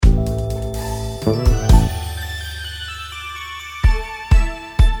Hello,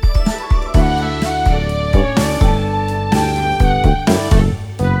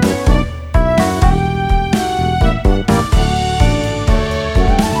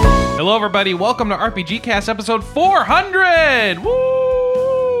 everybody. Welcome to RPGCast episode 400.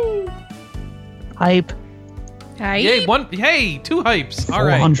 Woo! Hype. Yay! Two hypes. All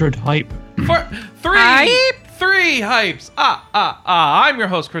right. 400 hype. Three hypes. I'm your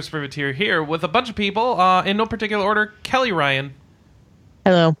host, Chris Privateer, here with a bunch of people in no particular order. Kelly Ryan.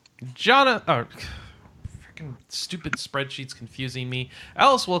 Hello. Freaking stupid spreadsheets confusing me.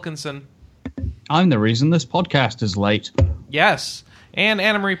 Alice Wilkinson. I'm the reason this podcast is late. Yes. And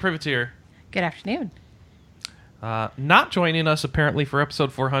Anna Marie Privateer. Good afternoon. Not joining us, apparently, for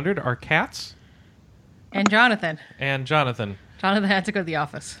episode 400 are Cats. And Jonathan. Jonathan had to go to the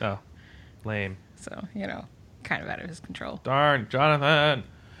office. Oh, lame. So, kind of out of his control. Darn, Jonathan.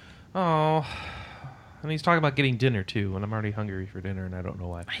 Oh. And he's talking about getting dinner, too, and I'm already hungry for dinner, and I don't know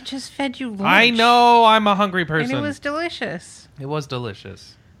why. I just fed you lunch. I know, I'm a hungry person. And it was delicious. It was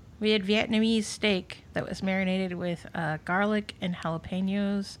delicious. We had Vietnamese steak that was marinated with garlic and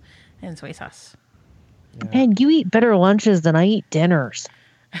jalapenos and soy sauce. Yeah. Man, you eat better lunches than I eat dinners.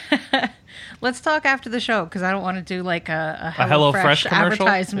 Let's talk after the show, because I don't want to do like a HelloFresh commercial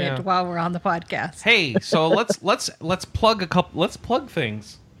advertisement while we're on the podcast. Hey, so let's plug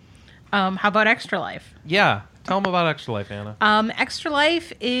things. How about Extra Life? Yeah, tell them about Extra Life, Anna. Extra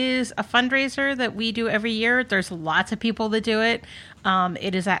Life is a fundraiser that we do every year. There's lots of people that do it.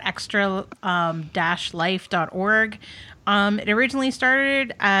 It is at extra-life.org. It originally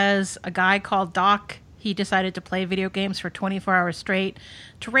started as a guy called Doc. He decided to play video games for 24 hours straight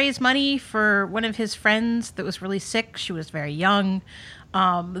to raise money for one of his friends that was really sick. She was very young,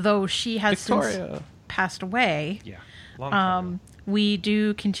 though she has since passed away. Yeah, long time ago. We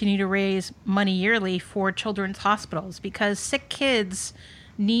do continue to raise money yearly for children's hospitals because sick kids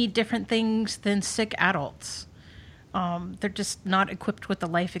need different things than sick adults. They're just not equipped with the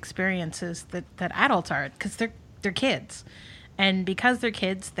life experiences that adults are, because they're kids. And because they're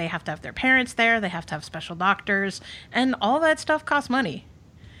kids, they have to have their parents there, they have to have special doctors, and all that stuff costs money.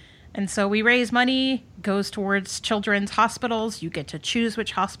 And so we raise money, goes towards children's hospitals. You get to choose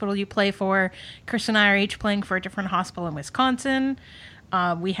which hospital you play for. Chris and I are each playing for a different hospital in Wisconsin.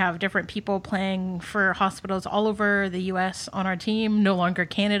 We have different people playing for hospitals all over the U.S. on our team. No longer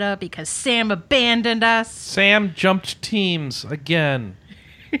Canada, because Sam abandoned us. Sam jumped teams again.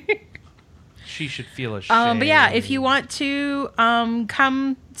 She should feel ashamed. But yeah, if you want to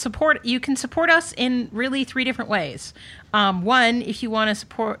come support, you can support us in really 3 different ways. One, if you want to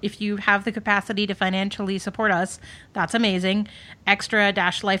support, if you have the capacity to financially support us, that's amazing.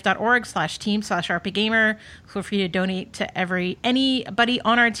 extra-life.org/team/rpgamer. Feel free to donate to anybody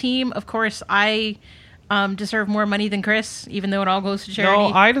on our team. Of course, I deserve more money than Chris, even though it all goes to charity. No,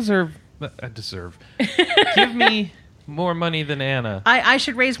 I deserve. Give me more money than Anna. I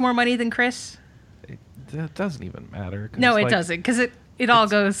should raise more money than Chris. That doesn't even matter. No, it doesn't, because it all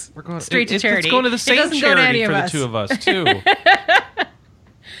goes straight to charity. It's going to the same charity for the two of us, too.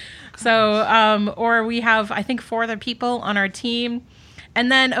 So, or we have, I think, 4 other people on our team.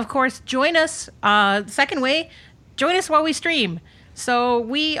 And then, of course, join us. Second way, join us while we stream. So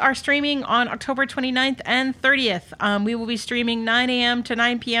we are streaming on October 29th and 30th. We will be streaming 9 a.m. to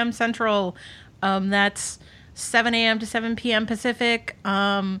 9 p.m. Central. That's 7 a.m. to 7 p.m. Pacific.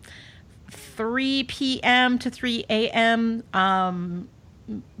 3 p.m. to 3 a.m.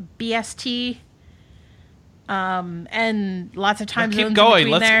 BST. And lots of time zones. Keep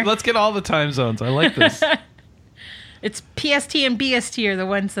going. There. Let's get all the time zones. I like this. It's PST and BST are the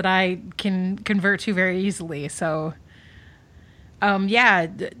ones that I can convert to very easily. So,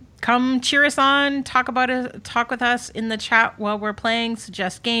 come cheer us on. Talk with us in the chat while we're playing.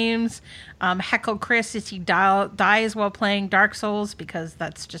 Suggest games. Heckle Chris as he dies while playing Dark Souls, because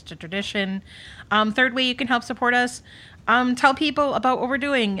that's just a tradition. Third way you can help support us. Tell people about what we're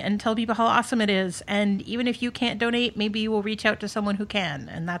doing and tell people how awesome it is. And even if you can't donate, maybe you will reach out to someone who can,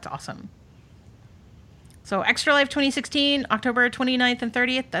 and that's awesome. So Extra Life 2016, October 29th and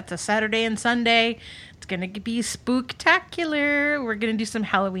 30th. That's a Saturday and Sunday. It's going to be spooktacular. We're going to do some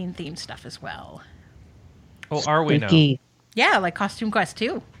Halloween-themed stuff as well. Oh, are we now? Yeah, like Costume Quest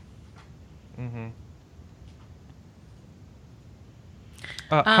 2. Mm-hmm.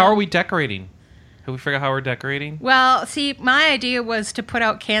 How are we decorating? Have we figured out how we're decorating? Well, see, my idea was to put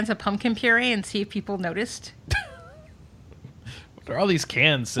out cans of pumpkin puree and see if people noticed. What are all these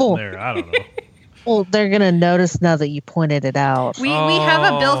cans sitting there? I don't know. Well, they're going to notice now that you pointed it out. We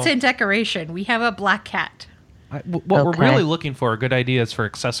have a built-in decoration. We have a black cat. What we're Okay. really looking for are good ideas for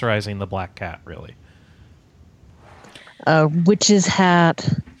accessorizing the black cat, really. Witch's hat.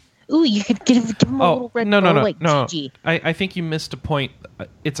 Ooh, you could give him a little red bow like Gigi. I think you missed a point.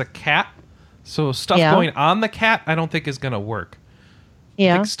 It's a cat, so stuff Yeah. going on the cat I don't think is going to work. I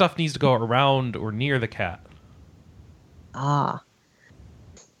Yeah. think stuff needs to go around or near the cat. Ah.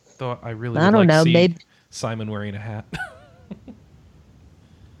 Though I really I would don't like know, to see maybe- Simon wearing a hat.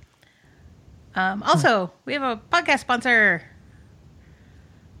 Also, we have a podcast sponsor.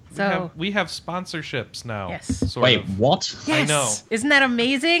 So, we have sponsorships now. Yes. Sort Wait, of. what? yes. I know. Isn't that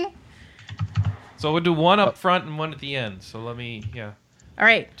amazing? So we'll do one up front and one at the end. So let me, All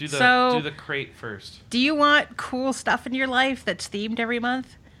right. do the so, do the crate first. do you want cool stuff in your life that's themed every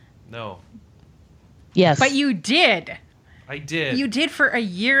month? No, Yes. But you did. I did. You did for a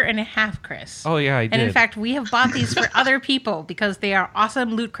year and a half, Chris. Oh yeah, I did. And in fact, we have bought these for other people because they are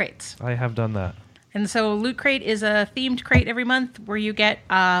awesome loot crates. I have done that. And so Loot Crate is a themed crate every month where you get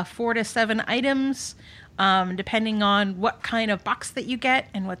 4 to 7 items, depending on what kind of box that you get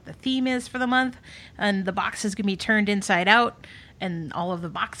and what the theme is for the month. And the boxes can be turned inside out, and all of the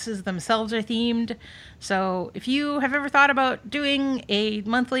boxes themselves are themed. So if you have ever thought about doing a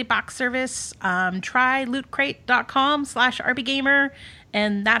monthly box service, try lootcrate.com/RPGamer,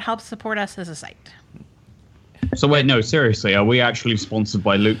 and that helps support us as a site. So wait, no, seriously, are we actually sponsored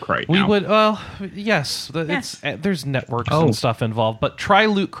by Loot Crate We now? would, well, yes. Yes. There's networks Oh. and stuff involved, but try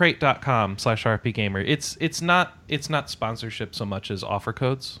lootcrate.com/RPGamer. It's not sponsorship so much as offer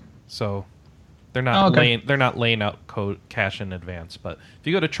codes. So they're not laying out code cash in advance. But if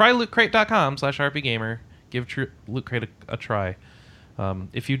you go to trylootcrate.com/RPGamer, give Loot Crate a try.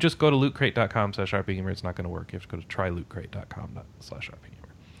 If you just go to lootcrate.com/RPGamer, it's not going to work. You have to go to trylootcrate.com/RPGamer.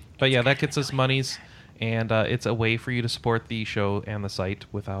 But yeah, that gets us monies. And it's a way for you to support the show and the site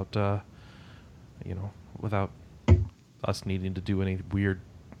without us needing to do any weird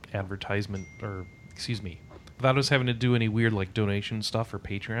advertisement without us having to do any weird like donation stuff or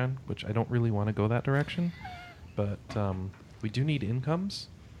Patreon, which I don't really want to go that direction. But we do need incomes,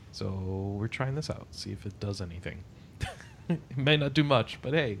 so we're trying this out, see if it does anything. It may not do much,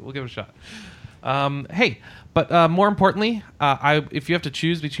 but hey, we'll give it a shot. More importantly, if you have to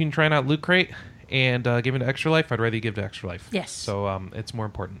choose between trying out Loot Crate and giving to Extra Life, I'd rather you give to Extra Life. Yes. So it's more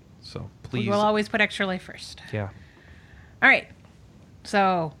important. So please. We will always put Extra Life first. Yeah. All right.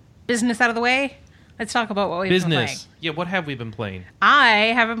 So, business out of the way. Let's talk about what we've been playing. Business. Yeah, what have we been playing?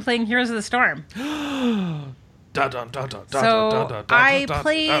 I have been playing Heroes of the Storm. So, I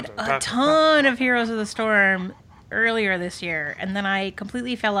played a ton of Heroes of the Storm earlier this year, and then I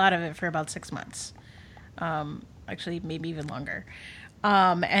completely fell out of it for about 6 months. Actually, maybe even longer.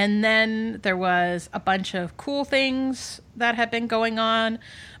 And then there was a bunch of cool things that have been going on.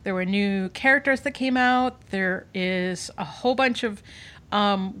 There were new characters that came out. There is a whole bunch of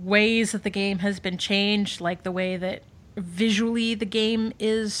ways that the game has been changed, like the way that visually the game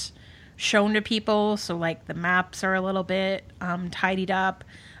is shown to people. So, like, the maps are a little bit tidied up.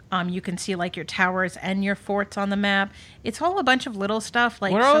 You can see, like, your towers and your forts on the map. It's all a bunch of little stuff.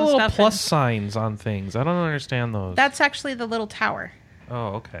 Like, What are all some the little stuff plus signs on things? I don't understand those. That's actually the little tower. Oh,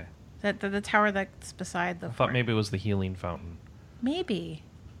 okay. The tower that's beside the I thought fort. maybe it was the healing fountain. Maybe.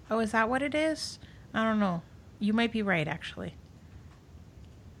 Oh, is that what it is? I don't know. You might be right, actually.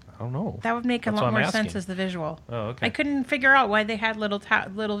 I don't know. That would make a That's lot what I'm more sense asking. as the visual. Oh, okay. I couldn't figure out why they had little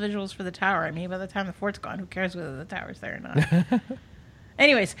visuals for the tower. I mean, by the time the fort's gone, who cares whether the tower's there or not?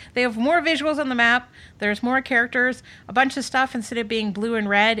 Anyways, they have more visuals on the map. There's more characters. A bunch of stuff, instead of being blue and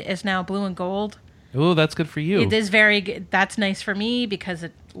red, is now blue and gold. Ooh, that's good for you. It is very good. That's nice for me because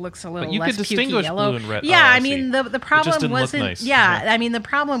it looks a little But you less could pukey distinguish yellow. blue and red. Yeah, Oh, I I mean see. the problem didn't look wasn't. nice. Yeah, Yeah. I mean the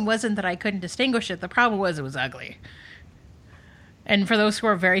problem wasn't that I couldn't distinguish it. The problem was it was ugly. And for those who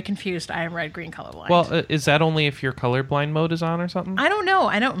are very confused, I am red green colorblind. Well, is that only if your colorblind mode is on or something? I don't know.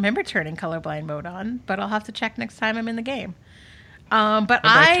 I don't remember turning colorblind mode on, but I'll have to check next time I'm in the game. But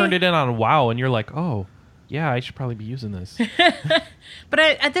I turned it in on WoW, and you're like, oh, yeah, I should probably be using this. But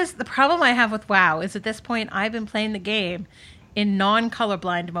the problem I have with WoW is at this point I've been playing the game in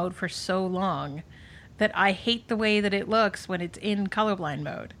non-colorblind mode for so long that I hate the way that it looks when it's in colorblind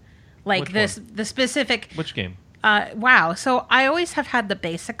mode. Like Which the specific Which game? WoW. So I always have had the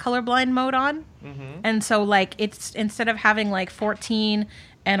basic colorblind mode on, and so like it's instead of having like 14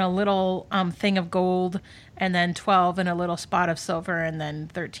 and a little thing of gold, and then 12 and a little spot of silver, and then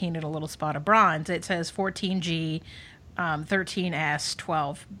 13 and a little spot of bronze. It says 14G, 13S,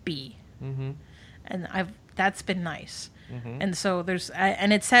 12B, and that's been nice. And so there's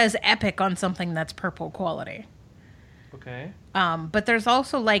and it says epic on something that's purple quality. Okay. But there's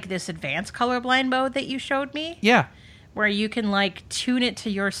also like this advanced colorblind mode that you showed me. Yeah. Where you can like tune it to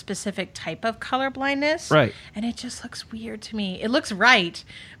your specific type of colorblindness. Right. And it just looks weird to me. It looks right,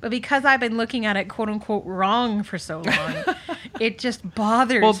 but because I've been looking at it quote unquote wrong for so long, it just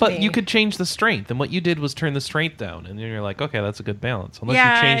bothers me. Well, but you could change the strength, and what you did was turn the strength down, and then you're like, okay, that's a good balance. Unless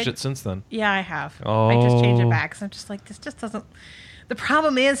you changed it since then. Yeah, I have. Oh. I just changed it back because I'm just like, this just doesn't. The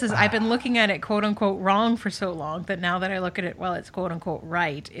problem is I've been looking at it quote unquote wrong for so long that now that I look at it, well, it's quote unquote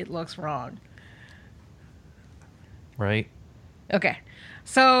right, it looks wrong. Right. Okay.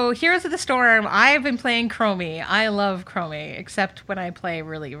 So, Heroes of the Storm, I've been playing Chromie. I love Chromie, except when I play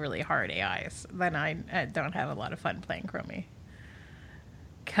really, really hard AIs. Then I don't have a lot of fun playing Chromie.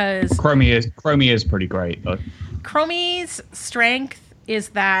 Because Chromie is pretty great, though. Chromie's strength is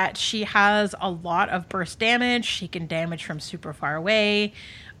that she has a lot of burst damage. She can damage from super far away.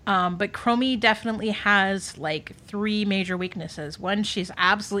 But Chromie definitely has, like, 3 major weaknesses. One, she's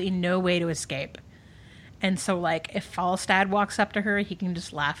absolutely no way to escape. And so, like, if Falstad walks up to her, he can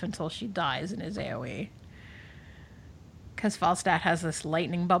just laugh until she dies in his AoE. Because Falstad has this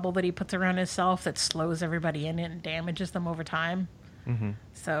lightning bubble that he puts around himself that slows everybody in and damages them over time. Mm-hmm.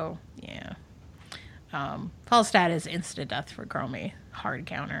 So, yeah. Falstad is insta-death for Chromie. Hard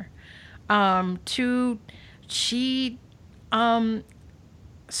counter. 2, she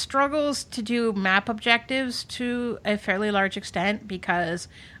struggles to do map objectives to a fairly large extent because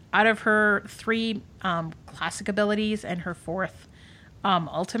out of her 3 classic abilities and her 4th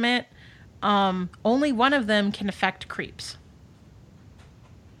ultimate, only one of them can affect creeps.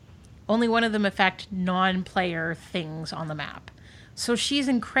 Only one of them affect non-player things on the map. So she's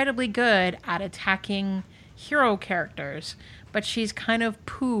incredibly good at attacking hero characters, but she's kind of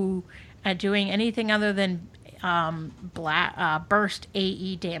poo at doing anything other than burst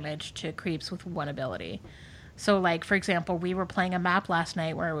AE damage to creeps with one ability. So, like, for example, we were playing a map last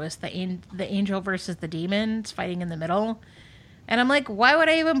night where it was the angel versus the demons fighting in the middle. And I'm like, why would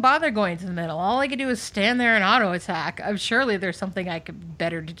I even bother going to the middle? All I could do is stand there and auto-attack. Surely there's something I could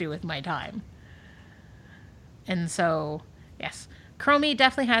better to do with my time. And so, yes. Chromie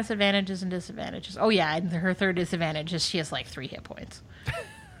definitely has advantages and disadvantages. Oh, yeah, and her third disadvantage is she has, like, 3 hit points.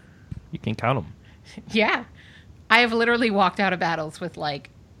 You can count them. Yeah. I have literally walked out of battles with, like,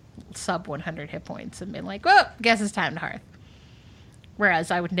 sub 100 hit points and been like, well, guess it's time to Hearth. Whereas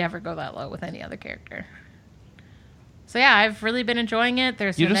I would never go that low with any other character. So yeah, I've really been enjoying it.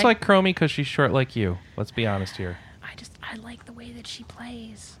 You just like Chromie because she's short like you. Let's be honest here. I like the way that she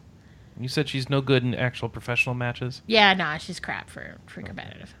plays. You said she's no good in actual professional matches? Yeah, nah, she's crap for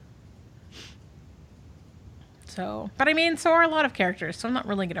competitive. So, but I mean, so are a lot of characters, so I'm not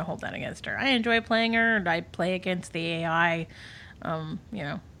really going to hold that against her. I enjoy playing her, and I play against the AI, you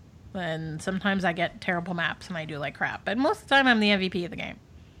know. And sometimes I get terrible maps and I do like crap. But most of the time I'm the MVP of the game.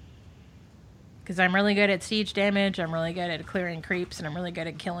 Because I'm really good at siege damage, I'm really good at clearing creeps, and I'm really good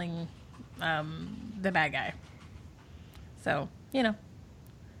at killing the bad guy. So, you know.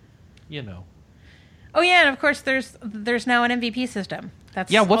 You know. Oh yeah, and of course there's now an MVP system. That's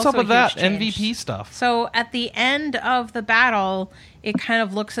what's up with that change. MVP stuff? So at the end of the battle, it kind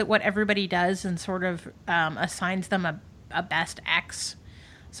of looks at what everybody does and sort of assigns them a best X.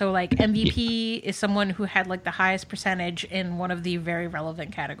 So, like, MVP is someone who had, like, the highest percentage in one of the very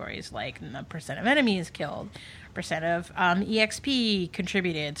relevant categories, like the percent of enemies killed, percent of EXP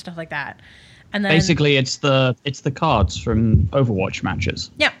contributed, stuff like that. And then basically, it's the cards from Overwatch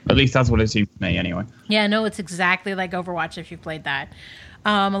matches. Yeah. At least that's what it seems to me, anyway. Yeah, no, it's exactly like Overwatch if you've played that.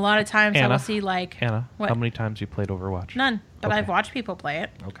 A lot of times I will see, like... Anna, what? How many times you played Overwatch? None, but okay. I've watched people play it.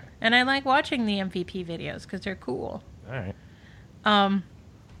 Okay. And I like watching the MVP videos because they're cool. All right.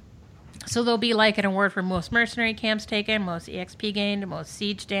 So there'll be like an award for most mercenary camps taken, most EXP gained, most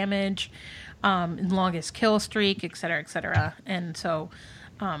siege damage, longest kill streak, et cetera, and so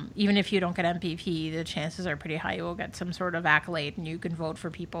even if you don't get MVP, the chances are pretty high you will get some sort of accolade, and you can vote for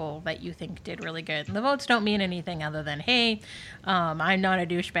people that you think did really good. And the votes don't mean anything other than, hey, I'm not a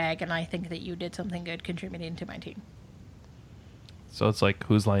douchebag, and I think that you did something good contributing to my team. So it's like,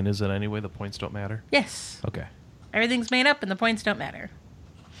 whose line is it anyway? The points don't matter? Yes. Okay. Everything's made up, and the points don't matter.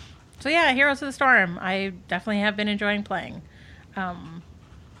 So yeah, Heroes of the Storm, I definitely have been enjoying playing. Other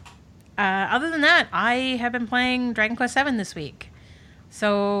than that, I have been playing Dragon Quest VII this week.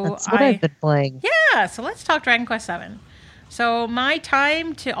 So that's what I've been playing. Yeah, so let's talk Dragon Quest VII. So my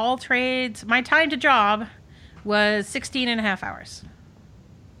time to all trades, my time to job was 16 and a half hours.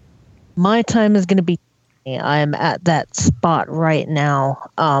 My time is going to be... I'm at that spot right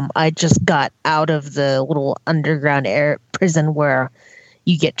now. I just got out of the little underground prison where...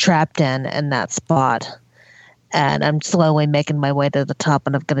 you get trapped in that spot. and I'm slowly making my way to the top,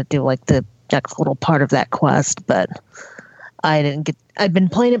 and I'm going to do like the next little part of that quest. But I've been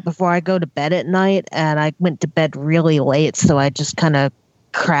playing it before I go to bed at night, and I went to bed really late, so I just kind of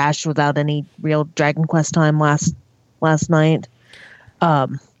crashed without any real Dragon Quest time last night.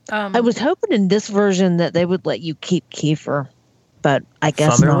 I was hoping in this version that they would let you keep Kiefer, but I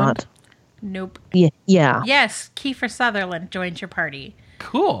guess Sutherland? not. Nope. Yeah. Yes, Kiefer Sutherland joins your party.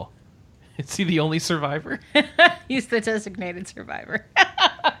 Cool. Is he the only survivor? He's the designated survivor.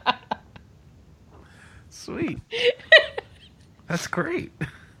 Sweet. That's great.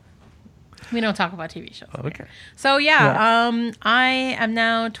 We don't talk about TV shows. Oh, okay. So I am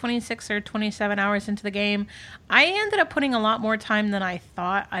now 26 or 27 hours into the game. I ended up putting a lot more time than I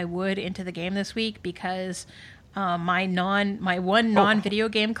thought I would into the game this week because my one non-video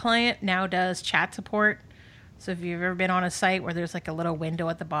game client now does chat support. So if you've ever been on a site where there's like a little window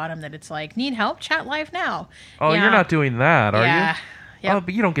at the bottom that it's like, need help? Chat live now. Oh, Yeah. you're not doing that, are you? Yep. Oh,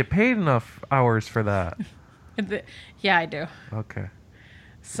 but you don't get paid enough hours for that. Yeah, I do. Okay.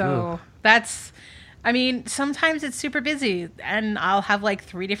 So sometimes it's super busy and I'll have like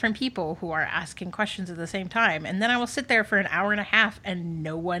 3 different people who are asking questions at the same time. And then I will sit there for an hour and a half and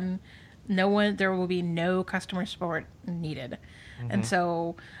there will be no customer support needed. Mm-hmm. And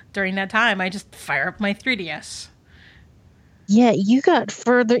so during that time, I just fire up my 3DS. Yeah, you got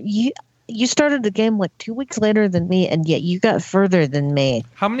further. You started the game like 2 weeks later than me, and yet you got further than me.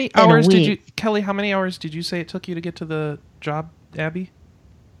 How many hours did you, Kelly? How many hours did you say it took you to get to the job, Abby?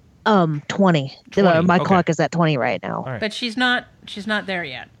 20. My clock is at 20 right now. Right. But she's not there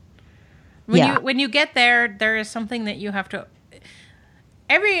yet. When you get there, there is something that you have to.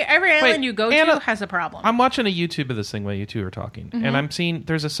 Every island you go to has a problem. I'm watching a YouTube of this thing while you two are talking, and I'm seeing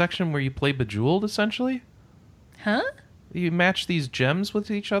there's a section where you play Bejeweled, essentially. Huh? You match these gems with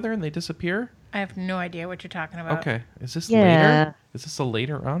each other and they disappear? I have no idea what you're talking about. Okay. Is this later? Is this a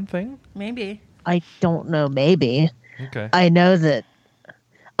later on thing? Maybe. I don't know. Maybe. Okay. I know that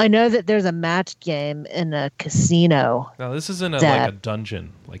there's a match game in a casino. No, this isn't like a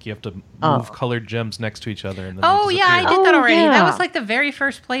dungeon. Like you have to move colored gems next to each other. And then I did that already. Yeah. That was like the very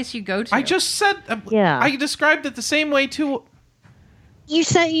first place you go to. I just said. I described it the same way too.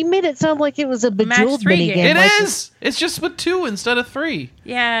 You made it sound like it was a Bejeweled Match-3 minigame. It is. It's just with 2 instead of 3.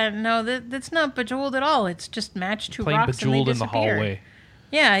 Yeah, no, that's not Bejeweled at all. It's just match 2 Playing rocks Bejeweled and they in the disappear. hallway.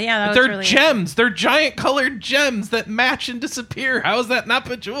 Yeah, that was They're really gems. They're giant colored gems that match and disappear. How is that not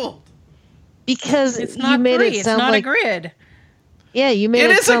Bejeweled? Because It's you not made 3. it sound it's not like a grid. Yeah, you made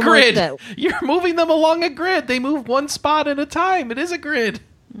It it is a sound grid. like that. You're moving them along a grid. They move one spot at a time. It is a grid.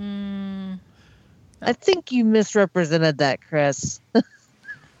 I think you misrepresented that, Chris.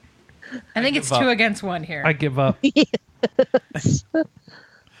 I think it's give up. 2 against 1 here. I give up. So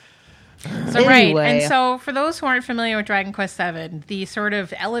right, Anyway. and so for those who aren't familiar with Dragon Quest VII, the sort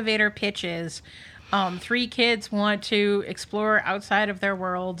of elevator pitch is 3 kids want to explore outside of their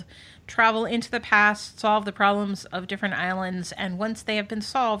world, travel into the past, solve the problems of different islands, and once they have been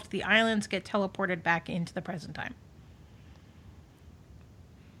solved, the islands get teleported back into the present time.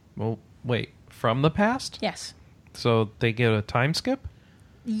 Well, wait. From the past? Yes. So they get a time skip?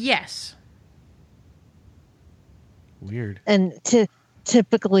 Yes. Weird. And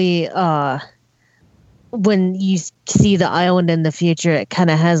typically, when you see the island in the future, it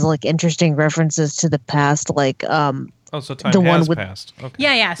kind of has like interesting references to the past, like so time the has one with- passed. Okay.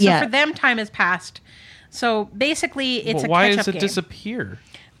 Yeah. So Yeah. for them, time has passed. So basically, it's Well, a why catch-up does it game. disappear?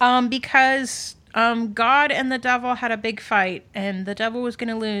 Because God and the devil had a big fight, and the devil was going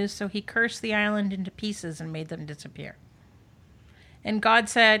to lose, so he cursed the island into pieces and made them disappear. And God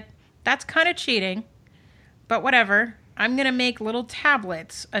said, that's kind of cheating, but whatever. I'm going to make little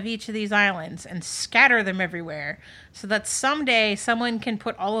tablets of each of these islands and scatter them everywhere so that someday someone can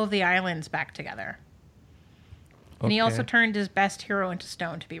put all of the islands back together. And he also Okay. turned his best hero into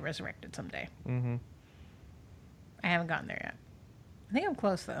stone to be resurrected someday. Mm-hmm. I haven't gotten there yet. I think I'm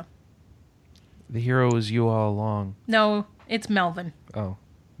close, though. The hero is you all along. No, it's Melvin. Oh.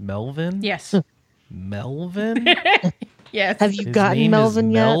 Melvin? Yes. Melvin? Yes. have you His gotten name is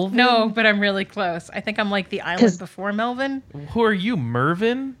Melvin yet? Melvin? No, but I'm really close. I think I'm like the island 'Cause- before Melvin. Who are you,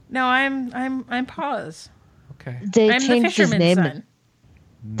 Mervin? No, I'm Paws. Okay. They I'm the changed his fisherman's name. son.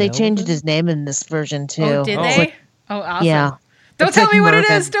 They changed Melvin? his name in this version too. Oh, did Oh. they? It's like- Awesome. Yeah. Don't It's tell like me what it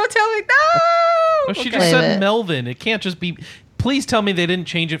Mervin. is. Don't tell me. No. Oh, she Okay. just Wait a said minute. Melvin. It can't just be... Please tell me they didn't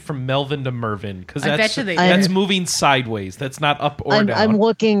change it from Melvin to Mervin, because I that's, bet you they that's did. moving sideways. That's not up or I'm down.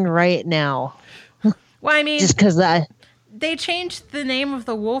 looking right now Well, I mean, just because they changed the name of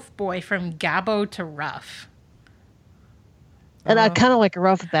the wolf boy from Gabbo to Ruff. And I kind of like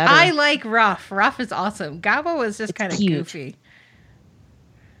Ruff better. I like Ruff. Ruff is awesome. Gabo is just kind of goofy.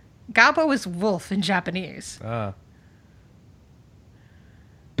 Gabo is wolf in Japanese.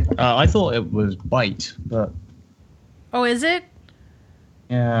 I thought it was bite, but... Oh, is it?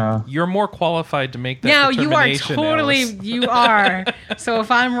 Yeah. You're more qualified to make that No, determination, you are totally... Alice. You are. So if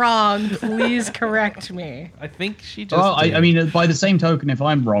I'm wrong, please correct me. I think she just Well, I mean, by the same token, if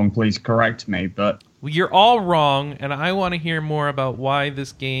I'm wrong, please correct me, but... Well, you're all wrong, and I want to hear more about why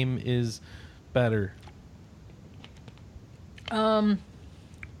this game is better.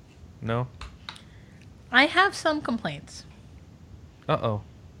 No? I have some complaints. Uh-oh.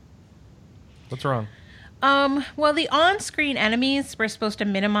 What's wrong? Well, the on-screen enemies were supposed to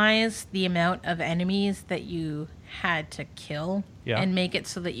minimize the amount of enemies that you had to kill and make it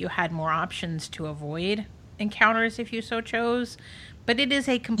so that you had more options to avoid encounters if you so chose. But it is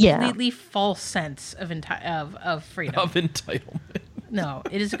a completely false sense of freedom. Of entitlement. No,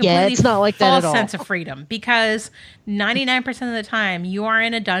 it is a completely it's not like that false at all. sense of freedom because 99% of the time you are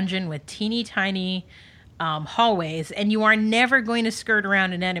in a dungeon with teeny tiny hallways and you are never going to skirt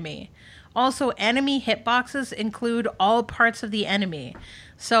around an enemy. Also, enemy hitboxes include all parts of the enemy.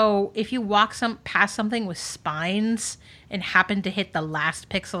 So if you walk past something with spines and happen to hit the last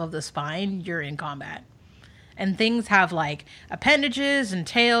pixel of the spine, you're in combat. And things have like appendages and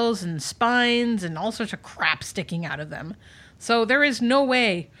tails and spines and all sorts of crap sticking out of them. So there is no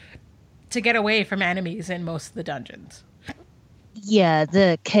way to get away from enemies in most of the dungeons. Yeah,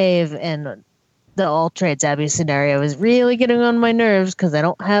 the cave and the All Trades Abbey scenario is really getting on my nerves because I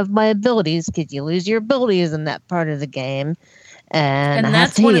don't have my abilities because you lose your abilities in that part of the game. And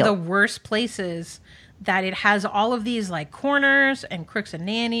that's one of the worst places that it has all of these like corners and crooks and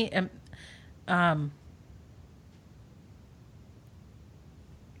nanny.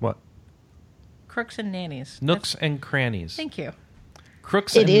 What? Crooks and nannies. Nooks and crannies. Thank you.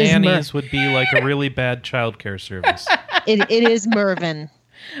 Crooks and nannies would be like a really bad childcare service. It is Mervyn.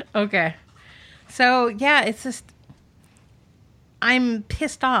 Okay. So, yeah, it's just... I'm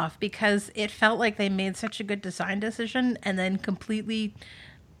pissed off because it felt like they made such a good design decision and then completely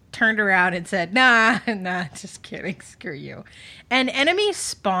turned around and said, nah, just kidding, screw you. And enemies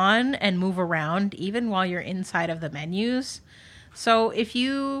spawn and move around even while you're inside of the menus. So if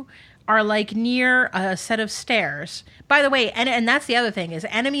you are like near a set of stairs, by the way, and that's the other thing, is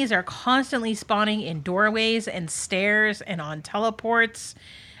enemies are constantly spawning in doorways and stairs and on teleports.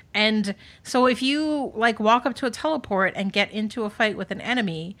 And so if you like walk up to a teleport and get into a fight with an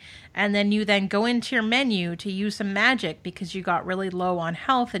enemy, and then you then go into your menu to use some magic because you got really low on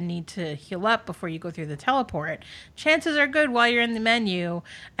health and need to heal up before you go through the teleport, chances are good while you're in the menu,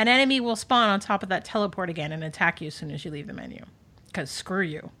 an enemy will spawn on top of that teleport again and attack you as soon as you leave the menu. Because screw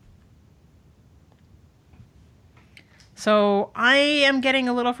you. So I am getting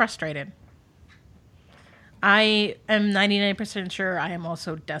a little frustrated. I am 99% sure I am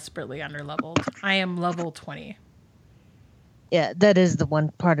also desperately underleveled. I am level 20. Yeah, that is the one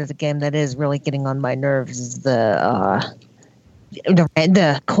part of the game that is really getting on my nerves is the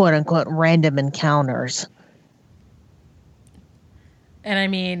quote-unquote random encounters. And I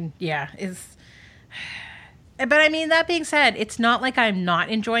mean, yeah, but I mean, that being said, it's not like I'm not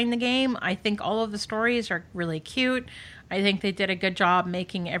enjoying the game. I think all of the stories are really cute. I think they did a good job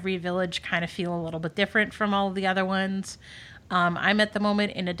making every village kind of feel a little bit different from all of the other ones. I'm at the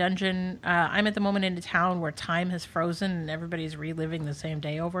moment in a dungeon. I'm at the moment in a town where time has frozen and everybody's reliving the same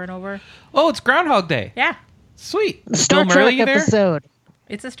day over and over. Oh, it's Groundhog Day. Yeah. Sweet. Is Star Bill Trek Murray there? episode.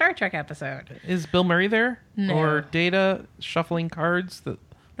 It's a Star Trek episode. Is Bill Murray there? No. Or Data shuffling cards that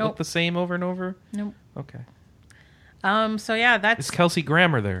look the same over and over? Nope. Okay. So yeah, that's... Is Kelsey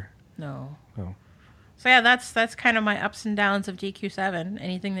Grammer there? No. Oh. So yeah, that's kind of my ups and downs of DQ7.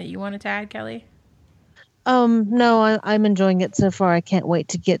 Anything that you wanted to add, Kelly? No, I'm enjoying it so far. I can't wait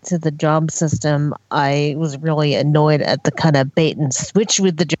to get to the job system. I was really annoyed at the kind of bait and switch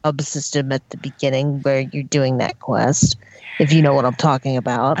with the job system at the beginning where you're doing that quest, if you know what I'm talking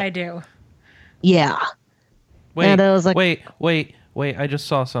about. I do. Yeah. Wait, and I was like, wait, I just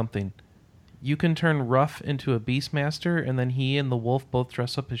saw something. You can turn Ruff into a Beastmaster and then he and the wolf both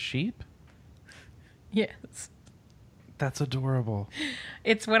dress up as sheep? Yes. That's adorable.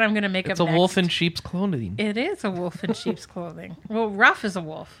 It's what I'm going to make up next. It's a wolf in sheep's clothing. It is a wolf in sheep's clothing. Well, Ruff is a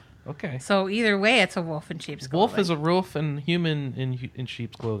wolf. Okay. So either way, it's a wolf in sheep's clothing. Wolf is a wolf and human in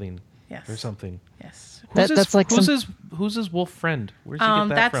sheep's clothing. Yes. Or something. Yes. Who's his wolf friend? Where's he get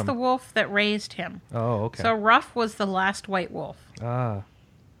that that's from? the wolf that raised him. Oh, okay. So Ruff was the last white wolf. Ah.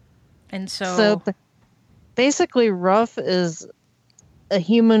 And so basically Ruff is a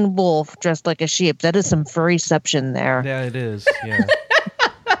human wolf dressed like a sheep. That is some furryception there. Yeah, it is. Yeah.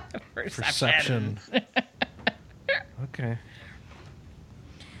 Perception. Okay.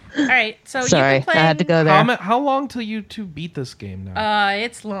 All right, so Sorry, you've been playing... I had to go there. How long till you two beat this game now?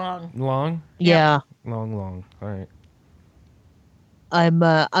 It's long. Long? Yeah. Long. All right.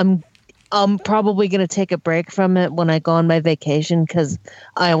 I'm probably gonna take a break from it when I go on my vacation because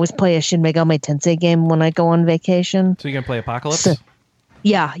I always play a Shin Megami Tensei game when I go on vacation. So you're gonna play Apocalypse? So,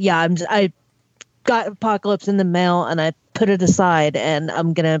 yeah. I got Apocalypse in the mail and I put it aside and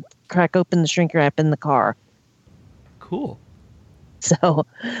I'm gonna crack open the shrink wrap in the car. Cool. So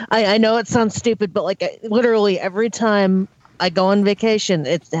I know it sounds stupid, but like literally every time I go on vacation,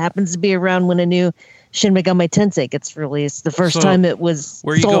 it happens to be around when a new Shin Megami Tensei gets released. The first time it was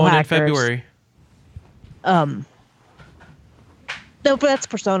where are you Soul going Hackers. in February? No, but that's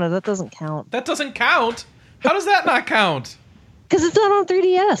Persona. That doesn't count. That doesn't count? How does that not count? Because it's not on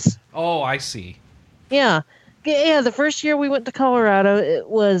 3DS. Oh, I see. Yeah. The first year we went to Colorado, it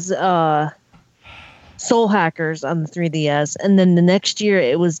was Soul Hackers on the 3DS. And then the next year,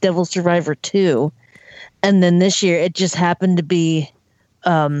 it was Devil Survivor 2. And then this year, it just happened to be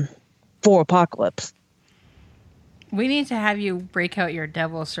for Apocalypse. We need to have you break out your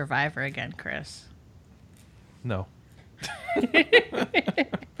Devil Survivor again, Chris. No.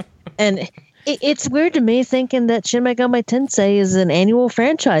 And it's weird to me thinking that Shin Megami Tensei is an annual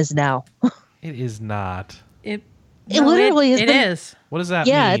franchise now. It is not. It literally it is. What does that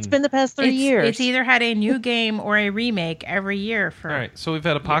mean? Yeah, it's been the past 3 years. It's either had a new game or a remake every year for. All right, so we've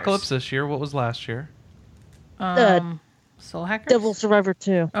had Apocalypse this year. What was last year? Soul Hackers? Devil Survivor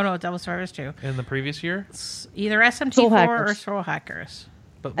 2. Oh, no, Devil Survivors 2. In the previous year? Either SMT4 Soul or Hackers. Soul Hackers.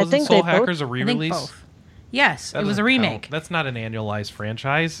 But I wasn't think Soul they both- Hackers a I re-release? think both. Yes, That it was a doesn't remake. count. That's not an annualized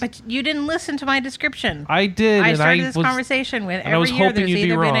franchise. But you didn't listen to my description. I did. I started this conversation with I was every year hoping there's you'd be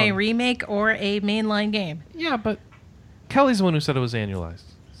either been a wrong. remake or a mainline game. Yeah, but Kelly's the one who said it was annualized.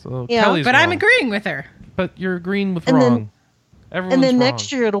 So Yeah. Kelly's But wrong. I'm agreeing with her. But you're agreeing with And then- wrong. Everyone's And then wrong.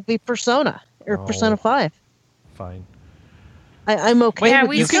 next year, it'll be Persona. Or No. Persona 5. Fine. I'm okay Yeah, with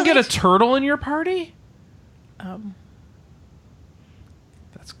we You this. can get a turtle in your party? Um,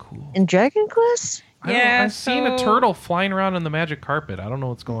 That's cool. In Dragon Quest? I've seen a so- turtle flying around on the magic carpet. I don't know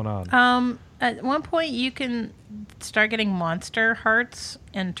what's going on. At one point, you can start getting monster hearts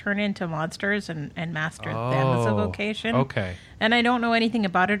and turn into monsters and master them as a vocation. Okay. And I don't know anything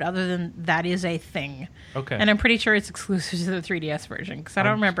about it other than that is a thing. Okay. And I'm pretty sure it's exclusive to the 3DS version because I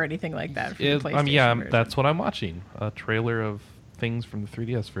don't remember anything like that from the PlayStation version. That's what I'm watching. A trailer of things from the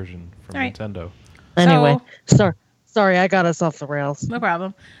 3DS version from All right. Nintendo. Anyway, sorry, I got us off the rails. No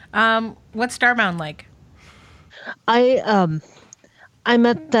problem. What's Starbound like? I'm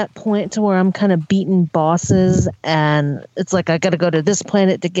at that point to where I'm kind of beating bosses, and it's like I got to go to this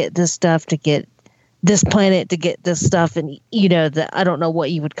planet to get this stuff, to get this planet to get this stuff, and I don't know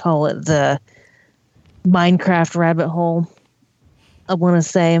what you would call it, the Minecraft rabbit hole. I want to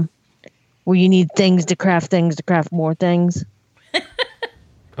say, where you need things to craft more things.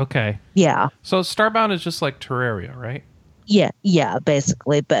 Okay. Yeah. So Starbound is just like Terraria, right? Yeah,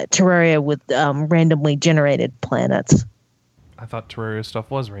 basically, but Terraria with randomly generated planets. I thought Terraria stuff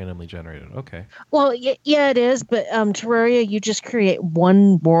was randomly generated. Okay. Well, yeah, it is, but Terraria, you just create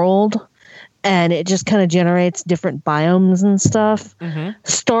one world, and it just kind of generates different biomes and stuff. Mm-hmm.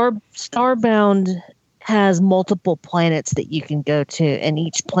 Starbound has multiple planets that you can go to, and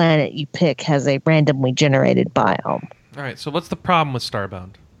each planet you pick has a randomly generated biome. All right. So what's the problem with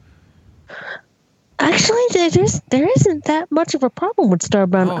Starbound? Actually, there isn't that much of a problem with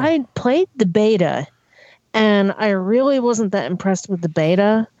Starbound. Oh. I played the beta, and I really wasn't that impressed with the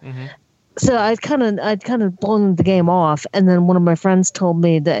beta. Mm-hmm. So I'd kind of blown the game off, and then one of my friends told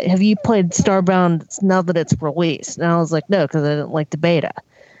me that, have you played Starbound now that it's released? And I was like, no, because I didn't like the beta.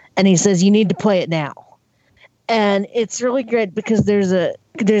 And he says, you need to play it now. And it's really great because there's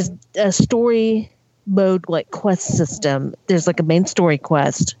a story mode like quest system. There's like a main story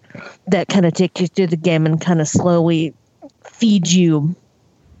quest that kind of takes you through the game and kind of slowly feeds you,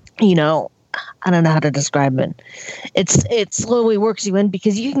 I don't know how to describe it. It slowly works you in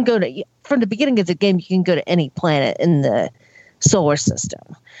because you can go to, from the beginning of the game, you can go to any planet in the solar system.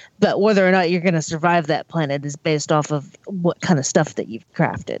 But whether or not you're going to survive that planet is based off of what kind of stuff that you've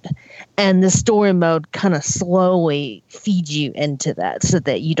crafted. And the story mode kind of slowly feeds you into that so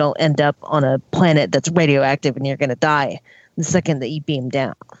that you don't end up on a planet that's radioactive and you're going to die the second that you beam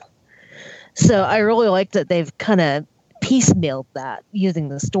down. So I really like that they've kind of piecemealed that using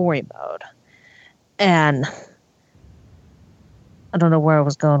the story mode. And I don't know where I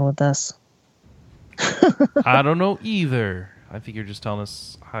was going with this. I don't know either. I think you're just telling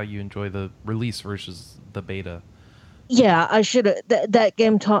us how you enjoy the release versus the beta. Yeah, I should have. That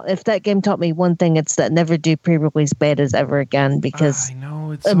game taught. If that game taught me one thing, it's that never do pre-release betas ever again. Because I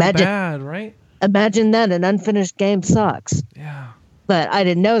know it's so bad, right? Imagine that an unfinished game sucks. Yeah. But I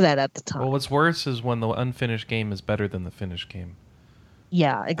didn't know that at the time. Well, what's worse is when the unfinished game is better than the finished game.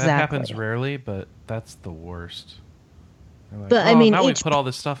 Yeah, exactly. That happens rarely, but that's the worst. Like, but I mean, now we put all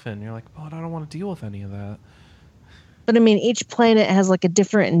this stuff in. You're like, oh, I don't want to deal with any of that. But I mean, each planet has like a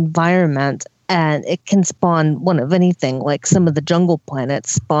different environment, and it can spawn one of anything. Like some of the jungle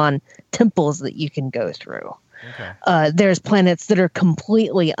planets spawn temples that you can go through. Okay. There's planets that are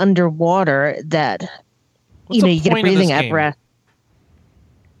completely underwater that, you get a breathing apparatus.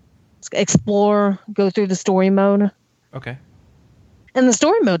 Explore, go through the story mode. Okay. And the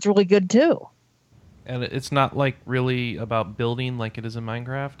story mode's really good too. And it's not like really about building like it is in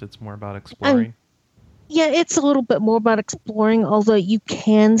Minecraft. It's more about exploring. Yeah, it's a little bit more about exploring, although you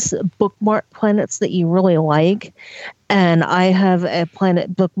can bookmark planets that you really like. And I have a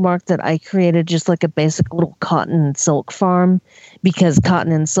planet bookmark that I created just like a basic little cotton and silk farm, because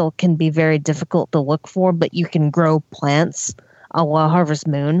cotton and silk can be very difficult to look for, but you can grow plants a la Harvest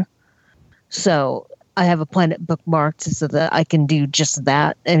Moon. So I have a planet bookmarked so that I can do just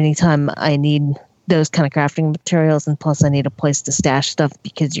that anytime I need those kind of crafting materials, and plus I need a place to stash stuff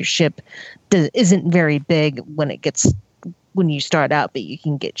because your ship isn't very big when you start out, but you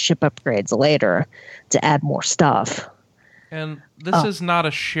can get ship upgrades later to add more stuff. And this is not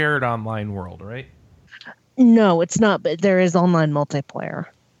a shared online world, right? No, it's not, but there is online multiplayer.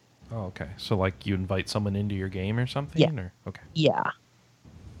 Oh, okay. So like you invite someone into your game or something? Yeah. Or? Okay.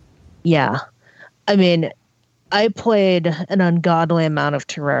 Yeah. I mean, I played an ungodly amount of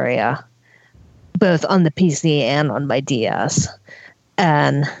Terraria, both on the PC and on my DS.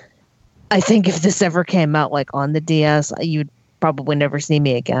 And I think if this ever came out like on the DS, you'd probably never see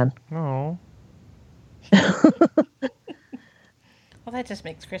me again. Oh. Well, that just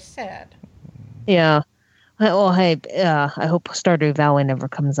makes Chris sad. Yeah. Well, hey, I hope Stardew Valley never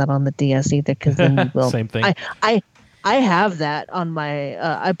comes out on the DS either, because then you will. Same thing. I have that on my.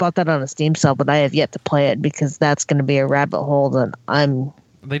 I bought that on a Steam sale, but I have yet to play it because that's going to be a rabbit hole that I'm.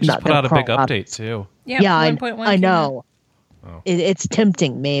 They just put out a big update too. Yeah, I know. Oh. It's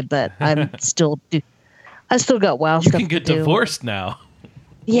tempting me, but I'm still. I still got WoW stuff to do. You can get divorced now.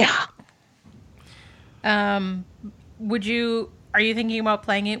 Yeah. Are you thinking about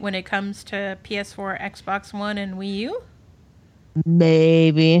playing it when it comes to PS4, Xbox One, and Wii U?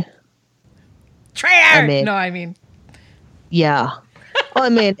 Maybe. Treyarch! Yeah. Well, I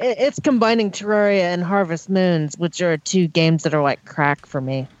mean, it's combining Terraria and Harvest Moons, which are two games that are like crack for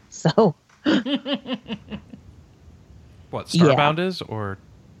me. So. What, Starbound is or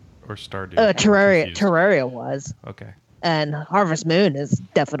Stardew? Terraria was. Okay. And Harvest Moon is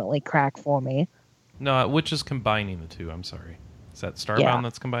definitely crack for me. No, which is combining the two? I'm sorry. Is that Starbound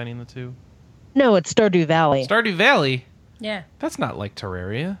that's combining the two? No, it's Stardew Valley. Stardew Valley? Yeah. That's not like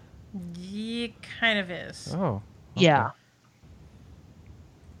Terraria. It kind of is. Oh. Okay. Yeah.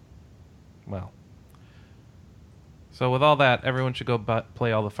 Well. So with all that, everyone should go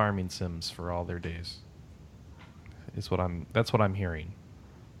play all the farming sims for all their days. That's what I'm hearing.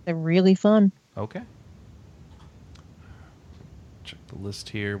 They're really fun. Okay. Check the list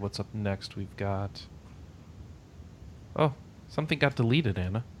here. What's up next? We've got... Oh, something got deleted,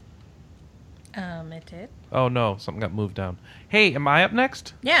 Anna. It did. Oh, no. Something got moved down. Hey, am I up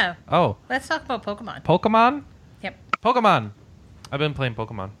next? Yeah. Oh. Let's talk about Pokemon. Pokemon? Yep. Pokemon. I've been playing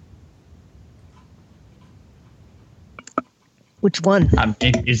Pokemon. Which one?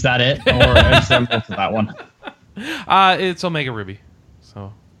 Is that it? Or is there more to that one? It's Omega Ruby.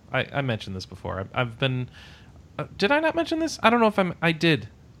 So, I mentioned this before. I've been... did I not mention this? I don't know if I did,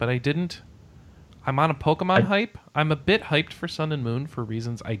 but I didn't. I'm on a Pokemon hype. I'm a bit hyped for Sun and Moon for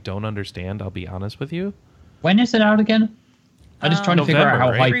reasons I don't understand, I'll be honest with you. When is it out again? I'm just trying to figure out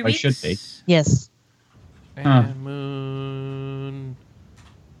how hyped I should be. Yes. And Moon...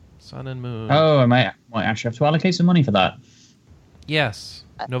 Sun and Moon. Oh, I might actually have to allocate some money for that. Yes.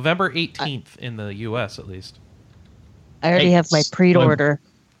 November 18th in the US, at least. I already have my pre-order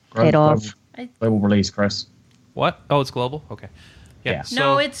paid off. Global release, Chris. What? Oh, it's global? Okay. Yeah. So,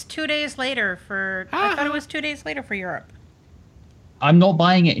 no, it's 2 days later for... I thought it was 2 days later for Europe. I'm not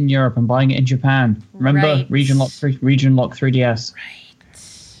buying it in Europe. I'm buying it in Japan. Remember, right. Region Lock 3DS.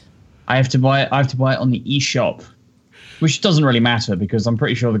 Right. I have to buy it on the eShop, which doesn't really matter because I'm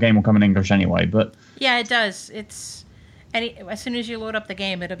pretty sure the game will come in English anyway. But yeah, it does. As soon as you load up the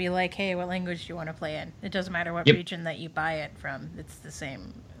game, it'll be like, hey, what language do you want to play in? It doesn't matter what region that you buy it from. It's the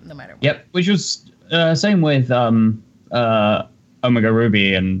same no matter what. Yep, which was same with Omega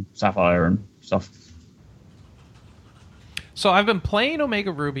Ruby and Sapphire and stuff? So I've been playing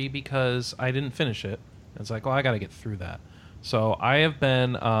Omega Ruby because I didn't finish it. It's like, well, I got to get through that. So I have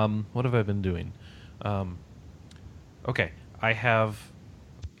been, what have I been doing? Okay, I have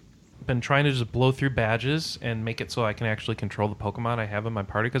been trying to just blow through badges and make it so I can actually control the Pokemon I have in my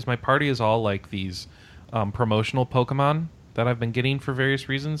party, because my party is all like these promotional Pokemon that I've been getting for various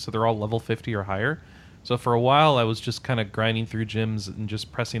reasons, so they're all level 50 or higher. So for a while, I was just kind of grinding through gyms and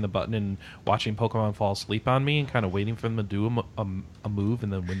just pressing the button and watching Pokemon fall asleep on me and kind of waiting for them to do a move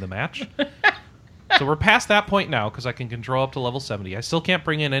and then win the match. So we're past that point now because I can control up to level 70. I still can't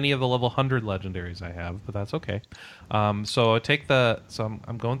bring in any of the level 100 legendaries I have, but that's okay. So I take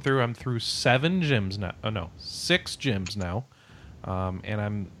I'm going through. I'm through 7 gyms now. Oh no, 6 gyms now, and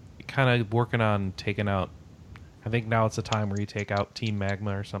I'm kind of working on taking out. I think now it's the time where you take out Team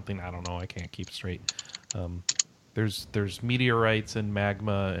Magma or something. I don't know. I can't keep straight. There's meteorites and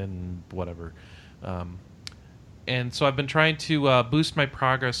magma and whatever, and so I've been trying to boost my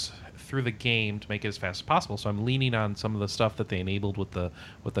progress through the game to make it as fast as possible. So I'm leaning on some of the stuff that they enabled with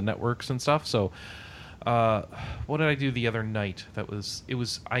the networks and stuff. So what did I do the other night?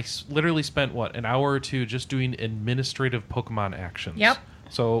 I literally spent an hour or two just doing administrative Pokemon actions. Yep.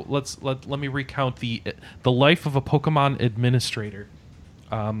 So let me recount the life of a Pokemon administrator.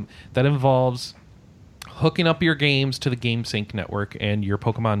 That involves hooking up your games to the GameSync network and your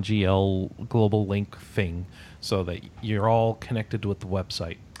Pokemon GL global link thing so that you're all connected with the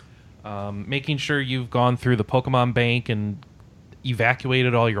website. Making sure you've gone through the Pokemon bank and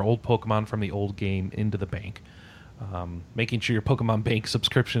evacuated all your old Pokemon from the old game into the bank. Making sure your Pokemon bank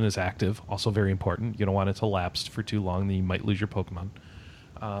subscription is active, also very important. You don't want it to lapse for too long, then you might lose your Pokemon.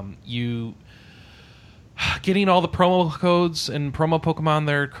 Getting all the promo codes and promo Pokemon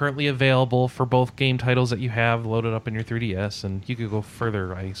that are currently available for both game titles that you have loaded up in your 3DS, and you could go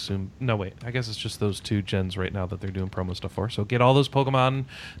further, I assume. No, wait, I guess it's just those 2 gens right now that they're doing promo stuff for. So get all those Pokemon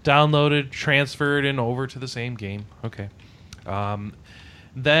downloaded, transferred, and over to the same game. Okay.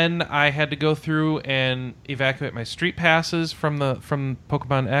 Then I had to go through and evacuate my Street Passes from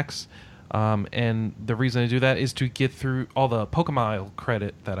Pokemon X. And the reason I do that is to get through all the Pokemon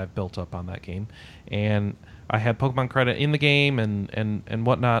credit that I've built up on that game. And I had Pokemon credit in the game and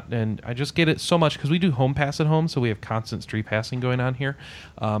whatnot, and I just get it so much because we do home pass at home, so we have constant street passing going on here.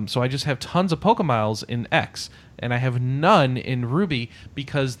 So I just have tons of Pokemiles in X, and I have none in Ruby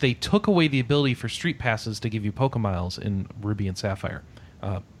because they took away the ability for street passes to give you Pokemiles in Ruby and Sapphire.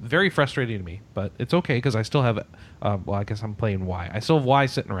 Very frustrating to me, but it's okay because I still have, I guess I'm playing Y. I still have Y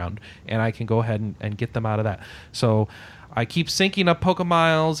sitting around, and I can go ahead and get them out of that. So I keep syncing up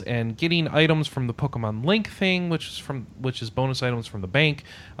Pokemiles and getting items from the Pokemon Link thing, which is bonus items from the bank,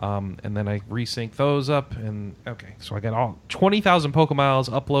 and then I resync those up. And okay, so I got all 20,000 Pokemiles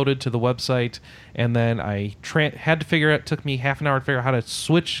uploaded to the website, and then I had to figure out. It took me half an hour to figure out how to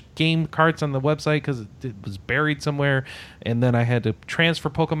switch game carts on the website because it was buried somewhere, and then I had to transfer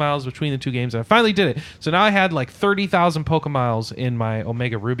Pokemiles between the 2 games, and I finally did it. So now I had like 30,000 Pokemiles in my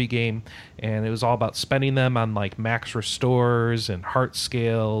Omega Ruby game, and it was all about spending them on like max restores and heart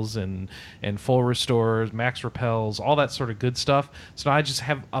scales and full restores, max repels, all that sort of good stuff. So now I just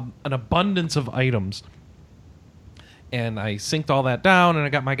have an abundance of items, and I synced all that down, and I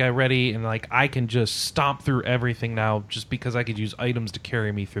got my guy ready, and like I can just stomp through everything now just because I could use items to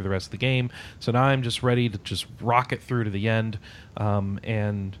carry me through the rest of the game. So now I'm just ready to just rocket through to the end,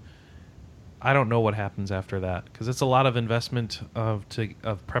 and I don't know what happens after that because it's a lot of investment of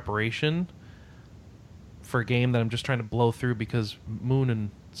preparation for a game that I'm just trying to blow through because Moon and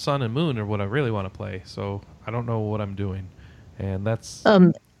Sun and Moon are what I really want to play. So I don't know what I'm doing, and that's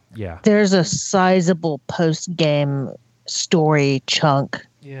yeah. There's a sizable post-game story chunk.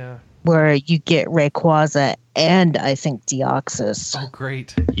 Yeah. Where you get Rayquaza and I think Deoxys. Oh,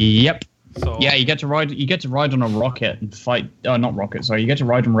 great. Yep. So yeah, you get to ride on a rocket and fight. Not rocket. Sorry, you get to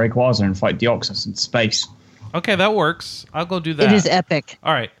ride on Rayquaza and fight Deoxys in space. Okay, that works. I'll go do that. It is epic.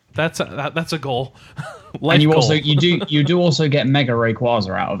 All right, that's a goal. And you do also get Mega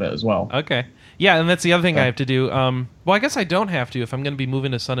Rayquaza out of it as well. Okay. Yeah, and that's the other thing I have to do. Well, I guess I don't have to if I'm going to be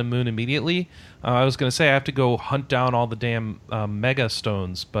moving to Sun and Moon immediately. I was going to say I have to go hunt down all the damn Mega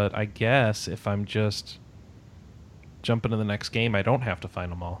Stones, but I guess if I'm just jumping to the next game, I don't have to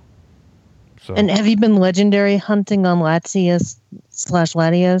find them all. So. And have you been legendary hunting on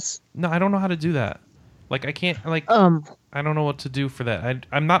Latias/Latias? No, I don't know how to do that. Like, I can't, like, I don't know what to do for that.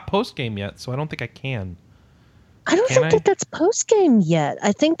 I'm not post-game yet, so I don't think I can. I don't think that's post-game yet.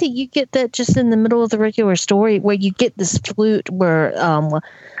 I think that you get that just in the middle of the regular story where you get this flute where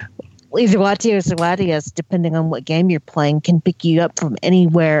either Latios or Latias, depending on what game you're playing, can pick you up from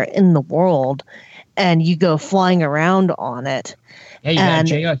anywhere in the world, and you go flying around on it. Yeah,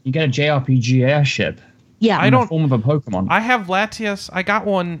 you get a JRPG airship. Yeah, in the form of a Pokemon. I have Latias. I got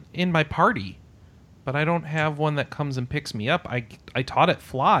one in my party, but I don't have one that comes and picks me up. I taught it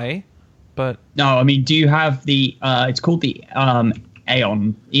fly, but no, I mean, do you have the? It's called the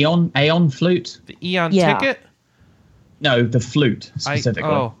Aeon flute. The Eon ticket. No, the flute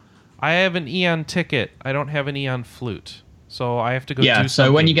specifically. I have an Eon ticket. I don't have an Eon flute, so I have to go. Yeah, do so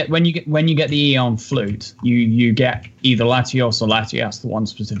something. when you get the Eon flute, you get either Latios or Latias, the one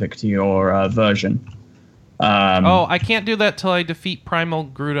specific to your version. I can't do that till I defeat Primal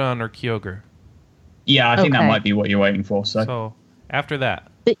Groudon or Kyogre. Yeah, I think that might be what you're waiting for. So after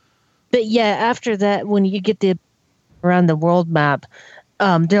that, but yeah, after that, when you get around the world map,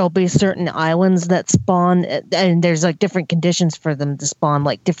 there'll be certain islands that spawn, and there's like different conditions for them to spawn,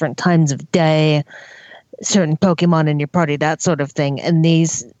 like different times of day, certain Pokemon in your party, that sort of thing. And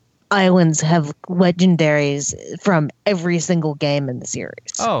these islands have legendaries from every single game in the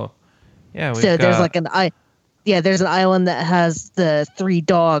series. Oh, yeah. There's like there's an island that has the 3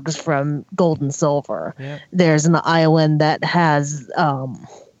 dogs from Gold and Silver. Yeah. There's an island that has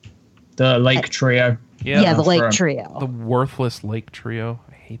the Lake Trio. Yeah, the Lake Trio. The worthless Lake Trio.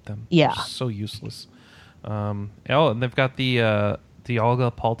 I hate them. Yeah. They're so useless. And they've got the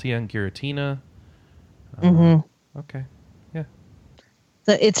Dialga, Palkia, and Giratina. Okay. Yeah.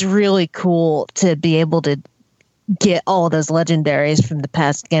 So it's really cool to be able to get all those legendaries from the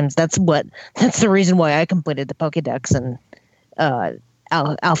past games. That's the reason why I completed the Pokédex and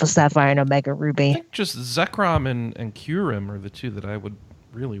Alpha Sapphire and Omega Ruby. I think just Zekrom and Kyurem are the two that I would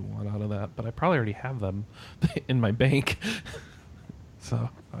really want out of that, but I probably already have them in my bank. So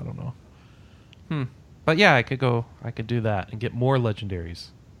I don't know. But yeah, I could do that and get more legendaries,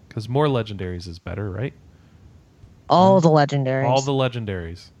 because more legendaries is better, right? All the legendaries. All the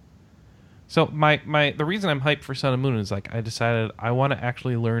legendaries. So the reason I'm hyped for Sun and Moon is like I decided I want to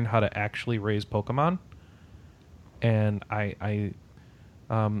actually learn how to actually raise Pokemon, and I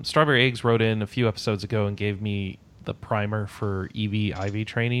Strawberry Eggs wrote in a few episodes ago and gave me the primer for EV/IV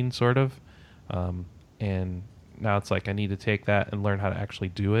training, sort of, and now it's like I need to take that and learn how to actually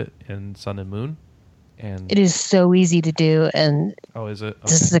do it in Sun and Moon. And it is so easy to do, and is it? Okay.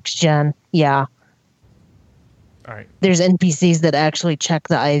 The 6th gen, yeah. All right. There's NPCs that actually check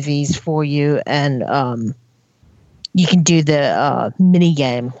the IVs for you, and you can do the mini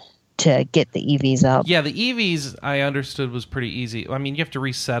game to get the EVs up. Yeah, the EVs I understood was pretty easy. I mean, you have to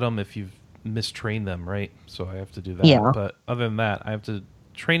reset them if you've mistrained them, right? So I have to do that. Yeah. But other than that, I have to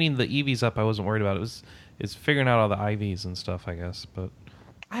training the EVs up. I wasn't worried about it. It's figuring out all the IVs and stuff, I guess. But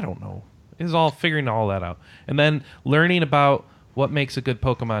I don't know. It's all figuring all that out, and then learning about what makes a good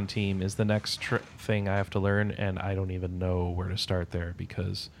Pokemon team is the next thing I have to learn, and I don't even know where to start there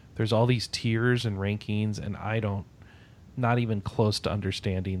because there's all these tiers and rankings, and not even close to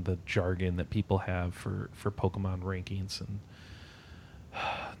understanding the jargon that people have for Pokemon rankings. And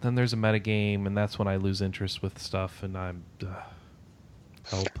then there's a metagame, and that's when I lose interest with stuff, and I'm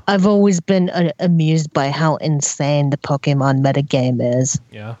help. I've always been amused by how insane the Pokemon metagame is.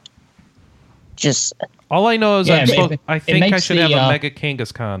 Yeah. Just all I know is I think I should have a Mega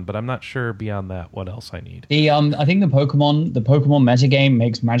Kangaskhan, but I'm not sure beyond that what else I need. I think the Pokemon metagame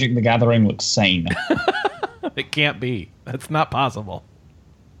makes Magic the Gathering look sane. It can't be. That's not possible.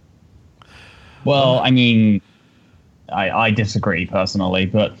 Well, I mean, I disagree personally,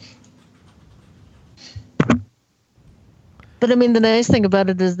 but I mean, the nice thing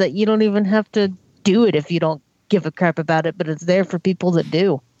about it is that you don't even have to do it if you don't give a crap about it, but it's there for people that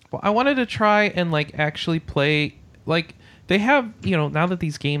do. Well, I wanted to try and like actually play, like they have, now that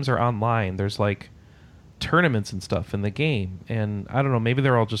these games are online, there's like tournaments and stuff in the game, and I don't know, maybe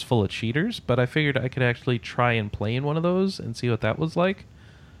they're all just full of cheaters, but I figured I could actually try and play in one of those and see what that was like,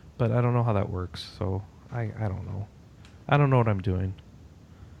 but I don't know how that works, so I don't know. I don't know what I'm doing.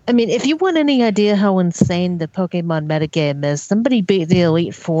 I mean, if you want any idea how insane the Pokemon metagame is, somebody beat the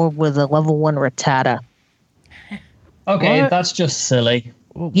Elite Four with a level 1 Rattata. Okay, that's just silly.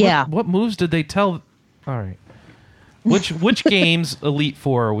 Well, yeah. What moves did they tell? All right. Which games Elite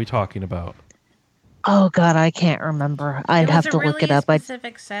Four are we talking about? Oh God, I can't remember. I'd have to look it up. It was a really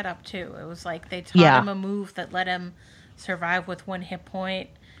specific setup too. It was like they taught him a move that let him survive with 1 hit point.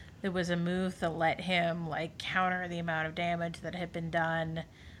 There was a move that let him like counter the amount of damage that had been done,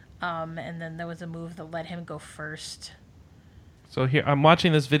 and then there was a move that let him go first. So here I'm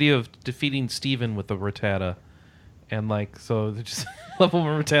watching this video of defeating Steven with the Rattata. And like, so they're just level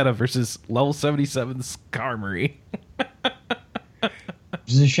 1 Rattata versus level 77 Skarmory.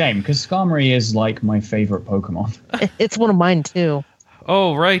 Which is a shame, because Skarmory is like my favorite Pokemon. It's one of mine too.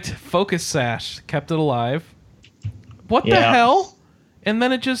 Oh, right. Focus Sash kept it alive. What the hell? And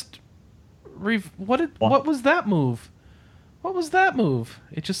then it just... What was that move? What was that move?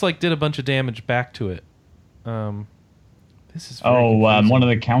 It just like did a bunch of damage back to it. This is very confusing. One of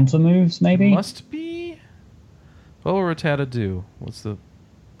the counter moves, maybe? Must be. What will Rattata do? What's the...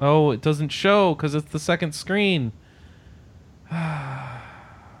 Oh, it doesn't show because it's the second screen.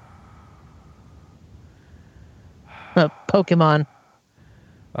 Pokemon.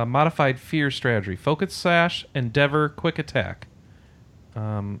 Modified Fear strategy. Focus Sash, Endeavor, Quick Attack.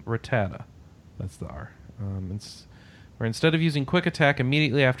 Rattata. That's the R. Where instead of using Quick Attack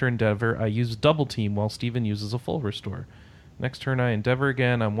immediately after Endeavor, I use Double Team while Steven uses a full restore. Next turn I Endeavor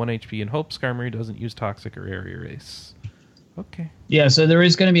again on 1 HP and hope Skarmory doesn't use Toxic or Area Race. Okay. Yeah, so there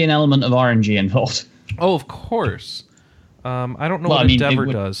is going to be an element of RNG involved. Oh, of course. I don't know what Endeavor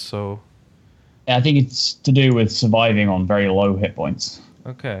does, so... I think it's to do with surviving on very low hit points.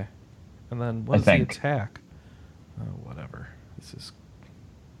 Okay. And then what's the attack? Oh, whatever. This is...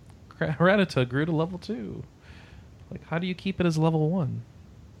 Rattata grew to level 2. Like, how do you keep it as level 1?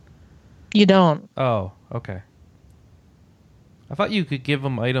 You don't. Oh, okay. I thought you could give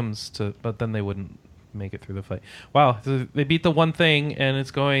them items to... But then they wouldn't make it through the fight. Wow, they beat the one thing, and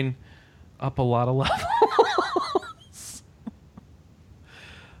it's going up a lot of levels.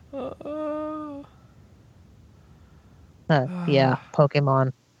 Yeah,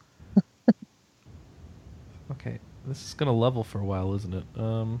 Pokemon. Okay, this is gonna level for a while, isn't it?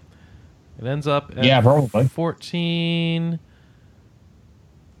 It ends up at probably 14,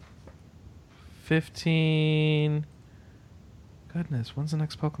 15. Goodness, when's the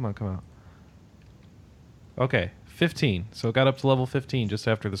next Pokemon come out? Okay, 15. So it got up to level 15 just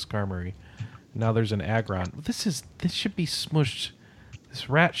after the Skarmory. Now there's an Aggron. This should be smushed. This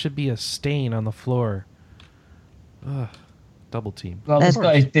rat should be a stain on the floor. Ugh. Double team. Well,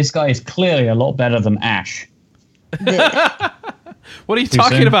 this guy is clearly a lot better than Ash. What are you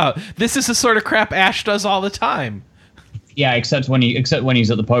talking about? This is the sort of crap Ash does all the time. Yeah, except when he's at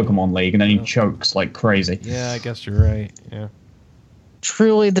the Pokemon League and then he chokes like crazy. Yeah, I guess you're right. Yeah.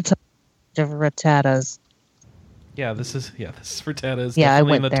 Truly the top of Rattatas. Yeah, this is Rattata. Yeah,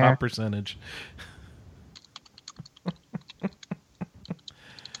 definitely in the top percentage.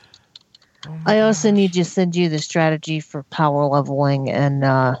 I also need to send you the strategy for power leveling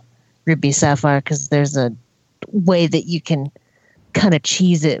and Ruby Sapphire, because there's a way that you can kind of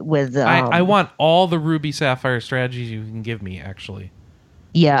cheese it with... I want all the Ruby Sapphire strategies you can give me, actually.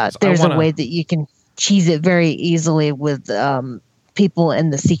 Yeah, there's a way that you can cheese it very easily with people in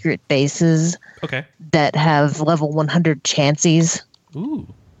the secret bases that have level 100 chances. Ooh.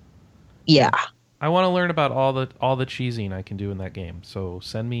 Yeah. I want to learn about all the cheesing I can do in that game. So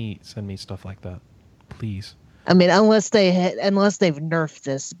send me stuff like that, please. I mean, unless they've nerfed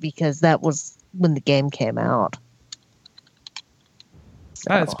this, because that was when the game came out.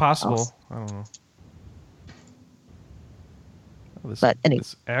 So, it's possible. I don't know. Oh,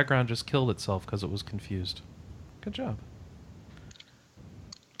 this Aggron just killed itself because it was confused. Good job.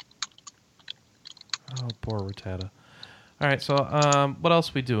 Oh, poor Rattata. All right, so what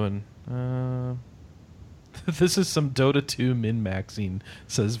else we doing? This is some Dota 2 min-maxing,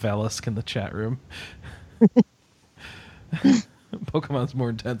 says Valisk in the chat room. Pokemon's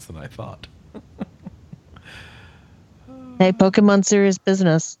more intense than I thought. Hey, Pokemon serious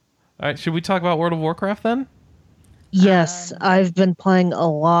business. All right, should we talk about World of Warcraft then? Yes, I've been playing a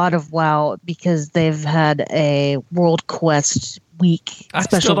lot of WoW because they've had a World Quest week. I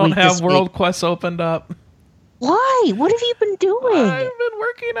still don't have World Quest opened up. Why? What have you been doing? I've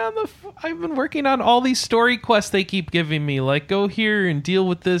been working on all these story quests they keep giving me. Like, go here and deal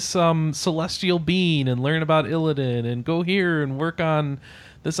with this celestial being and learn about Illidan, and go here and work on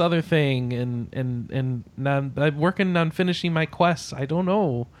this other thing. And now I'm working on finishing my quests. I don't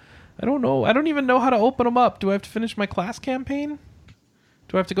know. I don't even know how to open them up. Do I have to finish my class campaign?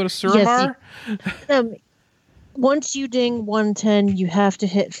 Do I have to go to Suramar? Yes, once you ding 110, you have to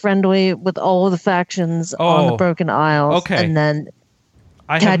hit friendly with all of the factions on the Broken Isles. Okay. And then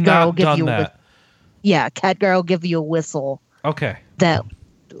I have not done that. Khadgar will give you a whistle. Okay. That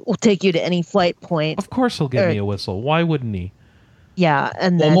will take you to any flight point. Of course he'll give me a whistle. Why wouldn't he? Yeah,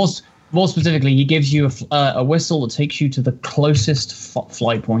 and then... More specifically, he gives you a whistle that takes you to the closest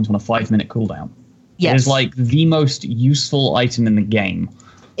flight point on a 5-minute cooldown. Yes. It is like the most useful item in the game.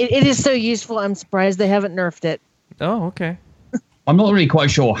 It is so useful, I'm surprised they haven't nerfed it. Oh, okay. I'm not really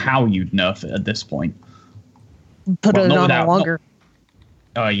quite sure how you'd nerf it at this point. Put it on a longer...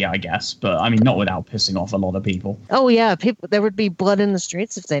 Yeah, I guess, but I mean, not without pissing off a lot of people. Oh yeah, there would be blood in the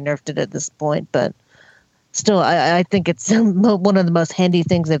streets if they nerfed it at this point, but still, I think it's one of the most handy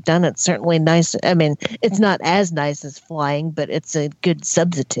things they've done. It's certainly nice. I mean, it's not as nice as flying, but it's a good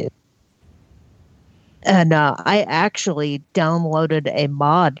substitute. And I actually downloaded a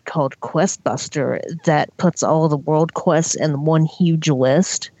mod called Questbuster that puts all the world quests in one huge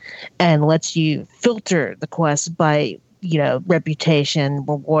list and lets you filter the quests by, reputation,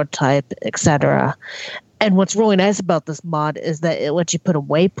 reward type, etc. And what's really nice about this mod is that it lets you put a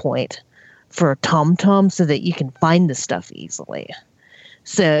waypoint for TomTom so that you can find the stuff easily.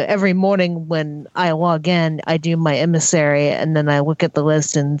 So every morning when I log in, I do my emissary, and then I look at the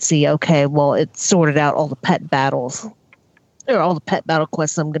list and see, okay, well, it's sorted out all the pet battles, or all the pet battle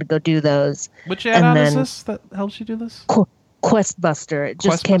quests. So I'm going to go do those. Which add-on is this that helps you do this? Questbuster. It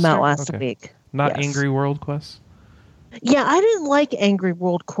just came out last week. Not yes. Angry World Quest? Yeah, I didn't like Angry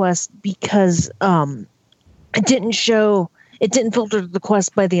World Quest because it didn't filter the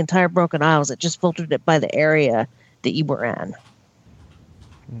quest by the entire Broken Isles. It just filtered it by the area that you were in.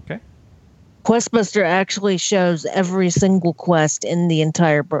 Okay. Questbuster actually shows every single quest in the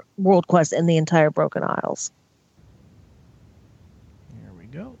entire world quest in the entire Broken Isles. Here we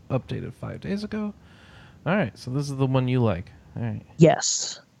go. Updated 5 days ago. All right, so this is the one you like. All right.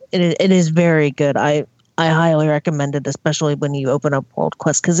 Yes, it is very good. I highly recommend it, especially when you open up world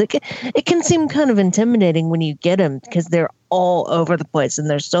quests, because it can seem kind of intimidating when you get them because they're all over the place and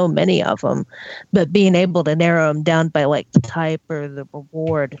there's so many of them. But being able to narrow them down by like the type or the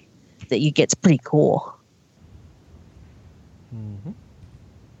reward that you get's pretty cool. Mm-hmm.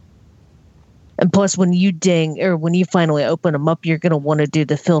 And plus, when you finally open them up, you're going to want to do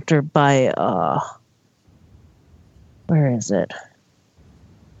the filter by where is it?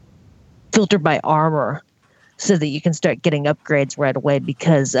 Filter by armor, so that you can start getting upgrades right away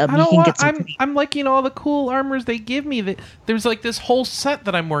because you can get some. I'm liking all the cool armors they give me. There's like this whole set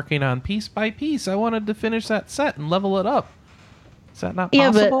that I'm working on piece by piece. I wanted to finish that set and level it up. Is that not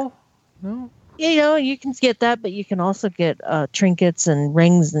possible? No. You can get that, but you can also get trinkets and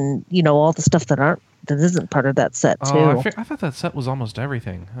rings and all the stuff that isn't part of that set too. Oh, I thought that set was almost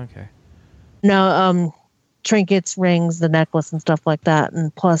everything. Okay. No, trinkets, rings, the necklace, and stuff like that,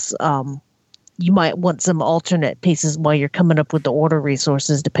 and plus, you might want some alternate pieces while you're coming up with the order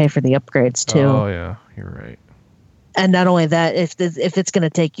resources to pay for the upgrades too. Oh yeah, you're right. And not only that, if it's going to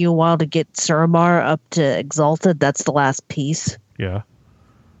take you a while to get Suramar up to Exalted, that's the last piece. Yeah.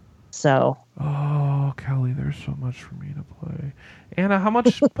 So. Oh, Kelly, there's so much for me to play. Anna, how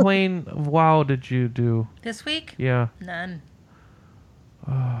much playing of WoW did you do this week? Yeah. None.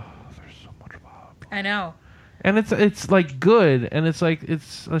 Oh, there's so much WoW. I know. And it's like good, and it's like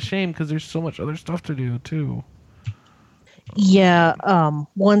it's a shame because there's so much other stuff to do too. Yeah,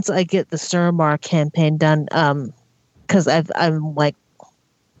 once I get the Suramar campaign done, because I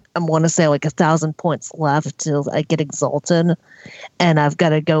want to say like 1,000 points left till I get Exalted, and I've got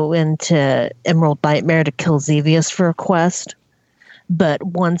to go into Emerald Nightmare to kill Xevious for a quest. But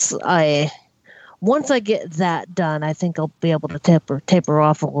once I get that done, I think I'll be able to taper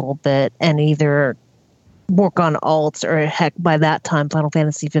off a little bit and either work on alts, or heck, by that time Final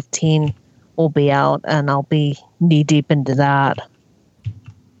Fantasy 15 will be out and I'll be knee deep into that.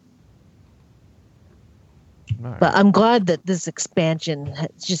 Right. But I'm glad that this expansion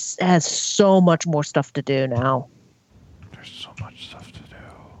just has so much more stuff to do now. There's so much stuff to do.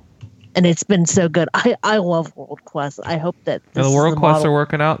 And it's been so good. I love World Quests. I hope that the World Quests are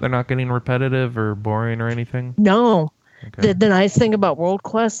working out. They're not getting repetitive or boring or anything? No. Okay. The nice thing about World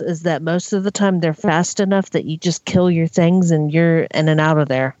Quests is that most of the time they're fast enough that you just kill your things and you're in and out of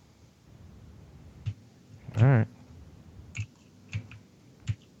there. All right.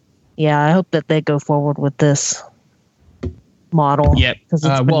 Yeah, I hope that they go forward with this model. Yeah, because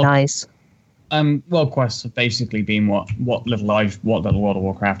it's been nice. World Quests have basically been what little World of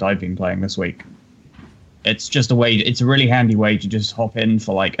Warcraft I've been playing this week. It's just it's a really handy way to just hop in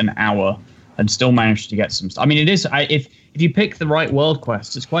for like an hour and still manage to get some stuff. I mean, it is if you pick the right world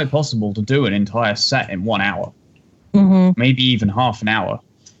quests, it's quite possible to do an entire set in 1 hour, maybe even half an hour,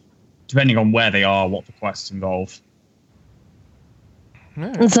 depending on where they are, what the quests involve.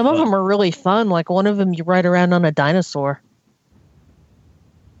 Yeah, and some of them are really fun. Like one of them, you ride around on a dinosaur.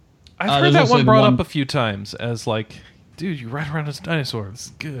 I've heard that one brought up a few times as like, dude, you ride around as a dinosaur. This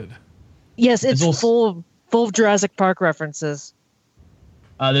is good. Yes, it's full of Jurassic Park references.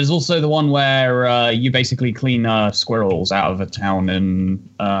 There's also the one where you basically clean squirrels out of a town in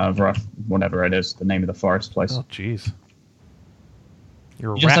whatever it is, the name of the forest place. Oh, jeez.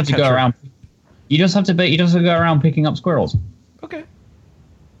 You just have to go around. You just have to go around picking up squirrels. Okay.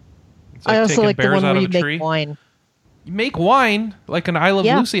 It's like I also taking like the bears one out where of you a make tree. wine. You make wine like an I Love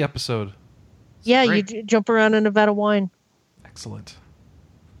Yeah. Lucy episode. It's Yeah, great. you jump around in a vat of wine. Excellent.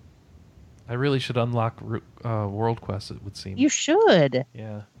 I really should unlock World Quest, it would seem. You should.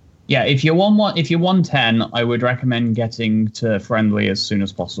 Yeah. Yeah, if you're 110, I would recommend getting to friendly as soon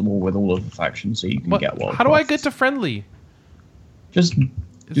as possible with all of the factions so you can get world How do I quests. get to friendly? Just Is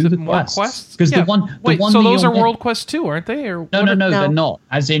do it the more quests. quests? Because Yeah. the one So that those you're are World Quests too, aren't they? Or No, No. they're not.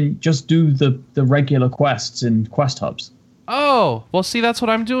 As in, just do the regular quests in quest hubs. Oh, well, see, that's what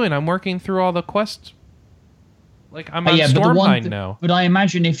I'm doing. I'm working through all the quests. Like, I'm on But the Stormhind now. But I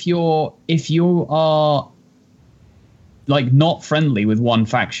imagine if you are like not friendly with one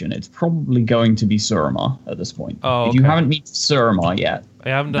faction, it's probably going to be Suramar at this point. Oh, If you okay. haven't met Suramar yet, I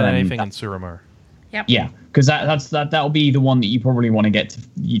haven't done then anything in Suramar. Yep. yeah, because that'll be the one that you probably want to get to.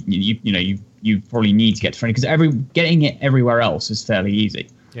 You probably need to get to friendly because getting it everywhere else is fairly easy.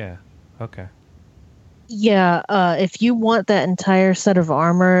 Yeah. Okay. Yeah, if you want that entire set of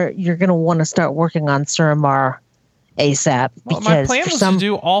armor, you're going to want to start working on Suramar ASAP. Well, Because my plan for was some, to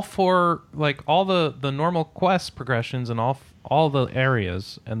do all four, like all the normal quest progressions and all the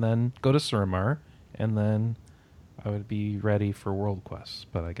areas, and then go to Suramar, and then I would be ready for World Quests.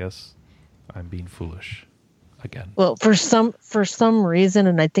 But I guess I'm being foolish again. well, for some reason,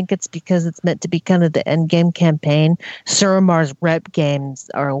 and I think it's because it's meant to be kind of the end game campaign, Suramar's rep games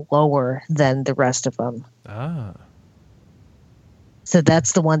are lower than the rest of them. Ah. So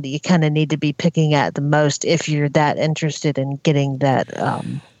that's the one that you kind of need to be picking at the most if you're that interested in getting that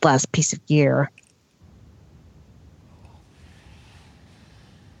last piece of gear.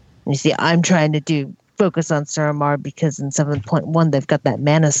 You see, I'm trying to focus on Suramar because in 7.1 they've got that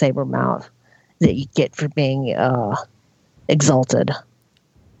mana saber mount that you get for being exalted,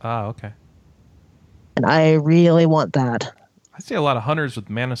 Ah, okay. and I really want that. I see a lot of hunters with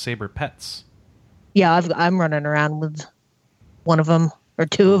Mana Saber pets. Yeah, I'm running around with one of them or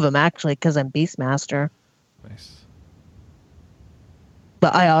two of them actually because I'm Beastmaster. Nice.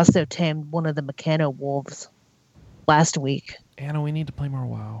 But I also tamed one of the Mechano wolves last week. Anna, we need to play more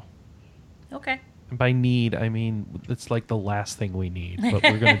WoW. Okay. And by need, I mean it's like the last thing we need, but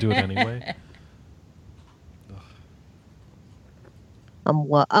we're going to do it anyway.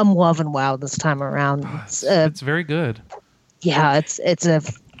 I'm loving WoW this time around. It's very good. Yeah,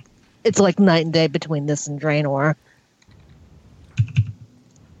 it's like night and day between this and Draenor.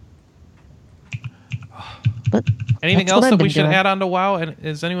 But Anything that's else what I've that we been should doing. add on to WoW? And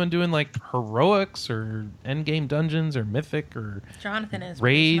is anyone doing like heroics or endgame dungeons or mythic or Jonathan is, but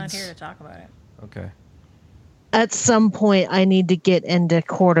he's not raids? here to talk about it. Okay. At some point, I need to get into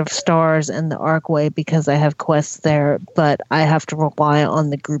Court of Stars and the Archway because I have quests there, but I have to rely on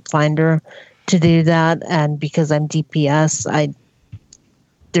the group finder to do that. And because I'm DPS,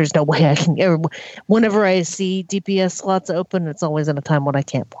 there's no way I can. Whenever I see DPS slots open, it's always in a time when I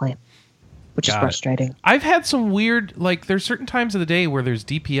can't play, which is Got it. frustrating. I've had some weird, like, there's certain times of the day where there's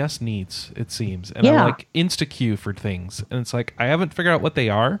DPS needs, it seems. And I Yeah. like insta-queue for things. And it's like, I haven't figured out what they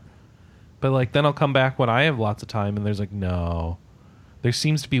are. But, like, then I'll come back when I have lots of time and there's like, no. There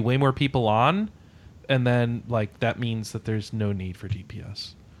seems to be way more people on. And then, like, that means that there's no need for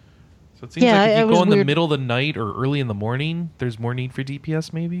DPS. So it seems Yeah, like if it you was go in the weird. middle of the night or early in the morning, there's more need for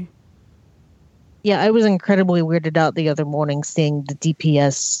DPS, maybe? Yeah, I was incredibly weirded out the other morning seeing the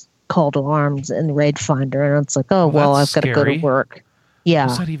DPS call to arms in Raid Finder, and it's like, oh, well, I've that's got to go to scary. work. What Yeah.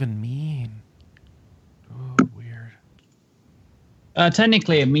 does that even mean? Oh, weird.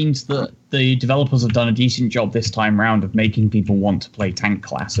 Technically, it means that the developers have done a decent job this time round of making people want to play tank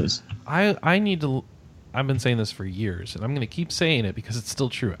classes. I need to. I've been saying this for years, and I'm going to keep saying it because it's still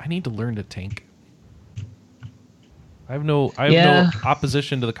true. I need to learn to tank. I have no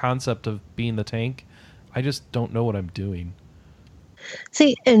opposition to the concept of being the tank. I just don't know what I'm doing.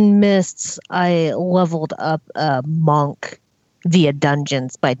 See, in Mists, I leveled up a monk via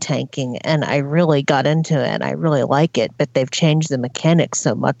dungeons by tanking, and I really got into it, and I really like it, but they've changed the mechanics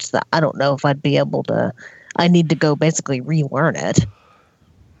so much that I don't know if I'd be able to. I need to go basically relearn it.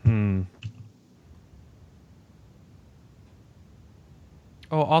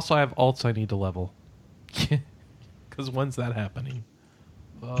 Oh, also I have alts I need to level. Because when's that happening?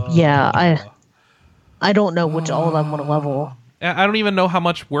 Yeah, I don't know which all I'm going to level. I don't even know how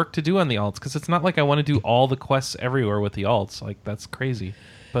much work to do on the alts, because it's not like I want to do all the quests everywhere with the alts. Like, that's crazy.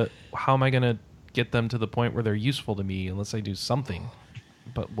 But how am I going to get them to the point where they're useful to me unless I do something?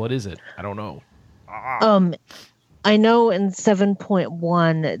 But what is it? I don't know. I know in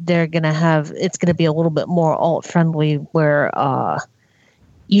 7.1 they're going to have, it's going to be a little bit more alt friendly where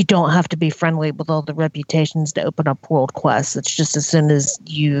you don't have to be friendly with all the reputations to open up world quests. It's just as soon as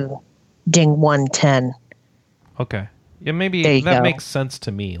you ding 110. Okay. Yeah, maybe that go. makes sense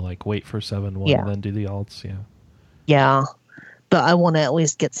to me. Like, wait for 7-1 and then do the alts. Yeah. Yeah. But I want to at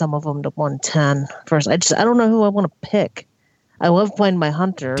least get some of them to 110 first. I don't know who I want to pick. I love playing my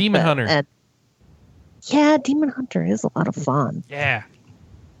Hunter. Demon Hunter. Yeah, Demon Hunter is a lot of fun. Yeah.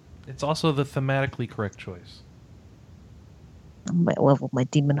 It's also the thematically correct choice. I might level my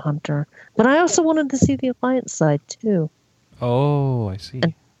Demon Hunter. But I also wanted to see the Alliance side, too. Oh, I see.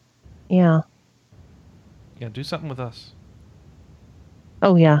 Yeah. Yeah, do something with us.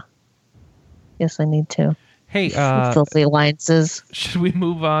 Oh, yeah. Yes, I need to. Hey, Filthy alliances. Should we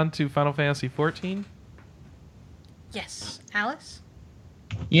move on to Final Fantasy 14? Yes. Alice?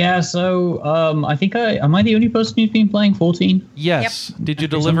 Yeah, so I think am I the only person who's been playing 14? Yes. Yep. Did you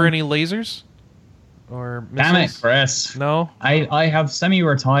deliver any lasers? Or missiles? Damn it, Chris. No? I have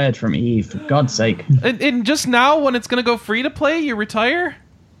semi-retired from EVE, for God's sake. And just now, when it's going to go free to play, you retire?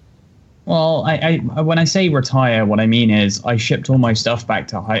 Well, I when I say retire, what I mean is I shipped all my stuff back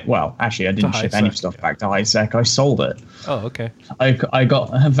to high... Well, actually, I didn't ship any stuff back to high sec. I sold it. Oh, okay. I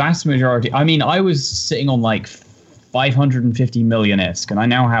got a vast majority... I mean, I was sitting on like 550 million ISK, and I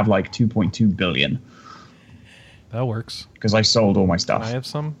now have like 2.2 billion. That works. Because I sold all my stuff. Can I have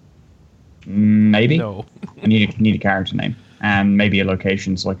some? Maybe. No. I need a character name. And maybe a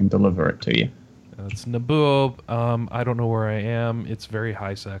location so I can deliver it to you. It's Naboo. I don't know where I am. It's very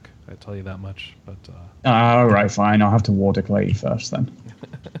high sec. I tell you that much. But right, fine. I'll have to war declare you first then.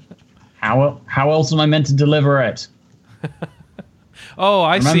 How else am I meant to deliver it? Oh,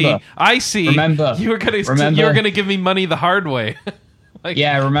 I see. Remember, you were gonna give me money the hard way. Like,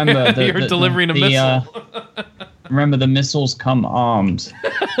 yeah, remember you're delivering a missile. Remember, the missiles come armed.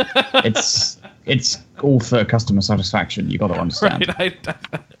 It's all for customer satisfaction. You got to understand. Right,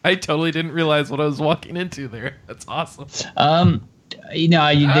 I totally didn't realize what I was walking into there. That's awesome. Patch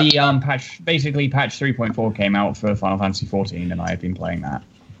 3.4 came out for Final Fantasy 14, and I have been playing that.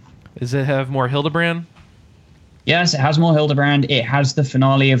 Does it have more Hildebrand? Yes, it has more Hildebrand. It has the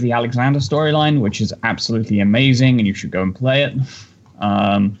finale of the Alexander storyline, which is absolutely amazing, and you should go and play it.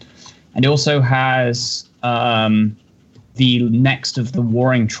 And it also has the next of the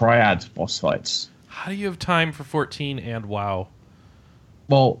Warring Triad boss fights. How do you have time for 14 and WoW?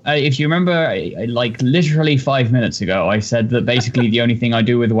 Well, if you remember, like literally 5 minutes ago, I said that basically the only thing I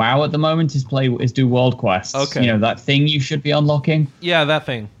do with WoW at the moment is do world quests. Okay. You know, that thing you should be unlocking? Yeah, that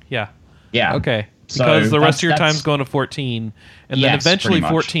thing. Yeah. Yeah. Okay. Because the rest of your time's going to 14, and then eventually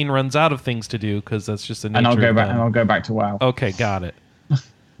 14 runs out of things to do because that's just the nature. And I'll go back to WoW. Okay, got it.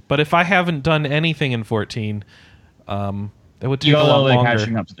 But if I haven't done anything in 14, it would take a lot longer. You got a little bit of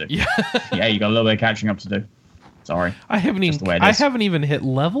catching up to do. Yeah, you got a little bit of catching up to do. Sorry. I haven't even hit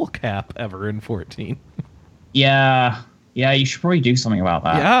level cap ever in 14. Yeah, you should probably do something about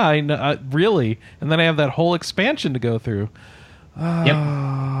that. Yeah, I know, really. And then I have that whole expansion to go through. Yep.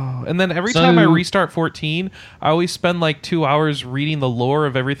 And then every time I restart 14, I always spend like 2 hours reading the lore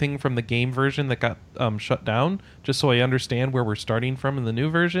of everything from the game version that got shut down, just so I understand where we're starting from in the new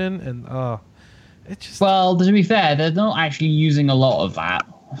version. And it just... Well, to be fair, they're not actually using a lot of that.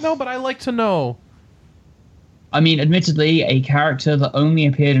 No, but I like to know. I mean, admittedly, a character that only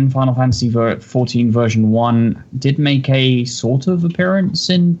appeared in Final Fantasy XIV version 1 did make a sort of appearance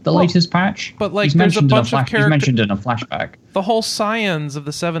in the latest patch. But like, there's a bunch of characters. He's mentioned in a flashback. The whole Scions of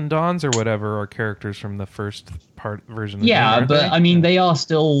the Seven Dawns or whatever are characters from the first version of the game. Yeah, but I mean, they are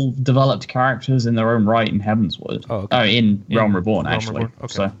still developed characters in their own right in Heavensward. Oh, okay. In Realm Reborn, actually. Reborn?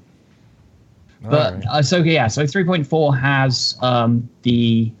 Okay. So. But, so 3.4 has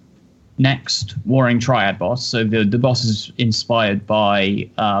the next Warring Triad boss. So the boss is inspired by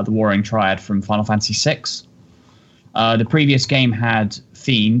the Warring Triad from Final Fantasy VI. The previous game had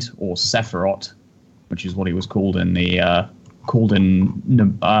Fiend, or Sephiroth, which is what he was called in the...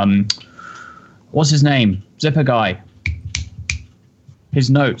 what's his name? Zipper guy.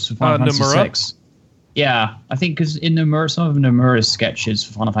 His notes for Final Fantasy VI. Yeah, I think because in some of Nomura's sketches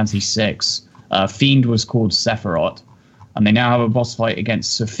for Final Fantasy VI, Fiend was called Sephiroth, and they now have a boss fight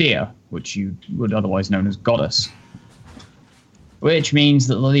against Sophia, which you would otherwise known as Goddess. Which means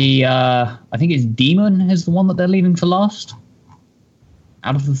that I think it's Demon is the one that they're leaving for last,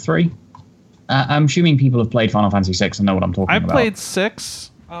 out of the three. I'm assuming people have played Final Fantasy VI and know what I'm talking about. I played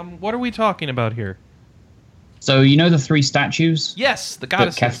 6. What are we talking about here? So you know the three statues? Yes, the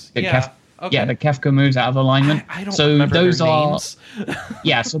goddesses. Yeah, the Kefka moves out of alignment. I don't remember those their are names.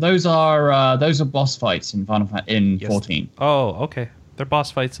 Yeah, so those are boss fights in 14. Oh, okay. They're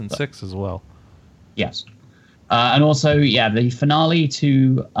boss fights in 6 as well. Yes. And also, the finale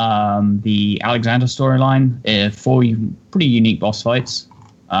to the Alexander storyline, 4 pretty unique boss fights.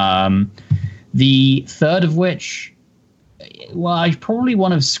 The third of which, well, is probably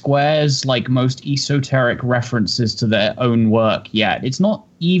one of Square's like most esoteric references to their own work yet. It's not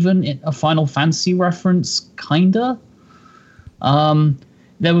even a Final Fantasy reference, kinda.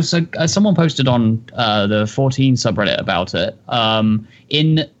 There was someone posted on the 14 subreddit about it.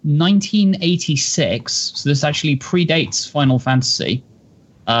 In 1986, so this actually predates Final Fantasy,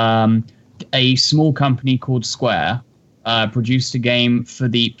 a small company called Square produced a game for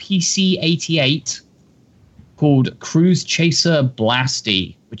the PC-88 called Cruise Chaser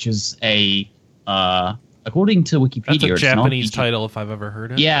Blasty, which is according to Wikipedia, that's a it's Japanese title if I've ever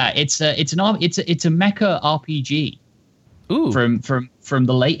heard it. Yeah, it's a mecha RPG. Ooh. From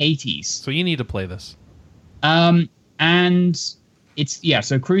the late 80s. So you need to play this. And it's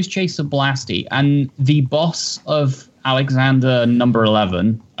so Cruise Chaser Blasty, and the boss of Alexander Number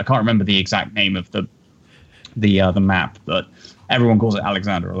 11. I can't remember the exact name of the map, but everyone calls it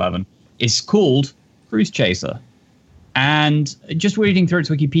Alexander 11. Is called Cruise Chaser. And just reading through its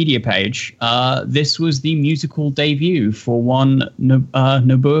Wikipedia page, this was the musical debut for one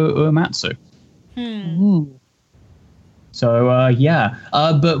Nobuo Uematsu. Ooh. So,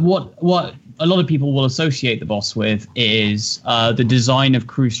 but what a lot of people will associate the boss with is the design of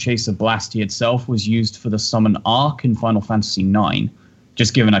Cruise Chaser Blasty itself was used for the summon arc in Final Fantasy IX,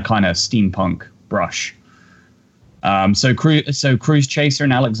 just given a kind of steampunk brush. So Cruise Chaser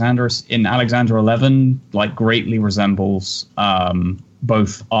in Alexander 11 like greatly resembles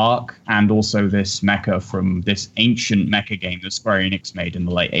both arc and also this mecha from this ancient mecha game that Square Enix made in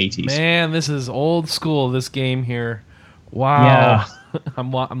the late 80s. Man, this is old school, this game here. Wow. Yeah.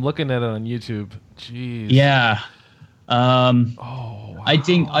 I'm looking at it on YouTube. Jeez. Yeah. Wow. I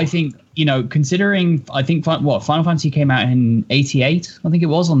think considering Final Fantasy came out in 88, I think it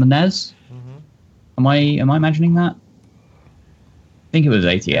was on the NES. Mm-hmm. Am I imagining that? I think it was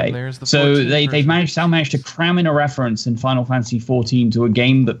 88. So they've managed to cram in a reference in Final Fantasy 14 to a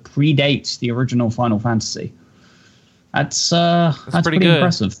game that predates the original Final Fantasy. That's pretty good.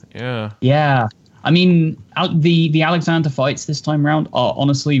 Impressive. Yeah. Yeah. I mean, the Alexander fights this time around are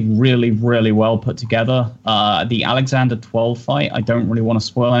honestly really, really well put together. The Alexander 12 fight, I don't really want to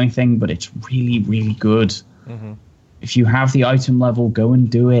spoil anything, but it's really, really good. Mm-hmm. If you have the item level, go and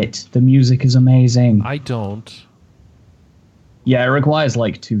do it. The music is amazing. I don't. Yeah, it requires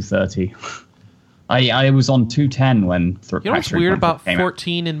like 230. I was on 210 when. You know what's weird about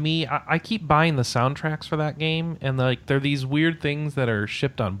 14 and me? I keep buying the soundtracks for that game, and they're these weird things that are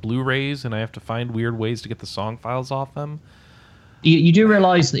shipped on Blu-rays, and I have to find weird ways to get the song files off them. You do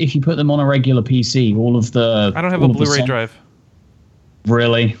realize that if you put them on a regular PC, all of the I don't have a Blu-ray drive.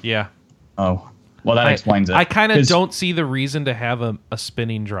 Really? Yeah. Oh, well, that explains it. I kind of don't see the reason to have a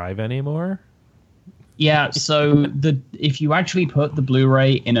spinning drive anymore. Yeah, so if you actually put the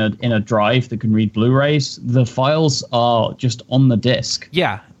Blu-ray in a drive that can read Blu-rays, the files are just on the disc.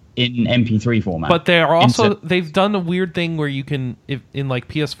 Yeah. In MP3 format. But they've done a weird thing where you can, in like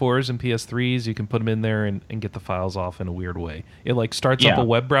PS4s and PS3s, you can put them in there and get the files off in a weird way. It like starts up a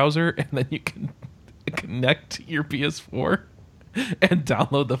web browser, and then you can connect to your PS4 and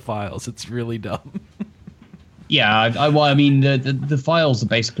download the files. It's really dumb. Yeah, I mean, the files are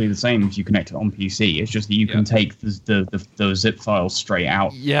basically the same if you connect it on PC. It's just that you can take the zip files straight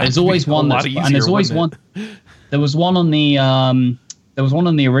out. Yeah, there's always one and there's always one. There was one on the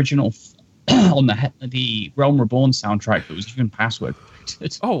original on the Realm Reborn soundtrack that was even password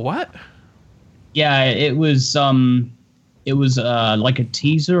protected. Oh, what? Yeah, it was like a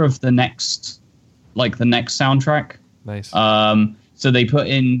teaser of the next soundtrack. Nice. So they put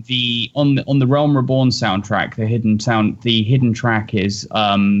in on the Realm Reborn soundtrack, the hidden track is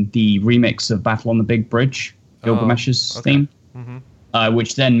the remix of Battle on the Big Bridge, Gilgamesh's theme,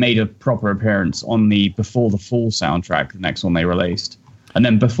 which then made a proper appearance on the Before the Fall soundtrack, the next one they released. And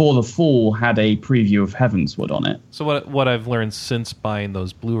then Before the Fall had a preview of Heavenswood on it. So what I've learned since buying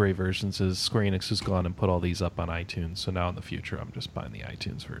those Blu-ray versions is Square Enix has gone and put all these up on iTunes. So now in the future, I'm just buying the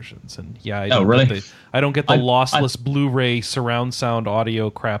iTunes versions. And yeah, I don't get the lossless Blu-ray surround sound audio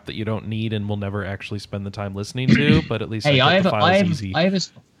crap that you don't need and will never actually spend the time listening to. But at least I get the files easy. I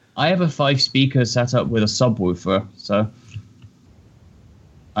have a 5-speaker setup with a subwoofer, so.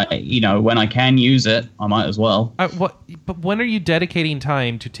 When I can use it, I might as well. But when are you dedicating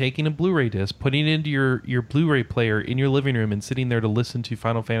time to taking a Blu-ray disc, putting it into your Blu-ray player in your living room, and sitting there to listen to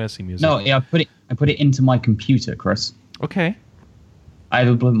Final Fantasy music? No, I put it into my computer, Chris. Okay.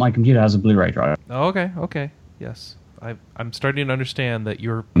 My computer has a Blu-ray drive. Oh, okay, yes. I'm starting to understand that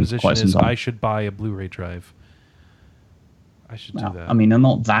your position is I should buy a Blu-ray drive. I should do that. I mean, they're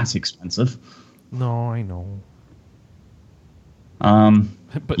not that expensive. No, I know.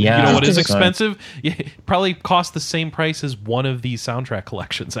 But yeah, you know what is so- expensive? Yeah, probably cost the same price as one of these soundtrack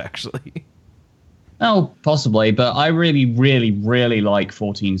collections, actually. Oh, possibly, but I really, really, really like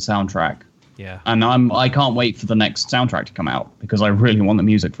 14's soundtrack. Yeah. And I can't wait for the next soundtrack to come out because I really want the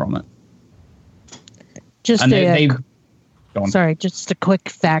music from it. Just And go on. sorry, just a quick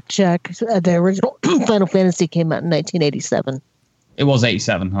fact check. The original Final Fantasy came out in 1987. It was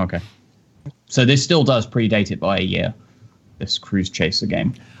 87, okay. So this still does predate it by a year, this Cruise Chaser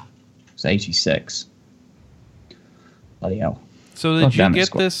game. It's 86. Bloody hell. So did you damn it, get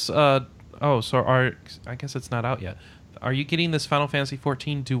Square. this? I guess it's not out yet. Are you getting this Final Fantasy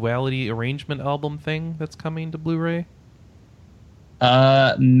XIV Duality arrangement album thing that's coming to Blu-ray?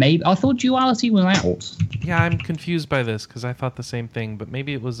 Maybe. I thought Duality was out. Yeah, I'm confused by this because I thought the same thing, but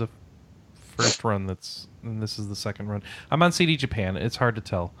maybe it was a first run and this is the second run. I'm on CD Japan. It's hard to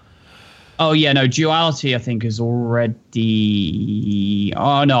tell. Oh, yeah, no, Duality, I think, is already...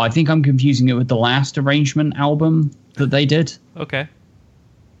 Oh, no, I think I'm confusing it with the last arrangement album that they did. Okay.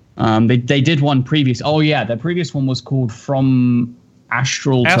 They did one previous... Oh, yeah, their previous one was called From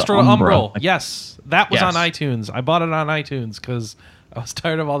Astral to Umbral. Yes, that was Yes. on iTunes. I bought it on iTunes because I was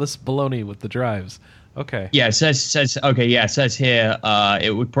tired of all this baloney with the drives. Okay. Yeah, it says here,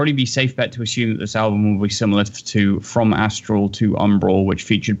 it would probably be safe bet to assume that this album will be similar to From Astral to Umbral, which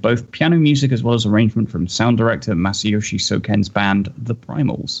featured both piano music as well as arrangement from sound director Masayoshi Soken's band, The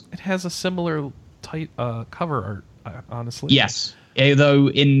Primals. It has a similar cover art, honestly. Yes. Although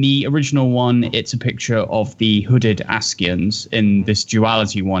in the original one, it's a picture of the hooded Askians. In this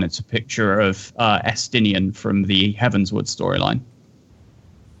Duality one, it's a picture of Estinian from the Heavensward storyline.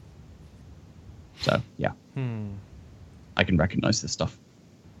 So, yeah. I can recognize this stuff.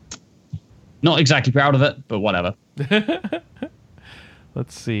 Not exactly proud of it, but whatever.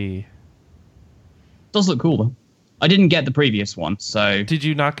 Let's see. Does look cool, though. I didn't get the previous one, so... Did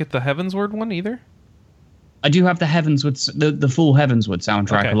you not get the Heavensward one either? I do have the the full Heavensward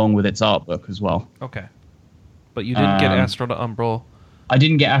soundtrack Okay. along with its art book as well. Okay. But you didn't get Astral to Umbral. I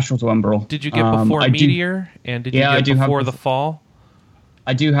didn't get Astral to Umbral. Did you get Before Meteor? And did you I get do have Before the Fall?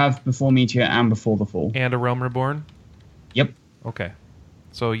 I do have Before Meteor and Before the Fall. And A Realm Reborn? Yep. Okay.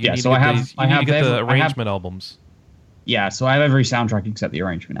 So you Yeah, need so to I get, have- these, you I need to have get the every- I have- arrangement albums. Yeah, so I have every soundtrack except the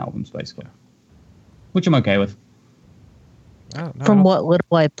arrangement albums, basically. Which I'm okay with. From what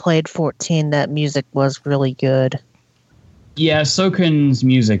little I played 14, that music was really good. Yeah, Soken's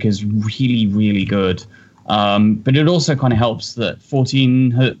music is really, really good. But it also kind of helps that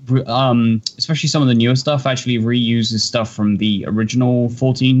 14, especially some of the newer stuff, actually reuses stuff from the original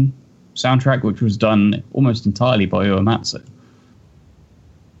 14 soundtrack, which was done almost entirely by Uematsu.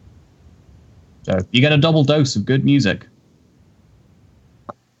 So you get a double dose of good music.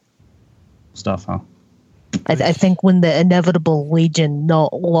 Stuff, huh? I think when the inevitable Legion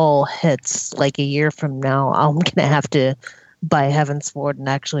lull hits, like a year from now, I'm going to have to buy Heavensward and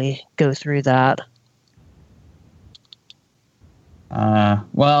actually go through that.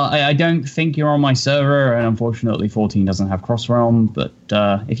 Well, I don't think you're on my server, and unfortunately 14 doesn't have cross-realm, but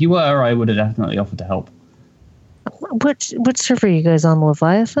if you were, I would have definitely offered to help. Which server are you guys on,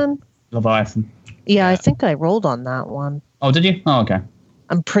 Leviathan? Leviathan. Yeah, I think I rolled on that one. Oh, did you? Oh, okay.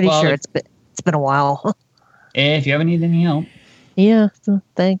 I'm pretty Well, sure it's been a while. If you ever need any help. Yeah,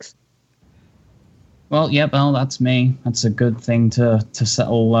 thanks. Well, that's me. That's a good thing to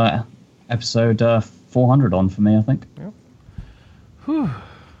settle episode 400 on for me, I think. Yep. Whew.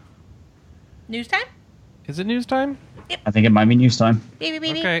 News time? Is it news time? I think it might be news time.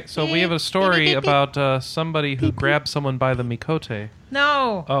 Okay, so we have a story about somebody who grabbed someone by the mikote.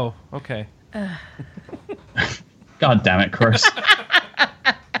 No. Oh, okay. God damn it, Chris.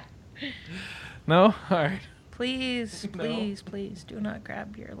 No? All right. Please, please, please do not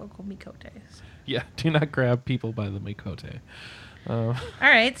grab your local mikotes. Yeah, do not grab people by the mikote. All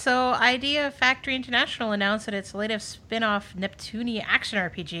right, so Idea Factory International announced that its latest spin-off Neptunia action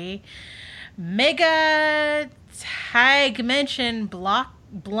RPG, Mega Tagmention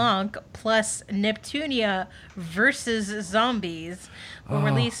Blanc plus Neptunia versus Zombies will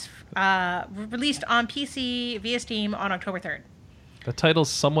released on PC via Steam on October 3rd. The title's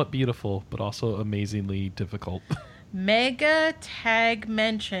somewhat beautiful, but also amazingly difficult. Mega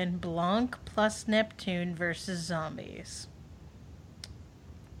Tagmention Blanc plus Neptune versus Zombies.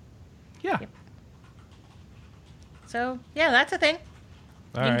 Yeah. Yep. So, yeah, that's a thing.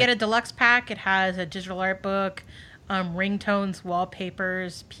 All You can right. get a deluxe pack. It has a digital art book, ringtones,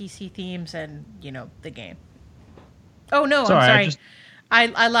 wallpapers, PC themes, and, the game. Oh, no, Sorry, I'm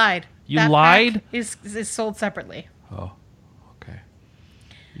sorry. I lied. You That lied? pack is sold separately. Oh, okay.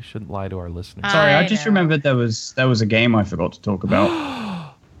 You shouldn't lie to our listeners. Sorry, I just remembered there was a game I forgot to talk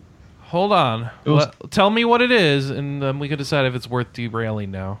about. Hold on. Tell me what it is, and then we can decide if it's worth derailing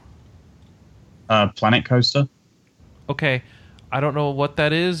now. Planet Coaster. Okay. I don't know what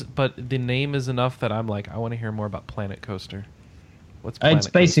that is, but the name is enough that I'm like, I want to hear more about Planet Coaster. What's Planet It's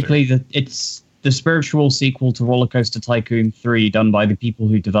basically Coaster? It's the spiritual sequel to Roller Coaster Tycoon 3 done by the people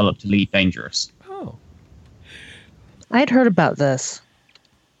who developed Elite Dangerous. Oh. I'd heard about this.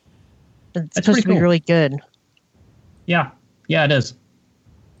 It's supposed to be really good. Yeah, it is.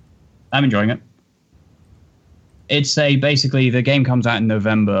 I'm enjoying it. It's basically the game comes out in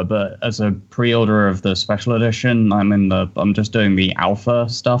November, but as a pre-order of the special edition, I'm just doing the alpha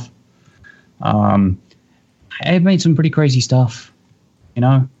stuff. I've made some pretty crazy stuff,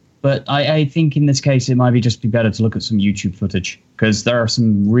 but I think in this case it might be better to look at some YouTube footage, because there are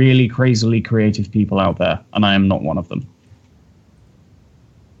some really crazily creative people out there, and I am not one of them.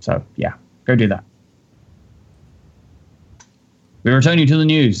 So yeah, go do that. We return you to the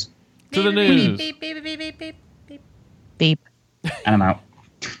news. To the news. Beep, beep, beep, beep, beep, beep, beep. Beep. And I'm out.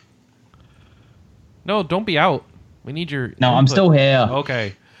 No, don't be out. We need your No, input. I'm still here.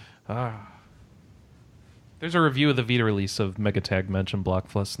 Okay. There's a review of the Vita release of Megatag Mention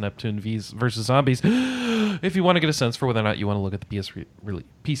Blockflux Neptune V's versus Zombies. If you want to get a sense for whether or not you want to look at the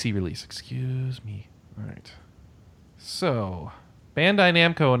PC release. Excuse me. All right. So, Bandai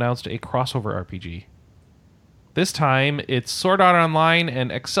Namco announced a crossover RPG. This time, it's Sword Art Online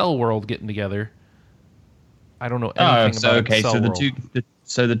and Excel World getting together. I don't know anything about Excel World.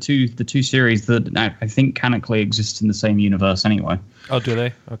 The two series that I think canonically exist in the same universe anyway. Oh, do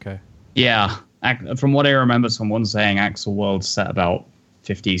they? Okay. Yeah. From what I remember, someone saying Excel World set about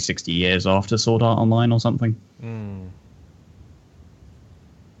 50, 60 years after Sword Art Online or something.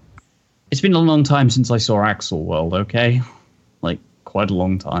 It's been a long time since I saw Excel World, okay? Like, quite a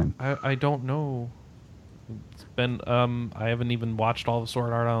long time. I don't know. It's been, I haven't even watched all of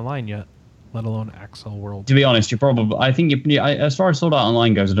Sword Art Online yet, let alone Excel World. To be honest, I think as far as Sword Art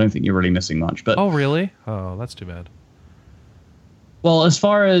Online goes, I don't think you're really missing much. But oh, really? Oh, that's too bad. Well, as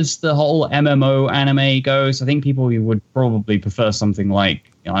far as the whole MMO anime goes, I think people would probably prefer something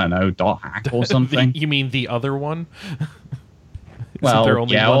like, I don't know, Dot Hack or something. You mean the other one? Well, there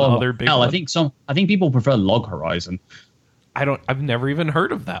only one other big one? I think people prefer Log Horizon. I've never even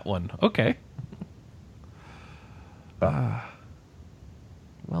heard of that one. Okay. Well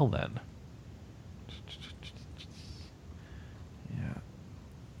then. Yeah.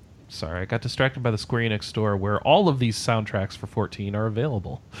 Sorry, I got distracted by the Square Enix store where all of these soundtracks for 14 are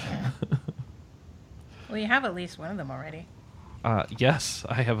available. Well, you have at least one of them already. Yes,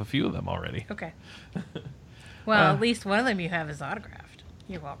 I have a few of them already. Okay. Well, at least one of them you have is autographed.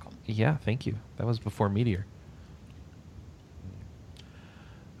 You're welcome. Yeah, thank you. That was before Meteor.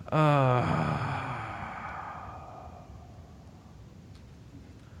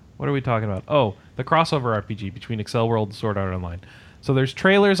 What are we talking about? Oh, the crossover RPG between Excel World and Sword Art Online. So there's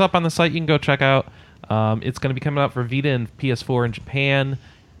trailers up on the site you can go check out. It's going to be coming out for Vita and PS4 in Japan.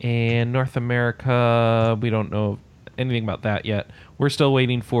 And North America, we don't know anything about that yet. We're still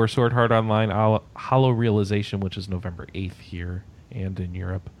waiting for Sword Art Online Hollow Realization, which is November 8th here and in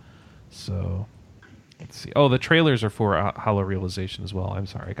Europe. So, let's see. Oh, the trailers are for Hollow Realization as well. I'm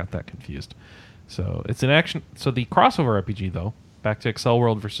sorry, I got that confused. So, it's an action... So, the crossover RPG, though, back to Excel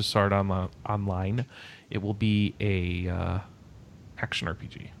World versus Sword Art Online, it will be a action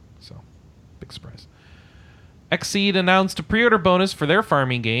RPG. So, big surprise. Xseed announced a pre-order bonus for their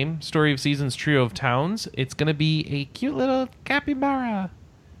farming game, Story of Seasons Trio of Towns. It's going to be a cute little capybara.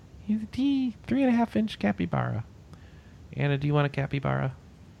 He's a 3.5-inch capybara. Anna, do you want a capybara?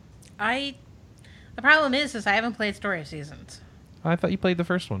 The problem is I haven't played Story of Seasons. I thought you played the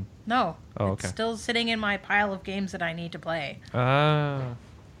first one. No. Oh, okay. It's still sitting in my pile of games that I need to play.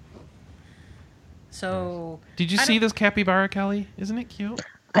 So... Did you see this capybara, Kelly? Isn't it cute?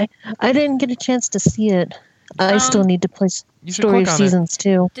 I didn't get a chance to see it. I still need to play Story of Seasons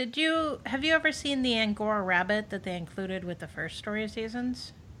too. Have you ever seen the Angora rabbit that they included with the first Story of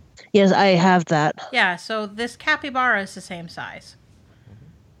Seasons? Yes, I have that. Yeah, so this capybara is the same size.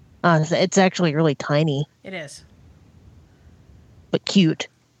 It's actually really tiny. It is. But cute.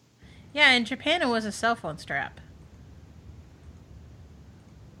 Yeah, in Japan it was a cell phone strap.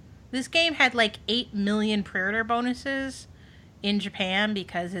 This game had like 8 million pre-order bonuses in Japan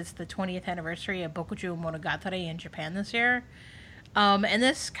because it's the 20th anniversary of Bokuju Monogatari in Japan this year. And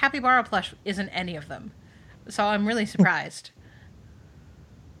this capybara plush isn't any of them. So I'm really surprised.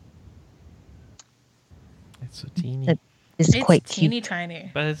 It's so teeny. It's quite teeny cute.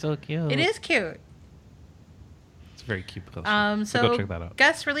 tiny. But it's so cute. It is cute. It's a very cute collection. So go check that out.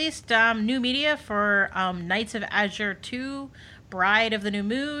 Gus released new media for Knights of Azure 2, Bride of the New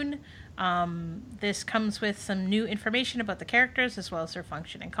Moon. This comes with some new information about the characters as well as their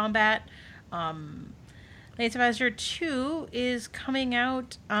function in combat. Knights of Azure 2 is coming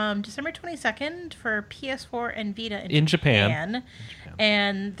out December 22nd for PS4 and Vita in Japan.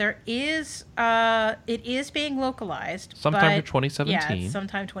 And there is it is being localized sometime in 2017. Yeah,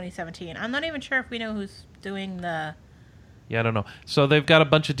 sometime 2017. I'm not even sure if we know who's doing the. Yeah, I don't know. So they've got a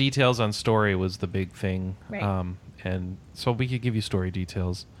bunch of details on story was the big thing, right. And so we could give you story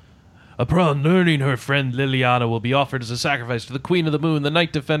details. Upon learning her friend Liliana will be offered as a sacrifice to the Queen of the Moon, the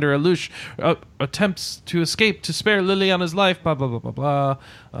Night Defender Alush attempts to escape to spare Liliana's life, blah, blah, blah, blah,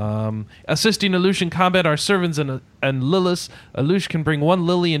 blah. Assisting Alush in combat are servants and Lilith. Alush can bring one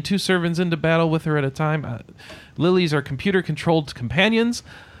Lily and two servants into battle with her at a time. Lilies are computer-controlled companions.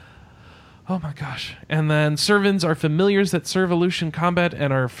 Oh my gosh. And then servants are familiars that serve Alush in combat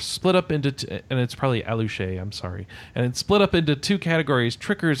and are split up into... and it's probably Alushe, I'm sorry. And it's split up into two categories,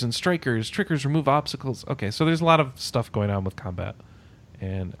 trickers and strikers. Trickers remove obstacles. Okay, so there's a lot of stuff going on with combat.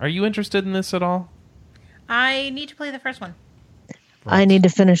 And are you interested in this at all? I need to play the first one. I need to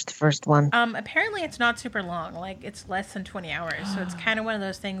finish the first one. Apparently it's not super long. Like, it's less than 20 hours. So it's kind of one of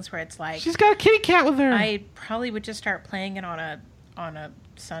those things where it's like... She's got a kitty cat with her! I probably would just start playing it on a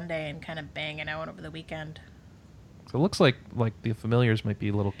Sunday and kind of bang it out over the weekend. So it looks like the familiars might be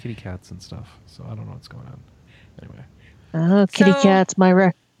little kitty cats and stuff. So I don't know what's going on. Anyway. Oh, kitty cats!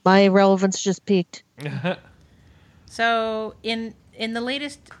 My relevance just peaked. So in the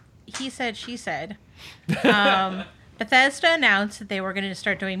latest He Said, She Said, Bethesda announced that they were going to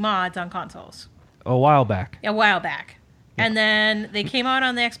start doing mods on consoles. A while back. And then they came out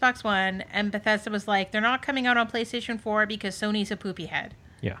on the Xbox One, and Bethesda was like, they're not coming out on PlayStation 4 because Sony's a poopy head.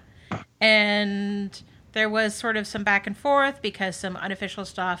 Yeah. And there was sort of some back and forth because some unofficial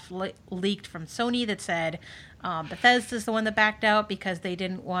stuff leaked from Sony that said Bethesda's the one that backed out because they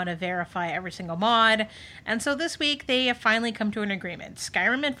didn't want to verify every single mod. And so this week, they have finally come to an agreement.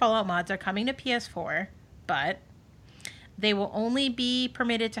 Skyrim and Fallout mods are coming to PS4, but they will only be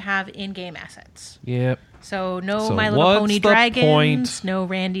permitted to have in-game assets. Yep. So no My Little Pony Dragons, no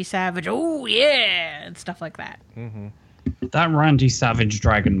Randy Savage, oh yeah, and stuff like that. Mm-hmm. That Randy Savage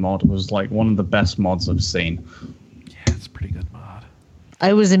Dragon mod was like one of the best mods I've seen. Yeah, it's a pretty good mod.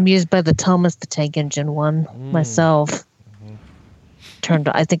 I was amused by the Thomas the Tank Engine one myself. Mm-hmm.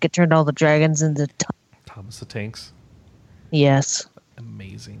 I think it turned all the dragons into Thomas the Tanks. Yes.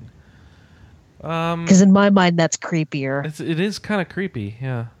 Amazing. Because in my mind, that's creepier. It is kind of creepy,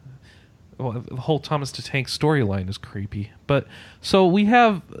 yeah. Well, the whole Thomas the Tank storyline is creepy. But so we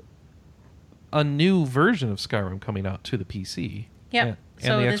have a new version of Skyrim coming out to the PC. Yep. And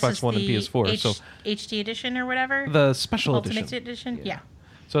so the Xbox One and PS4. So HD edition or whatever? The special Ultimate edition? Yeah.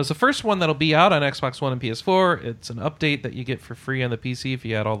 So it's the first one that'll be out on Xbox One and PS4. It's an update that you get for free on the PC if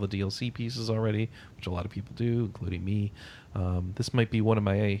you had all the DLC pieces already, which a lot of people do, including me. This might be one of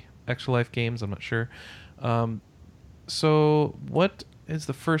my Extra Life games. I'm not sure. So what is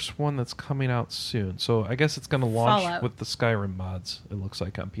the first one that's coming out soon? So I guess it's going to launch Fallout. with the Skyrim mods, it looks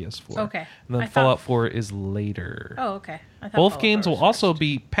like, on PS4. Okay. And then Fallout 4 is later. Oh, okay. Both games will also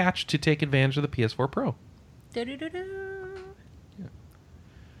be patched to take advantage of the PS4 Pro. Yeah.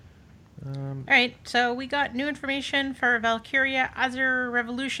 All right, so we got new information for Valkyria Azure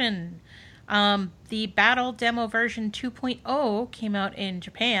Revolution. The battle demo version 2.0 came out in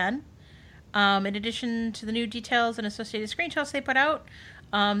Japan. In addition to the new details and associated screenshots they put out,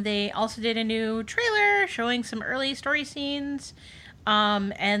 they also did a new trailer showing some early story scenes.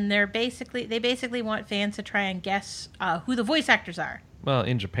 And they basically want fans to try and guess who the voice actors are. Well,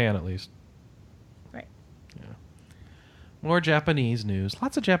 in Japan at least. Right. Yeah. More Japanese news.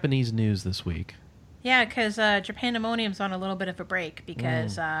 Lots of Japanese news this week. Yeah, because Japanimonium's on a little bit of a break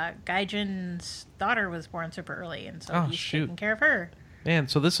because Gaijin's daughter was born super early, and so he's taking care of her. Man,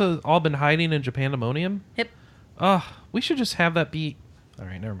 so this has all been hiding in Japanimonium? Yep. We should just have that be... All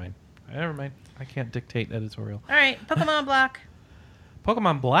right, never mind. I can't dictate editorial. All right, Pokemon Block.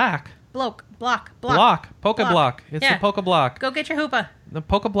 Pokemon Black? Block. Pokeblock. It's the Pokeblock. Go get your Hoopa. The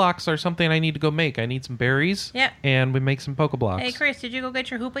Pokeblocks are something I need to go make. I need some berries. Yeah. And we make some Pokeblocks. Hey, Chris, did you go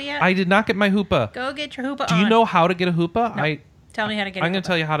get your Hoopa yet? I did not get my Hoopa. Go get your Hoopa. Do you know how to get a Hoopa? No. Tell me how to get a Hoopa. I'm going to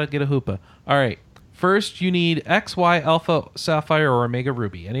tell you how to get a Hoopa. All right. First, you need X, Y, Alpha, Sapphire, or Omega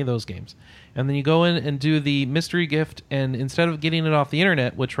Ruby, any of those games. And then you go in and do the mystery gift, and instead of getting it off the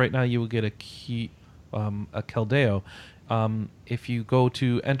internet, which right now you will get a Keldeo, if you go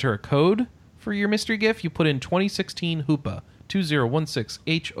to enter a code for your mystery gift, you put in 2016 Hoopa,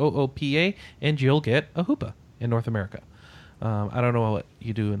 2016 HOOPA, and you'll get a Hoopa. in North America. I don't know what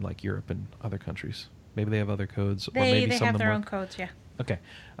you do in like Europe and other countries. Maybe they have other codes, or maybe they some have of them their work. own codes. Yeah. Okay.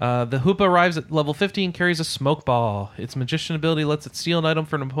 The Hoopa arrives at level 50 and carries a smoke ball. Its magician ability lets it steal an item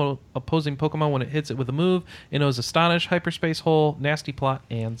from an opposing Pokemon when it hits it with a move. It knows Astonish, Hyperspace Hole, Nasty Plot,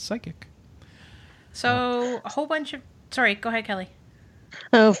 and Psychic. So a whole bunch of... Sorry, go ahead, Kelly.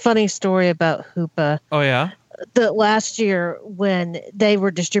 Oh, funny story about Hoopa. Oh, yeah? The last year when they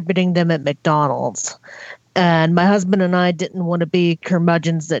were distributing them at McDonald's, and my husband and I didn't want to be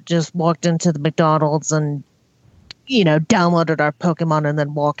curmudgeons that just walked into the McDonald's and, downloaded our Pokemon and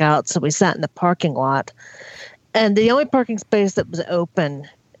then walk out. So we sat in the parking lot, and the only parking space that was open,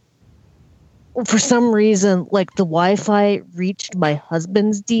 for some reason, like the Wi-Fi reached my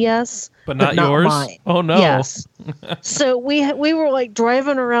husband's DS, but not yours. Mine. Oh no! Yes. So we were like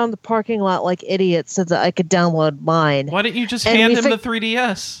driving around the parking lot like idiots so that I could download mine. Why didn't you just hand him the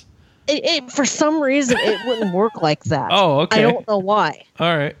 3DS? It for some reason it wouldn't work like that. Oh, okay. I don't know why.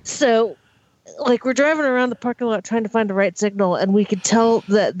 All right. So, like, we're driving around the parking lot trying to find the right signal, and we could tell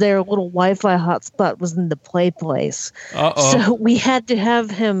that their little Wi-Fi hotspot was in the play place. Uh-oh. So we had to have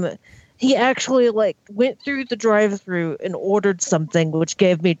him. He actually went through the drive-thru and ordered something, which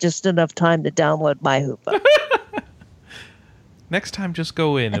gave me just enough time to download my Hoopa. Next time, just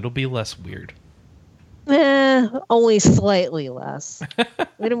go in. It'll be less weird. Only slightly less.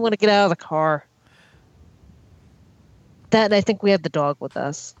 We didn't want to get out of the car. That, and I think we had the dog with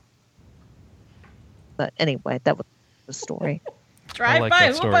us. But anyway, that was the story. Drive like by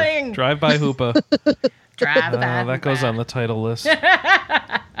that story. Hoopaing. Drive by Hoopa. Drive by that goes Hoopa. on the title list.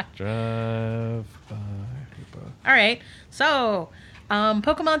 Drive by Hoopa. All right. So,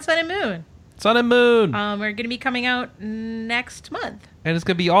 Pokemon Sun and Moon. Sun and Moon. Are going to be coming out next month. And it's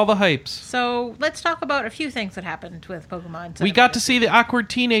going to be all the hypes. So let's talk about a few things that happened with Pokemon Sun We and got Moon. to see the awkward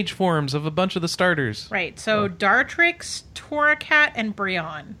teenage forms of a bunch of the starters. Right. So Dartrix, Torracat, and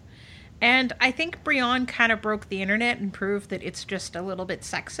Brionne. And I think Brionne kind of broke the internet and proved that it's just a little bit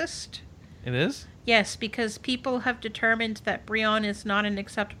sexist. It is? Yes, because people have determined that Brionne is not an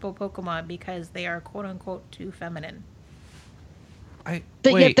acceptable Pokemon because they are quote-unquote too feminine. But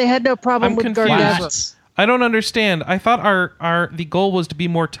yet they had no problem I'm with confused. Gardevoir. I don't understand. I thought the goal was to be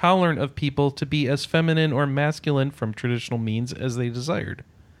more tolerant of people to be as feminine or masculine from traditional means as they desired.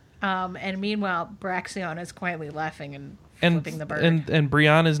 And meanwhile, Braxion is quietly laughing and flipping the bird. And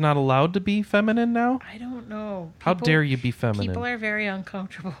Brionne is not allowed to be feminine now? I don't know. How dare you be feminine? People are very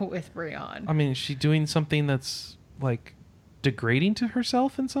uncomfortable with Brionne. I mean, is she doing something that's, like, degrading to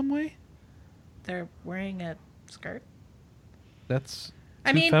herself in some way? They're wearing a skirt. That's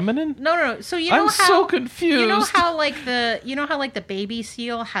too feminine? No. So I'm so confused. You know how the baby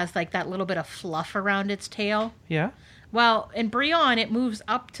seal has like that little bit of fluff around its tail? Yeah. Well, in Brionne, it moves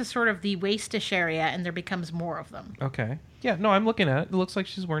up to sort of the waistish area, and there becomes more of them. Okay. Yeah, no, I'm looking at it. It looks like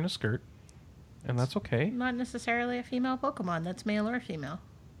she's wearing a skirt. And that's okay. Not necessarily a female Pokemon. That's male or female.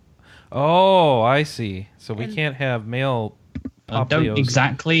 Oh, I see. So we can't have male I don't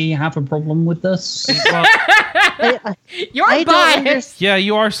exactly have a problem with this. Well, You're biased. yeah,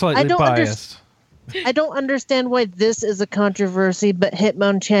 you are slightly biased. I don't understand why this is a controversy, but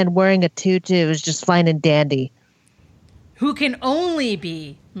Hitmonchan wearing a tutu is just fine and dandy. Who can only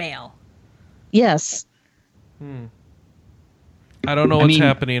be male. Yes. I don't know what's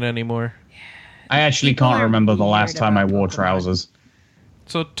happening anymore. I actually can't remember the last time I wore trousers.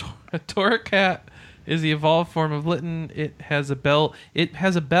 So Torracat is the evolved form of Litten. It has a bell.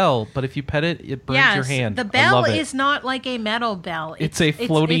 But if you pet it, it burns your hand. The bell is not like a metal bell. It's a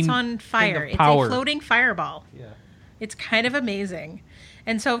floating. It's on fire. It's a floating fireball. Yeah. It's kind of amazing.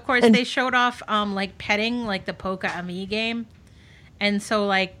 And so, of course, they showed off like petting, like the Poke Ami game. And so,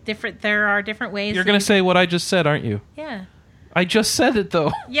 like, there are different ways. You're going to say what I just said, aren't you? Yeah. I just said it,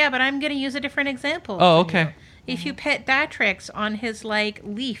 though. Yeah, but I'm going to use a different example. Oh, okay. If you pet Dartrix on his, like,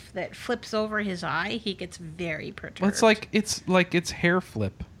 leaf that flips over his eye, he gets very perturbed. Well, it's like its hair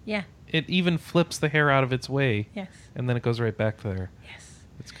flip. Yeah. It even flips the hair out of its way. Yes. And then it goes right back there. Yes.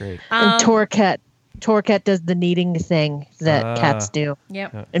 It's great. And Torracat does the kneading thing that cats do.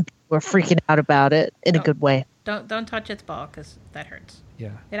 Yep. And people are freaking out about it in a good way. Don't touch its ball because that hurts.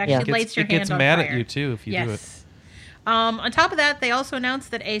 Yeah. It actually lights your hand on fire. It gets mad at you, too, if you do it. On top of that, they also announced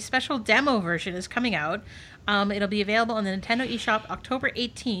that a special demo version is coming out. It'll be available on the Nintendo eShop October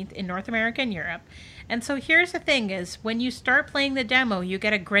 18th in North America and Europe. And so here's the thing is, when you start playing the demo, you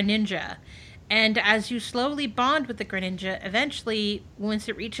get a Greninja. And as you slowly bond with the Greninja, eventually, once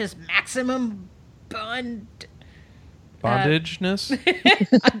it reaches maximum bond Bondageness?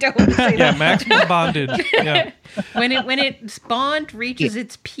 I don't want to say Yeah, that. maximum bondage. Yeah. When its bond reaches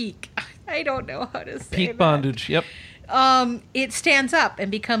its peak. I don't know how to say Peak that. bondage, yep. It stands up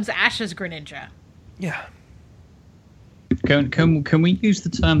and becomes Ash's Greninja. Yeah. Can we use the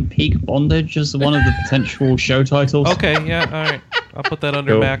term peak bondage as one of the potential show titles? Okay, yeah, all right. I'll put that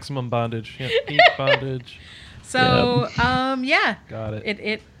under Cool. maximum bondage. Yeah, peak bondage. So, Got it.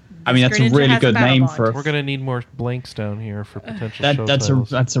 It I mean, that's a Greninja really has good battle name bond. for We're gonna need more blanks down here for potential show titles.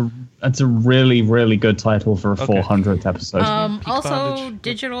 that's a really, really good title for a Okay. 400th episode. Peak Also, bondage.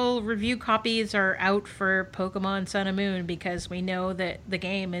 digital review copies are out for Pokemon Sun and Moon because we know that the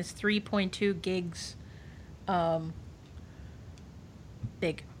game is 3.2 gigs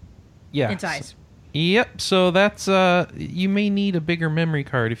big Yeah. in size. Yep. So that's you may need a bigger memory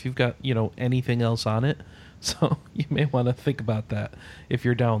card if you've got anything else on it. So you may want to think about that if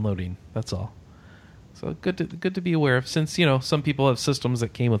you're downloading. That's all. So good to be aware of, since some people have systems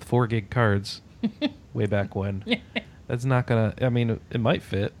that came with 4 gig cards way back when. That's not gonna. I mean, it might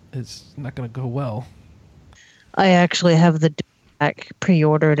fit. It's not gonna go well. I actually have the pack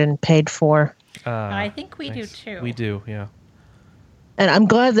pre-ordered and paid for. I think we Nice. do too. We do, yeah. And I'm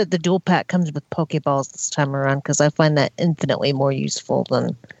glad that the dual pack comes with Pokeballs this time around because I find that infinitely more useful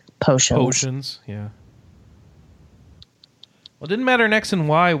than potions. Potions, yeah. Well, it didn't matter in X and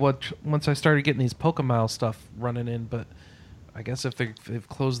Y once I started getting these Pokemon stuff running in, but I guess if they've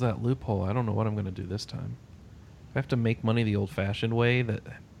closed that loophole, I don't know what I'm going to do this time. If I have to make money the old-fashioned way that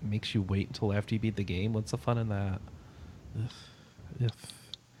makes you wait until after you beat the game, what's the fun in that? Ugh.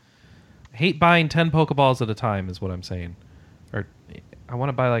 I hate buying 10 Pokeballs at a time is what I'm saying. Or I want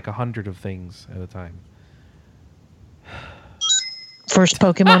to buy like 100 of things at a time. First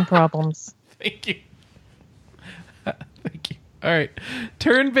Pokemon problems. Thank you. Thank you. All right.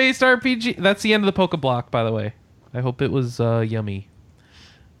 Turn-based RPG. That's the end of the Pokeblock, by the way. I hope it was yummy.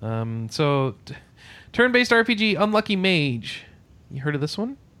 Turn-based RPG, Unlucky Mage. You heard of this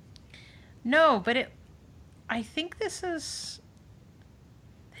one? No, but I think this is...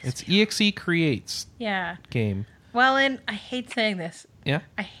 It's EXE Creates Yeah. game. Well, and I hate saying this. Yeah?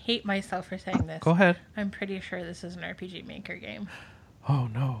 I hate myself for saying this. Go ahead. I'm pretty sure this is an RPG Maker game. Oh,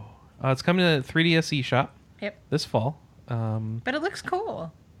 no. It's coming to 3DS eShop Yep. this fall. But it looks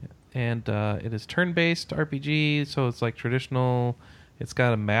cool. And it is turn-based RPG, so it's like traditional. It's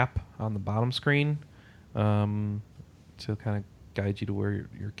got a map on the bottom screen to kind of guide you to where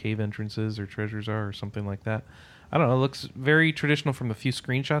your cave entrances or treasures are or something like that. I don't know. It looks very traditional from the few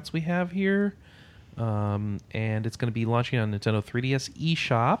screenshots we have here. And it's going to be launching on Nintendo 3DS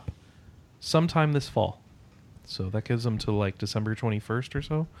eShop sometime this fall. So that gives them to like December 21st or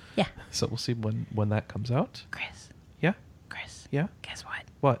so. Yeah. So we'll see when that comes out. Chris. Yeah? Chris. Yeah? Guess what?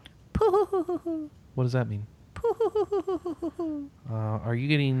 What? Poo-hoo-hoo-hoo-hoo. What does that mean? Poo-hoo-hoo-hoo-hoo-hoo. Are you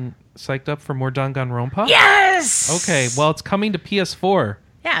getting psyched up for more Danganronpa? Yes! Okay, well, it's coming to PS4.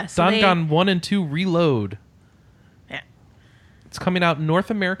 Yeah, so Dangan 1 and 2 Reload. Yeah. It's coming out in North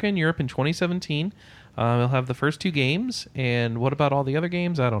America and Europe in 2017. It'll have the first 2 games. And what about all the other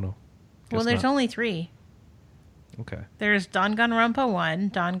games? I don't know. Well, Guess there's not. only 3. Okay. There's Danganronpa 1,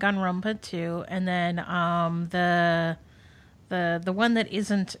 Danganronpa 2, and then the one that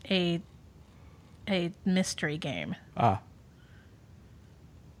isn't a mystery game. What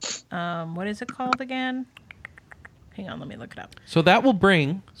is it called again? Hang on, let me look it up. So that will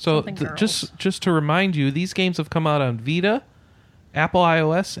bring... So Something just to remind you, these games have come out on Vita, Apple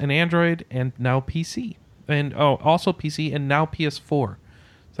iOS, and Android, and now PC. And also PC, and now PS4.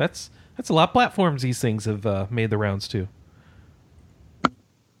 So that's a lot of platforms these things have made the rounds to.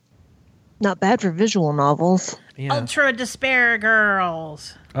 Not bad for visual novels. Yeah. Ultra Despair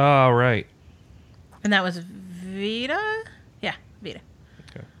Girls. Oh, right. And that was Vita? Yeah, Vita.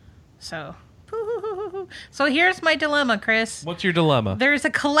 Okay. So here's my dilemma, Chris. What's your dilemma? There's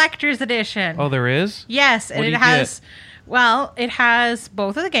a collector's edition. Oh, there is? Yes, What and do it you has it has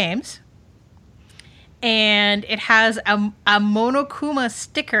both of the games. And it has a Monokuma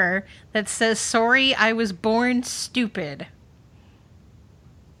sticker that says, "Sorry, I was born stupid."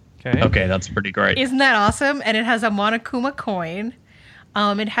 Okay, that's pretty great. Isn't that awesome? And it has a Monokuma coin.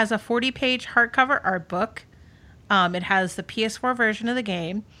 It has a 40-page hardcover art book. It has the PS4 version of the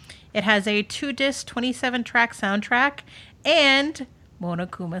game. It has a 2-disc, 27-track soundtrack, and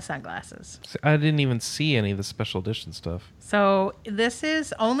Monokuma sunglasses. I didn't even see any of the special edition stuff. So this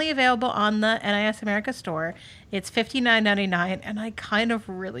is only available on the NIS America store. It's $59.99, and I kind of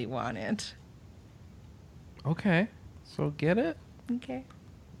really want it. Okay. So get it? Okay.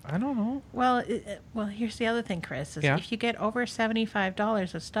 I don't know. Well, here's the other thing, Chris. Is Yeah. if you get over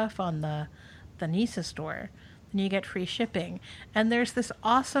 $75 of stuff on the NISA store, then you get free shipping. And there's this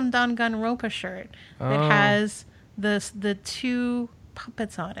awesome Danganronpa shirt that has the 2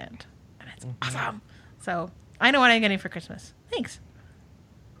 puppets on it. And it's awesome. So I know what I'm getting for Christmas. Thanks.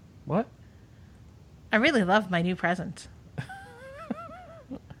 What? I really love my new present.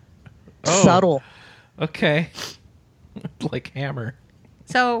 Subtle. Okay. Like Hammer.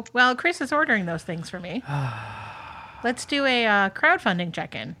 So, well, Chris is ordering those things for me. Let's do a crowdfunding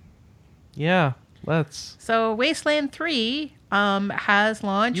check-in. Yeah, let's. So, Wasteland 3 has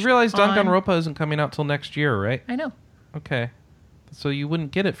launched. You realize Danganronpa isn't coming out till next year, right? I know. Okay. So you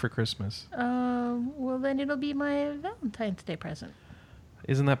wouldn't get it for Christmas. Well, then it'll be my Valentine's Day present.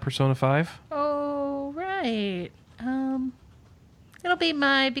 Isn't that Persona 5? Oh, right. It'll be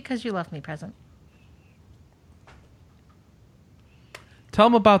my Because You Love Me present. Tell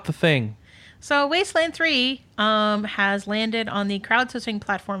them about the thing. So Wasteland 3 has landed on the crowdsourcing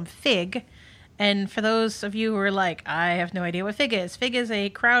platform Fig. And for those of you who are like, I have no idea what Fig is. Fig is a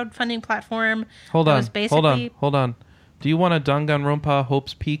crowdfunding platform. Hold on. Do you want a Danganronpa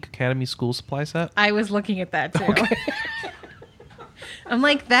Hope's Peak Academy School Supply set? I was looking at that too. Okay. I'm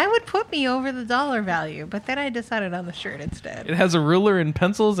like, that would put me over the dollar value, but then I decided on the shirt instead. It has a ruler and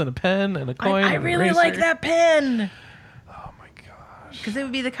pencils and a pen and a coin. I really like that pen. Oh my gosh. Because it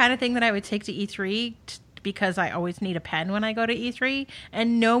would be the kind of thing that I would take to E3 because I always need a pen when I go to E3,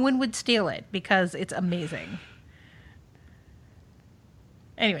 and no one would steal it because it's amazing.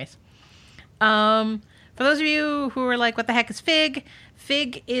 Anyways, for those of you who are like, what the heck is Fig?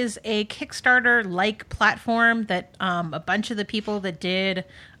 Fig is a Kickstarter-like platform that a bunch of the people that did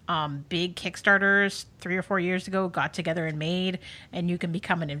big Kickstarters 3 or 4 years ago got together and made, and you can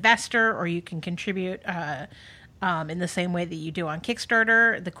become an investor or you can contribute in the same way that you do on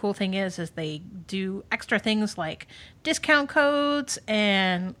Kickstarter. The cool thing is they do extra things like discount codes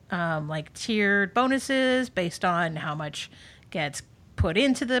and like tiered bonuses based on how much gets put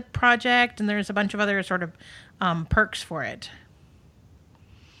into the project, and there's a bunch of other sort of perks for it.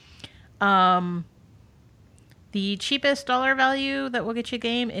 The cheapest dollar value that will get you a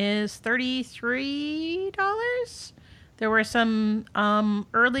game is $33. There were some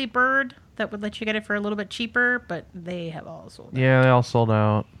early bird that would let you get it for a little bit cheaper, but they have all sold out. Yeah, they all sold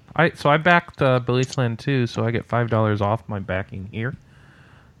out. I backed Billy's Land 2, so I get $5 off my backing here.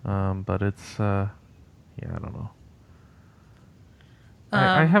 But it's I don't know.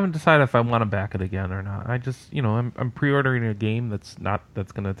 I haven't decided if I want to back it again or not. I just, I'm pre-ordering a game that's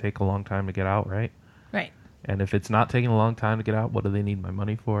going to take a long time to get out, right? Right. And if it's not taking a long time to get out, what do they need my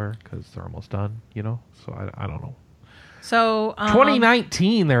money for? Because they're almost done, So I don't know. So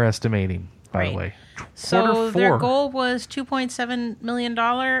 2019, they're estimating, by the way. So their goal was $2.7 million,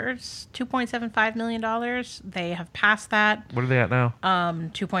 $2.75 million. They have passed that. What are they at now?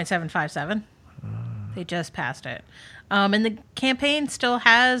 2.757. They just passed it. And the campaign still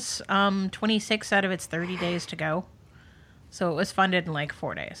has 26 out of its 30 days to go. So it was funded in like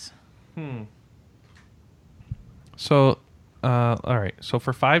 4 days. So, all right. So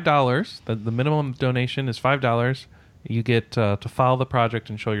for $5, the minimum donation is $5. You get to follow the project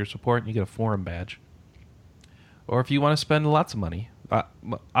and show your support, and you get a forum badge. Or if you want to spend lots of money,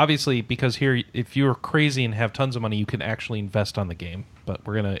 obviously, because here, if you're crazy and have tons of money, you can actually invest on the game. But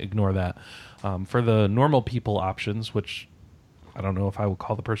we're going to ignore that. For the normal people options, which I don't know if I would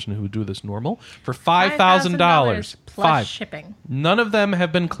call the person who would do this normal, for $5,000 plus shipping. None of them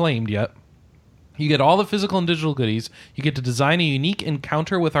have been claimed yet. You get all the physical and digital goodies. You get to design a unique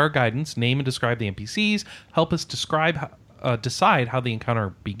encounter with our guidance, name and describe the NPCs, help us decide how the encounter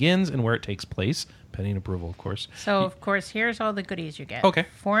begins and where it takes place, pending approval, of course. So, of course, here's all the goodies you get. Okay.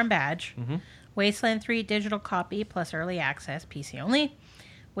 Forum badge, Wasteland 3 digital copy plus early access, PC only.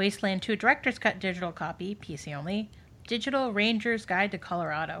 Wasteland 2 Director's Cut digital copy, PC only. Digital Ranger's Guide to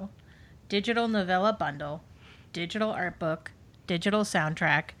Colorado. Digital Novella Bundle. Digital Art Book. Digital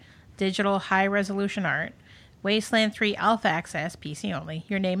Soundtrack. Digital high-resolution art, Wasteland 3 Alpha Access, PC only,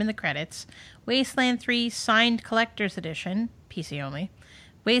 your name in the credits, Wasteland 3 Signed Collector's Edition, PC only,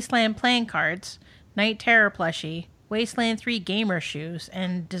 Wasteland Playing Cards, Night Terror Plushie, Wasteland 3 Gamer Shoes,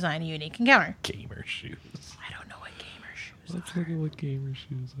 and design a unique encounter. Gamer shoes. I don't know what gamer shoes Let's look at what gamer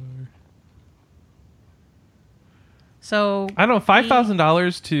shoes are. So I don't know,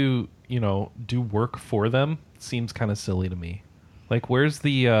 $5,000 to, do work for them seems kind of silly to me. Like, where's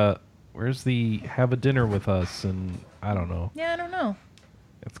the have a dinner with us? And I don't know. Yeah, I don't know.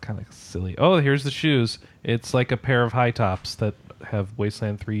 It's kind of silly. Oh, here's the shoes. It's like a pair of high tops that have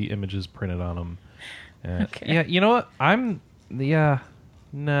Wasteland 3 images printed on them. Okay. Yeah, you know what?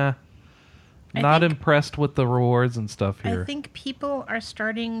 Nah. Not impressed with the rewards and stuff here. I think people are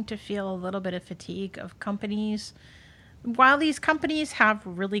starting to feel a little bit of fatigue of companies. While these companies have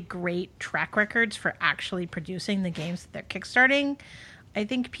really great track records for actually producing the games that they're kickstarting, I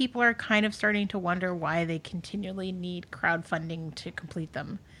think people are kind of starting to wonder why they continually need crowdfunding to complete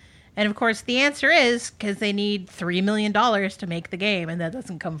them. And of course, the answer is because they need $3 million to make the game, and that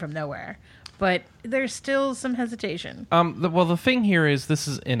doesn't come from nowhere. But there's still some hesitation. The thing here is this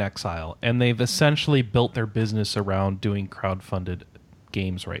is in exile, and they've essentially built their business around doing crowdfunded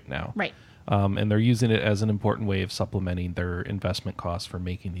games right now. Right. And they're using it as an important way of supplementing their investment costs for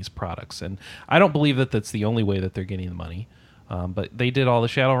making these products. And I don't believe that that's the only way that they're getting the money. But they did all the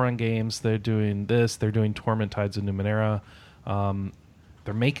Shadowrun games. They're doing this. They're doing Torment Tides of Numenera.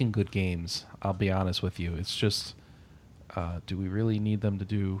 They're making good games, I'll be honest with you. It's just, do we really need them to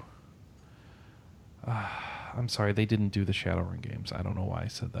do... I'm sorry, they didn't do the Shadowrun games. I don't know why I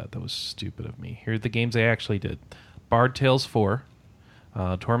said that. That was stupid of me. Here are the games they actually did. Bard Tales 4,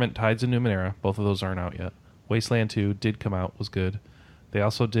 Torment Tides of Numenera. Both of those aren't out yet. Wasteland 2 did come out, was good. They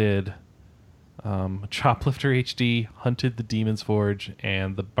also did Choplifter HD, Hunted the Demon's Forge,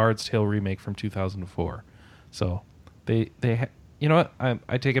 and the Bard's Tale remake from 2004. So they you know what?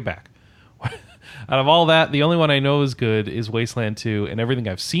 I take it back. Out of all that, the only one I know is good is Wasteland 2, and everything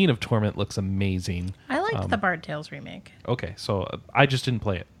I've seen of Torment looks amazing. I liked the Bard Tales remake. Okay, so I just didn't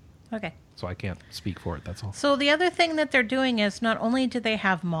play it. Okay. So I can't speak for it, that's all. So the other thing that they're doing is not only do they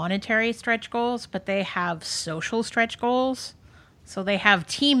have monetary stretch goals, but they have social stretch goals. So they have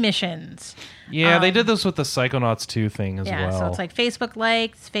team missions. Yeah, they did this with the Psychonauts 2 thing as well. Yeah, so it's like Facebook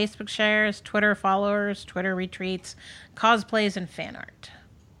likes, Facebook shares, Twitter followers, Twitter retweets, cosplays, and fan art.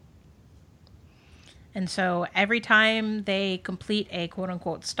 And so every time they complete a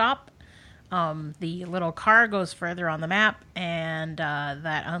quote-unquote stop, the little car goes further on the map, and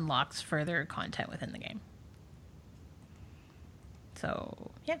that unlocks further content within the game.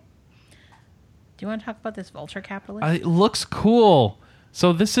 So, yeah. Do you want to talk about this Vulture Capitalist? It looks cool.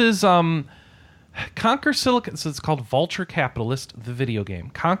 So this is Conquer Silicon. So it's called Vulture Capitalist, the video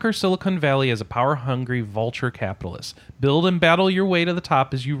game. Conquer Silicon Valley as a power-hungry vulture capitalist. Build and battle your way to the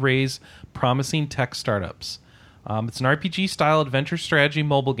top as you raise promising tech startups. It's an RPG-style adventure strategy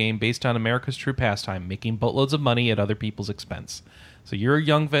mobile game based on America's true pastime, making boatloads of money at other people's expense. So you're a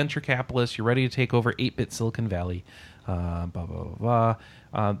young venture capitalist. You're ready to take over 8-bit Silicon Valley. Blah, blah, blah,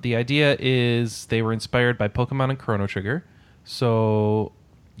 blah. The idea is they were inspired by Pokemon and Chrono Trigger. So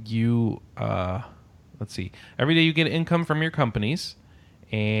you, let's see, every day you get income from your companies.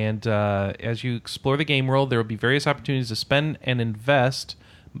 And as you explore the game world, there will be various opportunities to spend and invest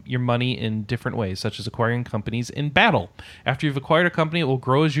your money in different ways, such as acquiring companies in battle. After you've acquired a company, it will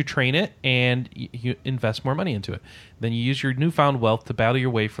grow as you train it, and you invest more money into it. Then you use your newfound wealth to battle your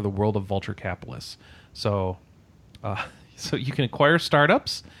way for the world of vulture capitalists. So you can acquire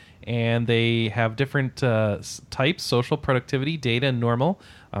startups, and they have different types: social, productivity, data, and normal.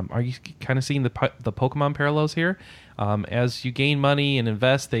 Are you kind of seeing the Pokemon parallels here? As you gain money and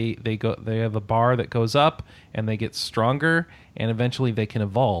invest, they have a bar that goes up, and they get stronger, and eventually they can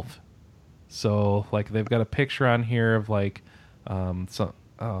evolve. So, like, they've got a picture on here of like,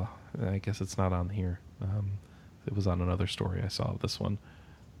 I guess it's not on here. It was on another story I saw. This one.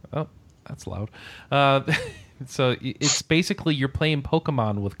 Oh, that's loud. So it's basically you're playing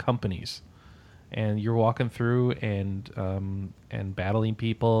Pokemon with companies, and you're walking through and battling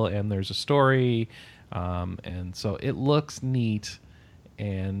people, and there's a story. And so it looks neat,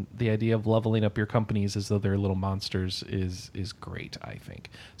 and the idea of leveling up your companies as though they're little monsters is great, I think.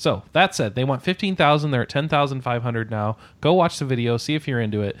 So that said, they want 15,000. They're at 10,500 now. Go watch the video, see if you're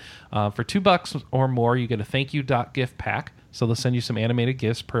into it. For $2 or more, you get a thank you gift pack. So they'll send you some animated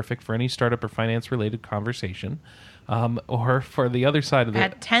gifts, perfect for any startup or finance-related conversation. Or for the other side of it.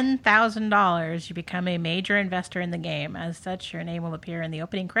 At $10,000, you become a major investor in the game. As such, your name will appear in the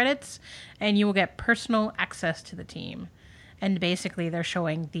opening credits, and you will get personal access to the team. And basically, they're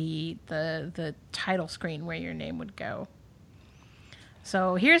showing the title screen where your name would go.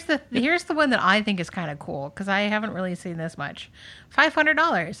 So here's the one that I think is kind of cool, because I haven't really seen this much.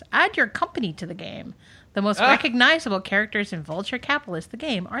 $500. Add your company to the game. The most recognizable characters in Vulture Capitalist, the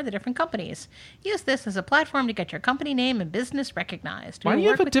game, are the different companies. Use this as a platform to get your company name and business recognized. Why do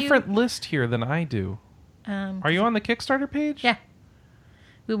you have a different list here than I do? Are you on the Kickstarter page? Yeah.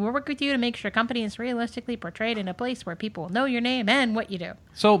 We will work with you to make sure company is realistically portrayed in a place where people will know your name and what you do.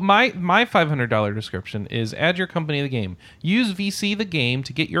 So my $500 description is add your company to the game. Use VC the game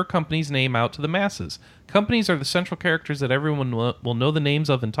to get your company's name out to the masses. Companies are the central characters that everyone will know the names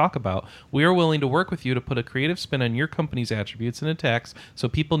of and talk about. We are willing to work with you to put a creative spin on your company's attributes and attacks so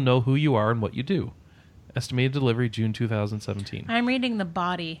people know who you are and what you do. Estimated delivery June 2017. I'm reading the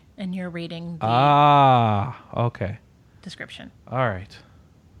body, and you're reading the okay. description. All right.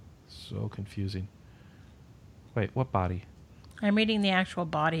 So confusing. Wait, what body? I'm reading the actual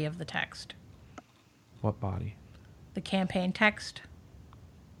body of the text. What body? The campaign text.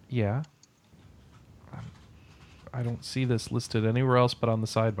 Yeah. I don't see this listed anywhere else but on the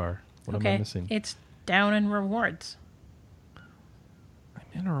sidebar. What am I missing? It's down in rewards. I'm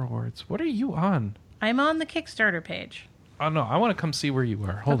in rewards. What are you on? I'm on the Kickstarter page. Oh no, I want to come see where you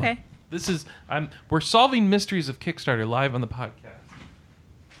are. Hold on. Okay. This is we're solving mysteries of Kickstarter live on the podcast.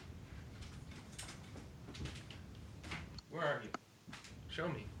 Where are you? Show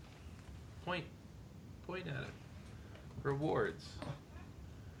me. Point at it. Rewards.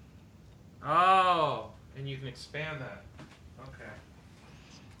 Oh, and you can expand that. Okay.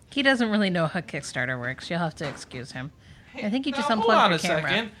 He doesn't really know how Kickstarter works. You'll have to excuse him. I think he just Now, unplugged hold on the a camera.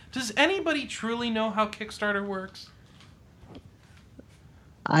 second. Does anybody truly know how Kickstarter works?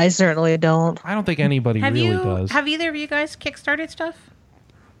 I certainly don't. I don't think anybody does. Have either of you guys Kickstarted stuff?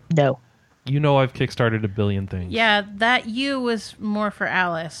 No. You know I've Kickstarted a billion things. Yeah, that you was more for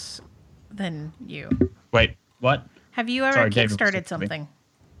Alice than you. Wait, what? Have you ever Sorry, David was Kickstarted talking to me.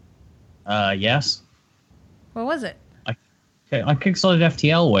 something? Yes. What was it? I kickstarted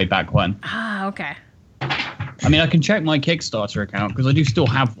FTL way back when. Ah, okay. I mean, I can check my Kickstarter account because I do still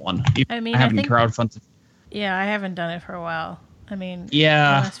have one. I mean, I haven't think- crowdfunded. Yeah, I haven't done it for a while. I mean,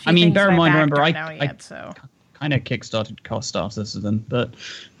 Yeah, the last few I mean, things bear in I mind, backed remember, aren't I- out I- yet, so. Kind of kickstarted Cost Star System, but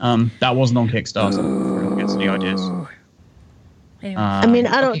that wasn't on Kickstarter. Everyone gets the ideas. Anyway. I mean,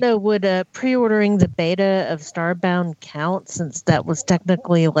 I don't okay. know. Would pre-ordering the beta of Starbound count, since that was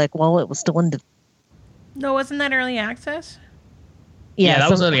technically it was still in the... No, wasn't that early access? Yeah, that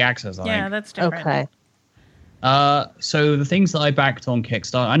was early access, I Yeah, think. that's different. Okay. So the things that I backed on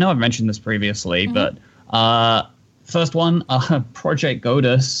Kickstarter, I know I've mentioned this previously, but first one, Project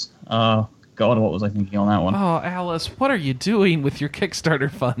Godus. God, what was I thinking on that one? Oh, Alice, what are you doing with your Kickstarter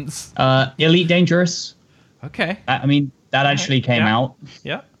funds? Elite Dangerous. Okay. I mean, that actually came out,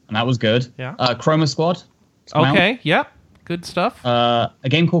 Yeah. and that was good. Yeah. Chroma Squad. It's come out. Okay. Yep. Good stuff. A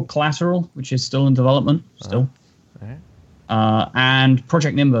game called Collateral, which is still in development, still. All right. And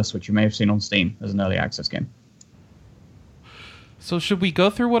Project Nimbus, which you may have seen on Steam as an early access game. So should we go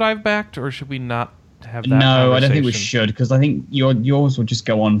through what I've backed, or should we not have that No, I don't think we conversation? should, because I think yours would just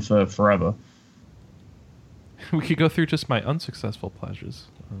go on for forever. We could go through just my unsuccessful pleasures.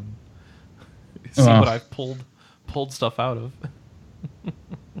 See what I've pulled stuff out of. All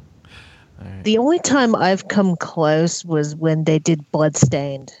right. The only time I've come close was when they did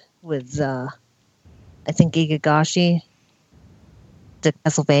Bloodstained with, I think, Igagashi, the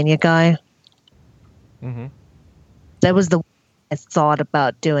Castlevania guy. Mm-hmm. That was the one I thought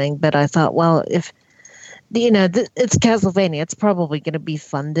about doing, but I thought, well, if, it's Castlevania, it's probably going to be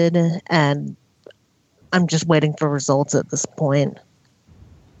funded, and I'm just waiting for results at this point.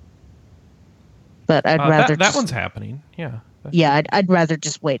 But I'd rather that one's happening. Yeah. Yeah, I'd rather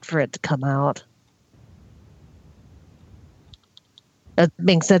just wait for it to come out. That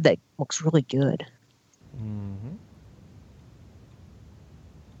being said, that looks really good. Mm-hmm.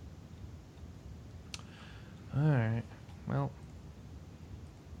 All right. Well.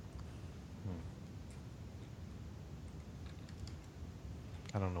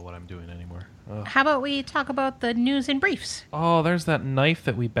 I don't know what I'm doing anymore. Ugh. How about we talk about the news and briefs? Oh, there's that knife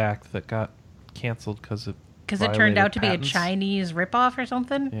that we backed that got canceled because it turned out to patents. be a Chinese ripoff or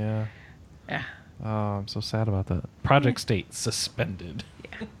something? Yeah. Yeah. Oh, I'm so sad about that. Project State suspended.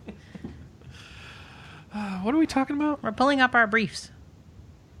 What are we talking about? We're pulling up our briefs.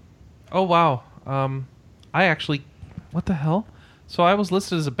 Oh, wow. I actually... What the hell? So I was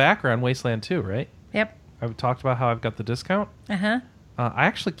listed as a backer on Wasteland 2, right? Yep. I talked about how I've got the discount. Uh-huh. I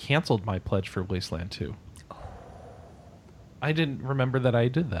actually canceled my pledge for Wasteland 2. I didn't remember that I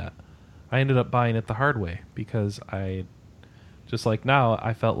did that. I ended up buying it the hard way because I... Just like now,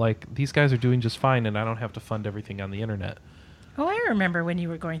 I felt like these guys are doing just fine and I don't have to fund everything on the internet. Oh, I remember when you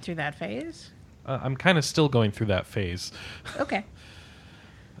were going through that phase. I'm kind of still going through that phase. Okay.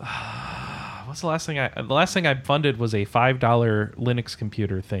 What's the last thing I funded was a $5 Linux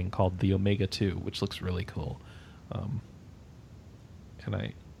computer thing called the Omega 2, which looks really cool. And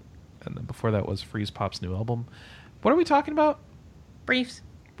then before that was Freeze Pop's new album. What are we talking about? Briefs.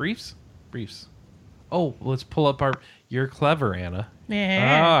 Briefs? Briefs. Oh, let's pull up our... You're clever, Anna.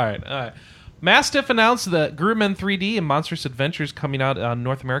 Yeah. All right. Mastiff announced that Grumman 3D and Monstrous Adventures coming out on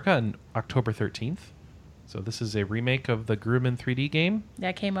North America on October 13th. So this is a remake of the Grumman 3D game.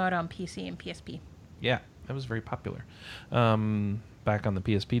 That came out on PC and PSP. Yeah, that was very popular back on the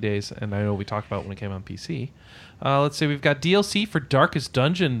PSP days, and I know we talked about when it came on PC. Let's see, we've got DLC for Darkest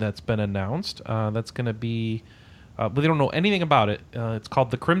Dungeon that's been announced. That's going to be... but they don't know anything about it. It's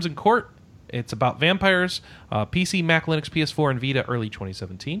called The Crimson Court. It's about vampires. PC, Mac, Linux, PS4, and Vita early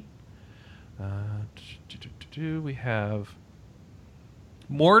 2017. We have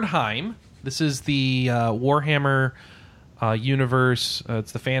Mordheim. This is the Warhammer universe.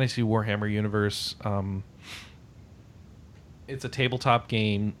 It's the fantasy Warhammer universe. It's a tabletop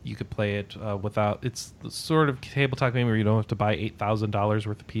game. You could play it without... It's the sort of tabletop game where you don't have to buy $8,000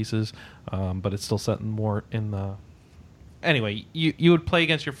 worth of pieces, but it's still set more in the... Anyway, you would play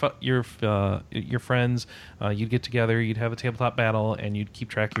against your friends. You'd get together. You'd have a tabletop battle, and you'd keep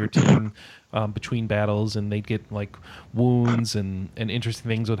track of your team between battles. And they'd get like wounds, and interesting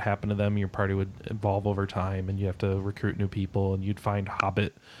things would happen to them. Your party would evolve over time, and you have to recruit new people. And you'd find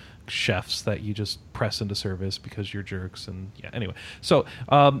hobbit chefs that you just press into service because you're jerks. And yeah, anyway, so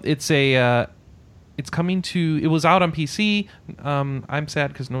it's coming to... It was out on PC. I'm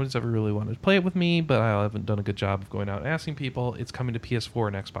sad because nobody's ever really wanted to play it with me, but I haven't done a good job of going out and asking people. It's coming to PS4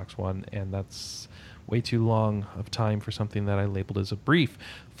 and Xbox One, and that's way too long of time for something that I labeled as a brief.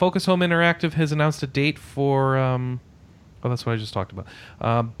 Focus Home Interactive has announced a date for... that's what I just talked about.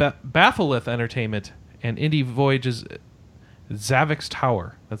 Batholith Entertainment and Indie Voyage's Zavix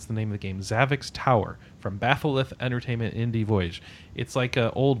Tower. That's the name of the game. Zavix Tower from Batholith Entertainment Indie Voyage. It's like an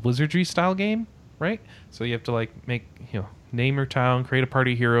old Wizardry style game, right? So you have to like name your town, create a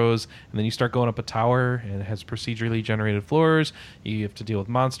party of heroes, and then you start going up a tower, and it has procedurally generated floors. You have to deal with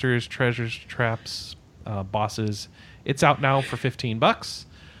monsters, treasures, traps, bosses. It's out now for $15.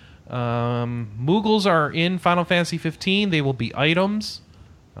 Moogles are in Final Fantasy 15. They will be items.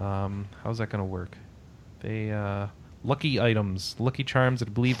 How's that going to work? Lucky items, lucky charms that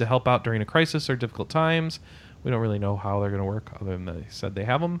are believed to help out during a crisis or difficult times. We don't really know how they're going to work, other than they said they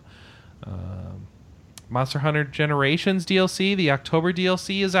have them. Monster Hunter Generations DLC, the October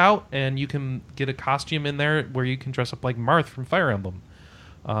DLC is out, and you can get a costume in there where you can dress up like Marth from Fire Emblem.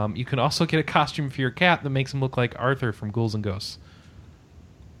 You can also get a costume for your cat that makes him look like Arthur from Ghouls and Ghosts,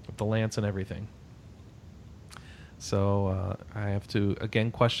 with the lance and everything. So I have to,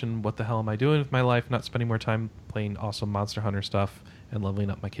 again, question what the hell am I doing with my life, not spending more time playing awesome Monster Hunter stuff and leveling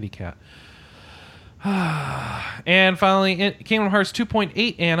up my kitty cat. And finally, Kingdom Hearts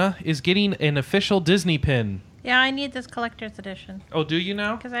 2.8, Anna, is getting an official Disney pin. Yeah, I need this collector's edition. Oh, do you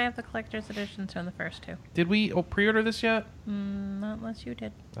now? Because I have the collector's editions on the first two. Did we pre-order this yet? Not unless you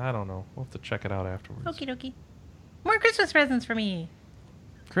did. I don't know. We'll have to check it out afterwards. Okie dokie. More Christmas presents for me.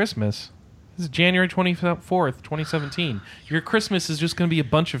 Christmas? This is January 24th, 2017. Your Christmas is just going to be a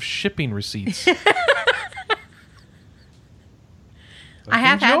bunch of shipping receipts. I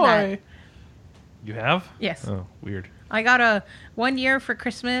have had that. You have? Yes. Oh, weird. I got 1 year for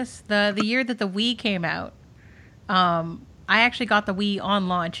Christmas, the year that the Wii came out. I actually got the Wii on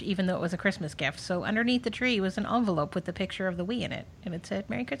launch, even though it was a Christmas gift. So underneath the tree was an envelope with the picture of the Wii in it, and it said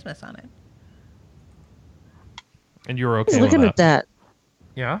Merry Christmas on it. And you were okay with looking at that.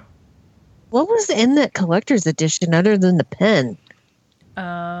 Yeah? What was in that collector's edition other than the pen?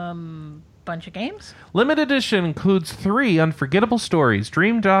 Bunch of games. Limited edition includes 3 unforgettable stories: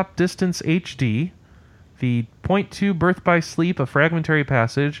 Dream Drop Distance HD, the .2 Birth by Sleep, A Fragmentary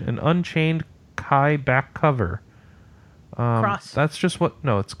Passage, an Unchained Kai back cover. Cross. That's just what...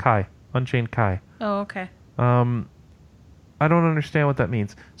 No, it's Kai. Unchained Kai. Oh, okay. I don't understand what that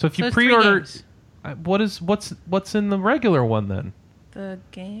means. So if you pre-order... What's in the regular one then? The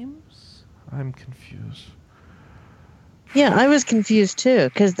games? I'm confused. Yeah, I was confused too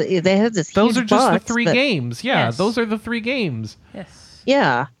because they have this. Those huge are just box, the 3 games. Yeah, Yes. those are the 3 games. Yes.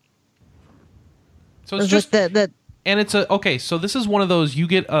 Yeah. So it's just just that. and it's a okay. So this is one of those you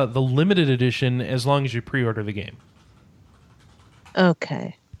get the limited edition as long as you pre-order the game.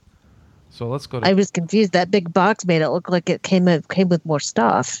 Okay. So let's go to. I was confused. That big box made it look like it came with more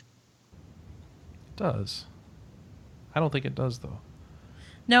stuff. It does. I don't think it does though.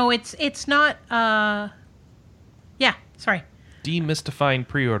 No, it's not. Yeah. Sorry. Demystifying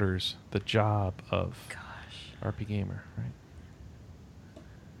pre-orders, the job of RP Gamer, right?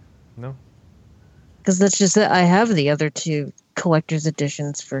 No? Because that's just it. I have the other 2 collector's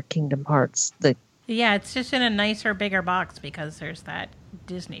editions for Kingdom Hearts. Yeah, it's just in a nicer, bigger box because there's that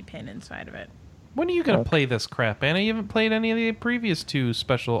Disney pin inside of it. When are you going to play this crap, Anna? You haven't played any of the previous 2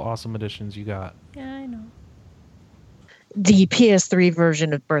 special awesome editions you got. Yeah, I know. The PS3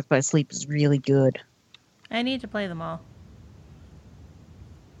 version of Birth by Sleep is really good. I need to play them all.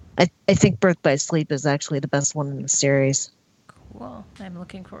 I think Birth by Sleep is actually the best one in the series. Cool. I'm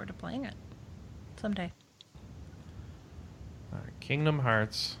looking forward to playing it someday. All right, Kingdom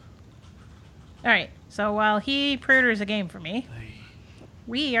Hearts. All right. So while he pre-orders a game for me,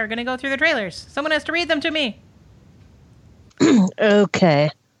 we are going to go through the trailers. Someone has to read them to me.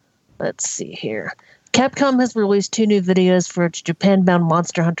 Okay. Let's see here. Capcom has released 2 new videos for its Japan-bound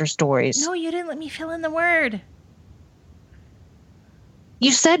Monster Hunter stories. No, you didn't let me fill in the word.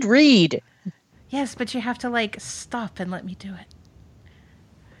 You said read. Yes, but you have to, stop and let me do it.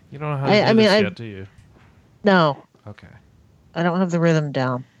 You don't know how to do this yet, do you? No. Okay. I don't have the rhythm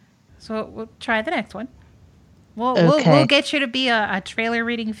down. So we'll try the next one. Okay. We'll get you to be a trailer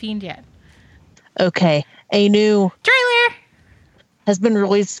reading fiend yet. Okay. A new trailer has been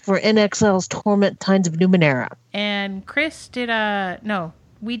released for NXL's Torment Tides of Numenera. And Chris did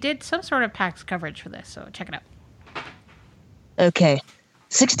we did some sort of PAX coverage for this, so check it out. Okay.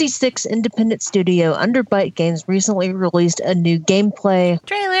 66 independent studio Underbite Games recently released a new gameplay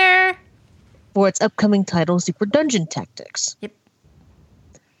trailer for its upcoming title, Super Dungeon Tactics. Yep.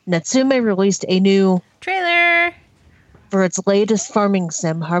 Natsume released a new trailer for its latest farming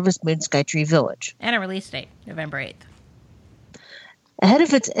sim, Harvest Moon Skytree Village. And a release date, November 8th. Ahead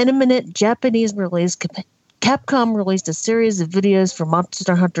of its imminent Japanese release, Capcom released a series of videos for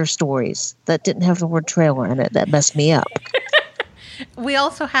Monster Hunter Stories that didn't have the word trailer in it. That messed me up. We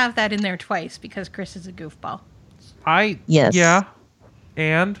also have that in there twice because Chris is a goofball. Yes. Yeah.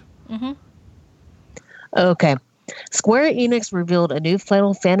 And? Mm-hmm. Okay. Square Enix revealed a new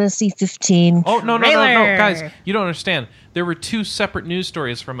Final Fantasy 15 Oh, no, guys, you don't understand. There were 2 separate news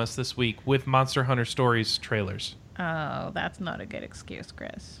stories from us this week with Monster Hunter Stories trailers. Oh, that's not a good excuse,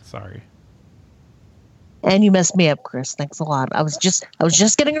 Chris. Sorry. And you messed me up, Chris. Thanks a lot. I was just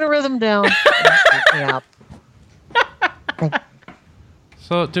getting the rhythm down. Me up.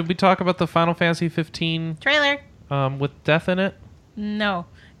 So, did we talk about the Final Fantasy 15 trailer with death in it? No,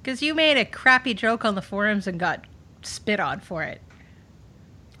 because you made a crappy joke on the forums and got spit on for it.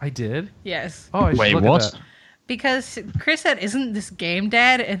 I did? Yes. Oh, I Wait, should look what? at that. Because Chris said, "Isn't this game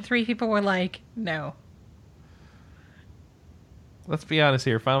dead?" And 3 people were like, "No." Let's be honest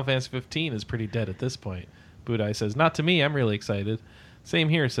here. Final Fantasy 15 is pretty dead at this point. Budai says, "Not to me. I'm really excited." Same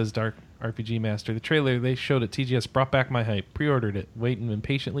here, says Dark RPG Master. The trailer they showed at TGS brought back my hype. Pre-ordered it, waiting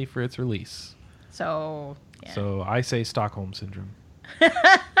impatiently for its release. So, yeah. So I say Stockholm Syndrome.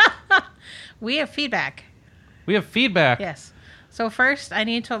 We have feedback. We have feedback. Yes. So first, I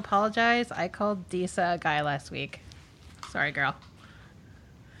need to apologize. I called Disa a guy last week. Sorry, girl.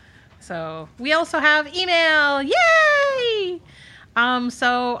 So we also have email. Yay!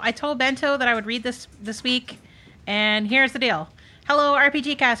 So I told Bento that I would read this week, and here's the deal. Hello,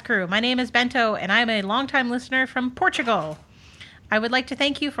 RPGCast crew. My name is Bento, and I'm a longtime listener from Portugal. I would like to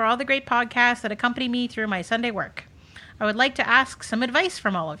thank you for all the great podcasts that accompany me through my Sunday work. I would like to ask some advice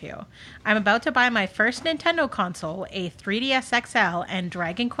from all of you. I'm about to buy my first Nintendo console, a 3DS XL and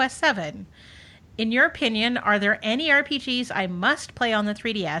Dragon Quest VII. In your opinion, are there any RPGs I must play on the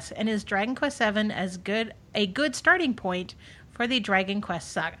 3DS, and is Dragon Quest VII a good starting point for the Dragon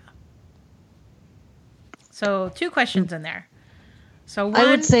Quest saga? So 2 questions in there. So one, I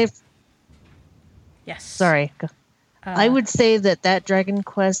would say... Yes. Sorry. I would say that Dragon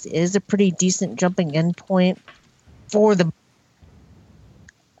Quest is a pretty decent jumping in point for the...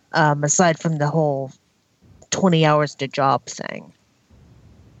 aside from the whole 20 hours to job thing.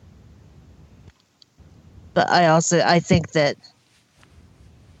 But I think that...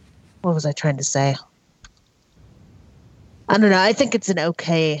 What was I trying to say? I don't know. I think it's an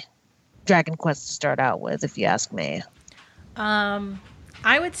okay Dragon Quest to start out with, if you ask me.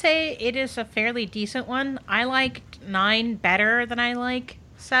 I would say it is a fairly decent one. I liked 9 better than I like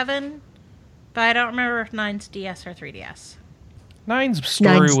 7, but I don't remember if 9's DS or 3DS. 9's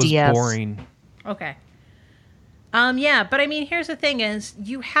story 9's was DS. boring. Okay. Yeah, but I mean, here's the thing is,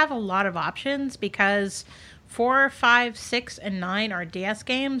 you have a lot of options because 4, 5, 6, and 9 are DS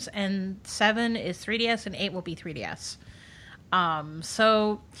games, and 7 is 3DS, and 8 will be 3DS.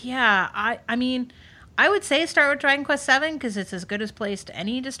 So, yeah, I mean... I would say start with Dragon Quest VII because it's as good as placed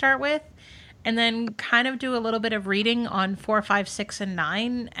any to start with, and then kind of do a little bit of reading on 4, 5, 6, and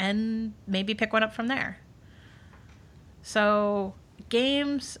 9, and maybe pick one up from there. So,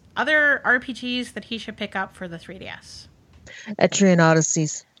 games, other RPGs that he should pick up for the 3DS. Etrian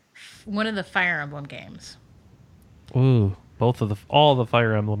Odysseys. One of the Fire Emblem games. Ooh, all the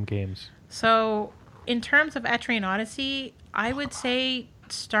Fire Emblem games. So, in terms of Etrian Odyssey, I would say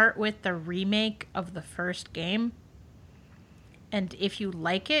start with the remake of the first game. And if you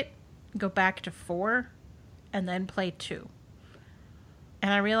like it, go back to 4 and then play 2.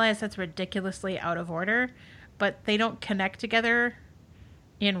 And I realize that's ridiculously out of order, but they don't connect together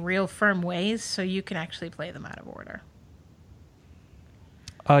in real firm ways, so you can actually play them out of order.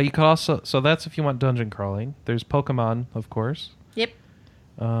 You could also... So that's if you want dungeon crawling. There's Pokemon, of course. Yep.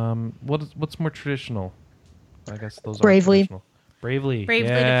 What's more traditional? I guess those Bravely. are traditional. Bravely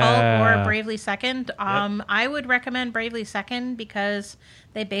Default or Bravely Second. Yep. I would recommend Bravely Second because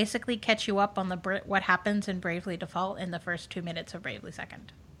they basically catch you up on what happens in Bravely Default in the first 2 minutes of Bravely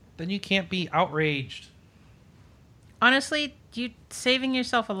Second. Then you can't be outraged. Honestly, you're saving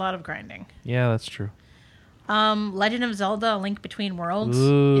yourself a lot of grinding. Yeah, that's true. Legend of Zelda: A Link Between Worlds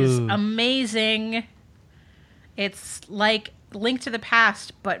is amazing. It's like Link to the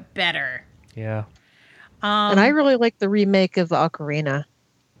Past, but better. Yeah. And I really like the remake of Ocarina.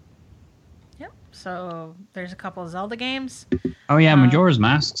 Yep. So there's a couple of Zelda games. Oh yeah, Majora's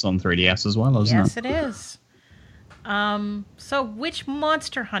Mask's on 3DS as well, isn't it? Yes, it is. So which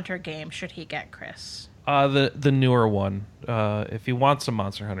Monster Hunter game should he get, Chris? The newer one. If he wants a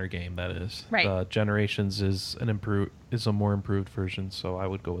Monster Hunter game, that is. Right. Generations is a more improved version, so I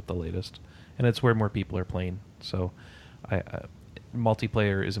would go with the latest. And it's where more people are playing. So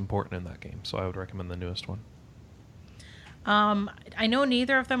multiplayer is important in that game, so I would recommend the newest one. I know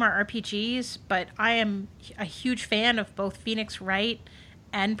neither of them are RPGs, but I am a huge fan of both Phoenix Wright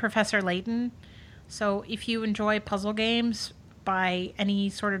and Professor Layton. So if you enjoy puzzle games by any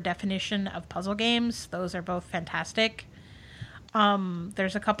sort of definition of puzzle games, those are both fantastic.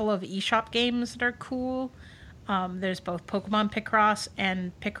 There's a couple of eShop games that are cool. There's both Pokemon Picross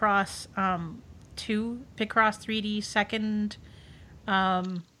and Picross 2, Picross 3D second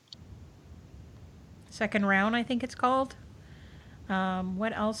round, I think it's called.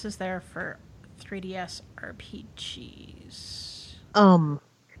 What else is there for 3DS RPGs?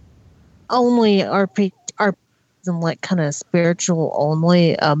 Only RPGs and like kind of spiritual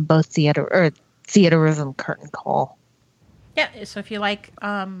only. Both Theaterism Curtain Call. Yeah, so if you like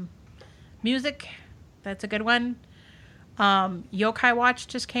music, that's a good one. Yokai Watch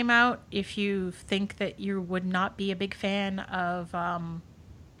just came out. If you think that you would not be a big fan of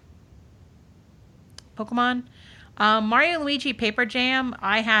Pokemon. Mario & Luigi Paper Jam,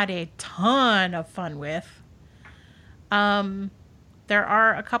 I had a ton of fun with. There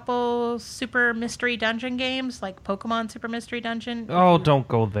are a couple Super Mystery Dungeon games, like Pokemon Super Mystery Dungeon. Oh, don't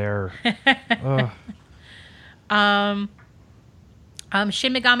go there. Shin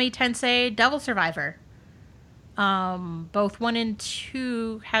Megami Tensei Devil Survivor. Both 1 and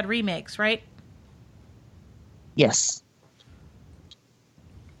 2 had remakes, right? Yes.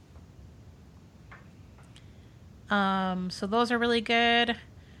 So those are really good.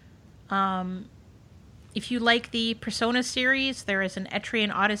 If you like the Persona series, there is an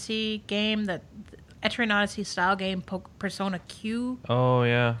Etrian Odyssey game, Etrian Odyssey style game, Persona Q. Oh,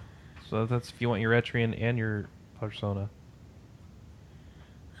 yeah. So that's if you want your Etrian and your Persona.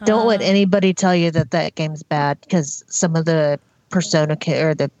 Don't let anybody tell you that game's bad, because some of the Persona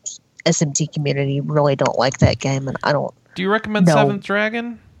or the SMT community really don't like that game, and I don't. Do you recommend Seventh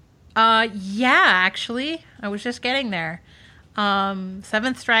Dragon? Yeah, actually, I was just getting there.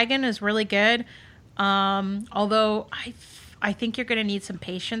 Seventh Dragon is really good. Although I think you're going to need some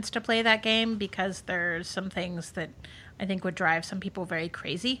patience to play that game, because there's some things that I think would drive some people very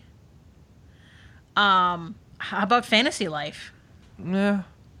crazy. How about Fantasy Life?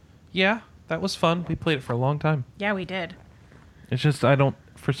 Yeah, that was fun. We played it for a long time. Yeah, we did. It's just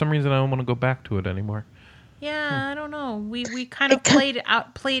for some reason I don't want to go back to it anymore. Yeah, I don't know. We kind of played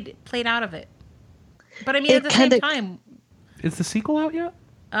out of it. But I mean, at the same time, is the sequel out yet?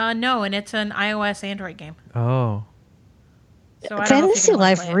 No, and it's an iOS Android game. Oh. So Fantasy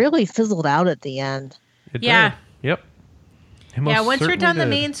Life really fizzled out at the end. It did. Yep. Once you're done the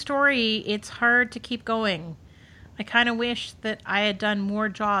main story, it's hard to keep going. I kind of wish that I had done more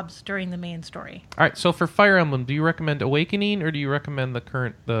jobs during the main story. All right, so for Fire Emblem, do you recommend Awakening or do you recommend the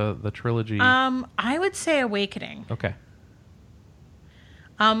current the trilogy? I would say Awakening. Okay.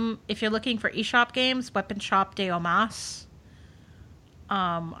 If you're looking for eShop games, Weapon Shop de Omas.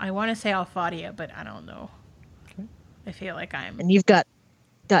 I want to say Alphadia, but I don't know. Okay. I feel like I'm. And you've got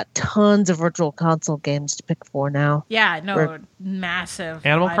tons of Virtual Console games to pick for now. Yeah, no, massive.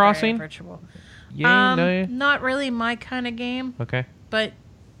 Animal Crossing? Virtual. Yeah, no. Not really my kind of game. Okay. But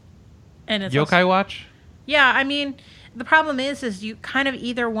and it's Yokai Watch? Yeah, I mean, the problem is you kind of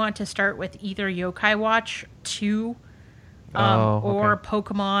either want to start with either Yokai Watch 2 or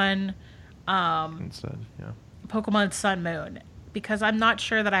Pokemon Instead, yeah. Pokemon Sun Moon, because I'm not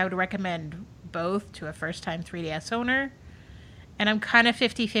sure that I would recommend both to a first-time 3DS owner, and I'm kind of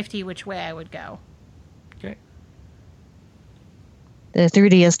 50-50 which way I would go. Okay. The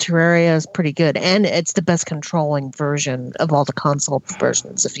 3DS Terraria is pretty good, and it's the best controlling version of all the console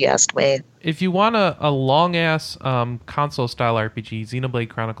versions, if you asked me. If you want a long-ass console-style RPG, Xenoblade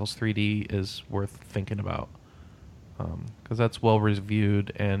Chronicles 3D is worth thinking about. Because that's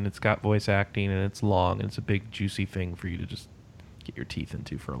well-reviewed, and it's got voice acting, and it's long, and it's a big, juicy thing for you to just get your teeth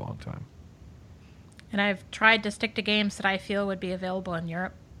into for a long time. And I've tried to stick to games that I feel would be available in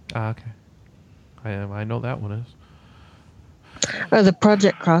Europe. Okay. I know that one is. Are the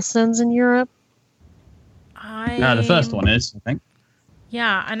Project Crosslands in Europe? The first one is, I think.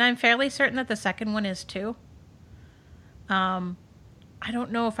 Yeah, and I'm fairly certain that the second one is too. I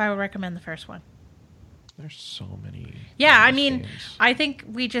don't know if I would recommend the first one. There's so many. Yeah, I mean, games. I think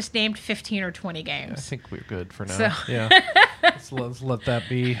we just named 15 or 20 games. Yeah, I think we're good for now. So. Yeah. let's let that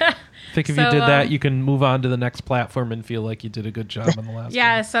be. I think if you So, did that, you can move on to the next platform and feel like you did a good job on the last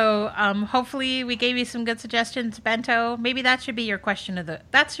Yeah, one. so hopefully we gave you some good suggestions, Bento. Maybe that should be your question of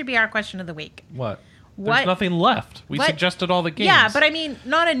that should be our question of the week. What? What? There's nothing left. We suggested all the games. Yeah, but I mean,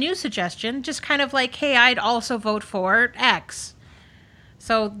 not a new suggestion, just kind of like, hey, I'd also vote for X.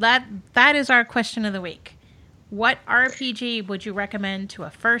 So that is our question of the week. What RPG would you recommend to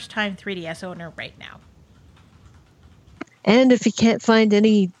a first-time 3DS owner right now? And if you can't find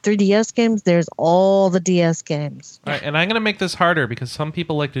any 3DS games, there's all the DS games. All right, and I'm going to make this harder because some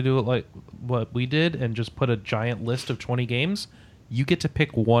people like to do it like what we did and just put a giant list of 20 games. You get to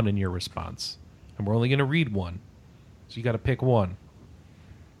pick one in your response. And we're only going to read one. So you got to pick one.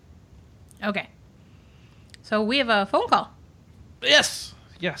 Okay. So we have a phone call. Yes,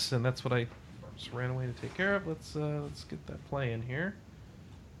 and that's what I just ran away to take care of. Let's get that playing here.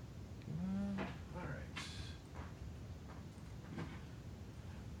 All right.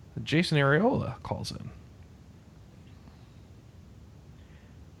 Jason Areola calls in.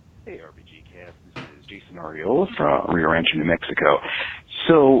 Hey, RPGCast. This is Jason Areola from Rio Rancho, New Mexico.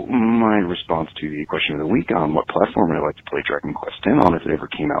 So, my response to the question of the week on what platform I'd like to play Dragon Quest X on if it ever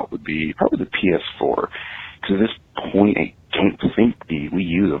came out would be probably the PS4. Because at this point, I don't think the Wii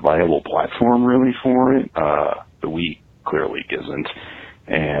U is a viable platform really for it. The Wii clearly isn't.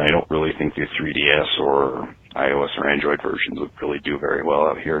 And I don't really think the 3DS or iOS or Android versions would really do very well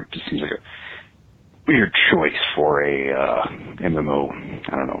out here. It just seems like a weird choice for a MMO.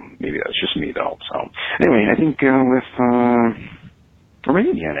 I don't know. Maybe that's just me, though. So, anyway, I think or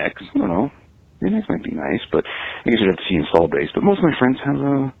maybe the NX. I don't know. The NX might be nice, but I guess you'd have to see install base. But most of my friends have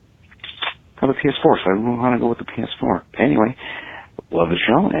a PS4, so I don't know how to go with the PS4. Anyway, love the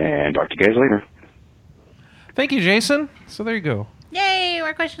show, and talk to you guys later. Thank you, Jason. So there you go. Yay!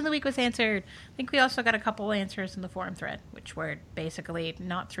 Our question of the week was answered. I think we also got a couple answers in the forum thread, which were basically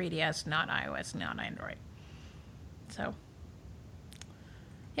not 3DS, not iOS, not Android. So,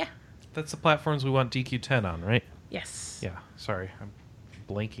 yeah. That's the platforms we want DQ10 on, right? Yes. Yeah. Sorry, I'm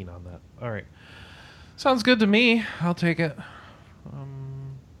blanking on that. All right. Sounds good to me. I'll take it.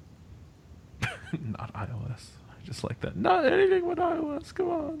 Not iOS. I just like that. Not anything with iOS. Come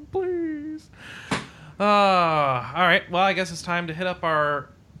on, please. All right. Well, I guess it's time to hit up our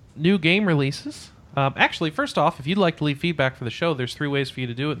new game releases. Actually, first off, if you'd like to leave feedback for the show, there's 3 ways for you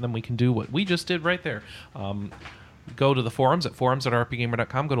to do it, and then we can do what we just did right there. Go to the forums at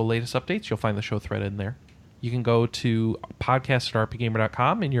forums.rpgamer.com. Go to latest updates. You'll find the show thread in there. You can go to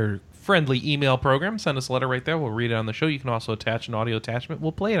podcast@rpgamer.com in your friendly email program. Send us a letter right there. We'll read it on the show. You can also attach an audio attachment.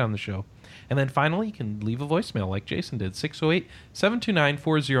 We'll play it on the show. And then finally, you can leave a voicemail like Jason did.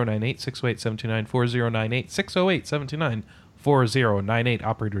 608-729-4098, 608-729-4098, 608-729-4098.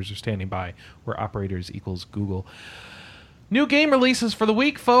 Operators are standing by, where operators equals Google. New game releases for the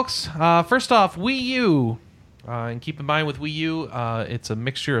week, folks. First off, Wii U. And keep in mind with Wii U, it's a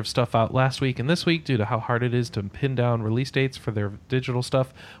mixture of stuff out last week and this week due to how hard it is to pin down release dates for their digital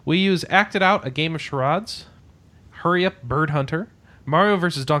stuff. Wii U's Acted Out, a game of charades. Hurry Up, Bird Hunter. Mario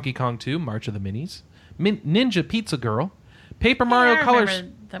vs. Donkey Kong 2, March of the Minis. Ninja Pizza Girl. Paper Mario Colors. I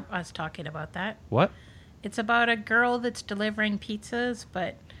remember us talking about that. What? It's about a girl that's delivering pizzas,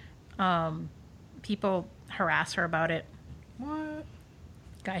 but people harass her about it. What?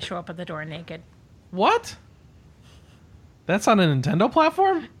 Guys show up at the door naked. What? That's on a Nintendo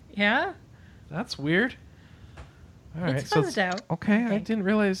platform? Yeah. That's weird. All right, It's buzzed out. Okay, I didn't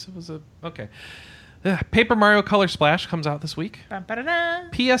realize it was a... Okay. Paper Mario Color Splash comes out this week. Ba-ba-da-da.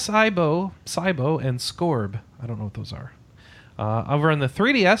 PS Cybo, and Scorb. I don't know what those are. Over on the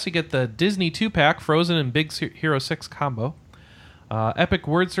 3DS, you get the Disney 2-pack, Frozen and Big Hero 6 combo. Epic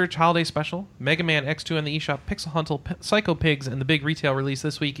Word Search Holiday Special, Mega Man X2 on the eShop, Pixel Hunt, Psycho Pigs, and the big retail release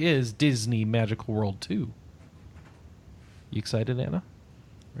this week is Disney Magical World 2. You excited, Anna?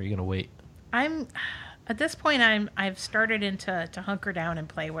 Or are you going to wait? At this point, I've started to hunker down and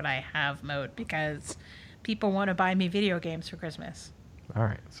play what I have mode because people want to buy me video games for Christmas. All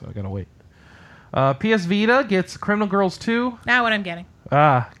right, so I got to wait. PS Vita gets Criminal Girls 2. Now what I'm getting.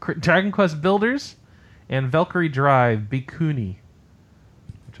 Dragon Quest Builders, and Valkyrie Drive Bikuni,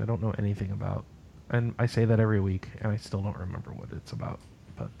 which I don't know anything about. And I say that every week, and I still don't remember what it's about.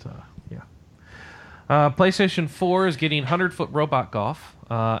 But, yeah. PlayStation 4 is getting 100-Foot Robot Golf,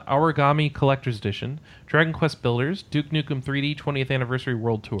 Origami Collector's Edition, Dragon Quest Builders, Duke Nukem 3D 20th Anniversary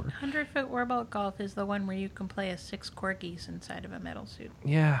World Tour. 100-Foot Robot Golf is the one where you can play as 6 corgis inside of a metal suit.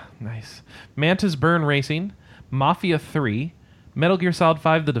 Yeah, nice. Mantis Burn Racing, Mafia 3, Metal Gear Solid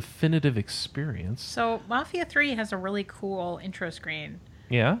 5 The Definitive Experience. So Mafia 3 has a really cool intro screen.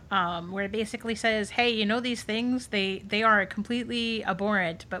 Yeah. Where it basically says, hey, you know these things? They are completely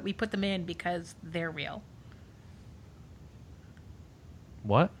abhorrent, but we put them in because they're real.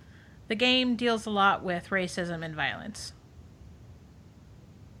 What? The game deals a lot with racism and violence.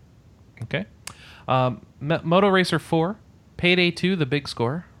 Okay. Moto Racer 4, Payday 2, The Big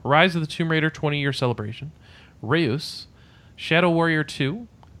Score, Rise of the Tomb Raider 20-Year Celebration, Reus, Shadow Warrior 2,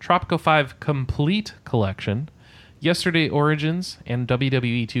 Tropico 5 Complete Collection, Yesterday Origins, and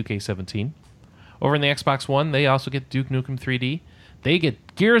WWE 2K17. Over in the Xbox One, they also get Duke Nukem 3D. They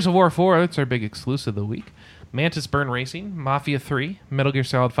get Gears of War 4, that's our big exclusive of the week. Mantis Burn Racing, Mafia 3, Metal Gear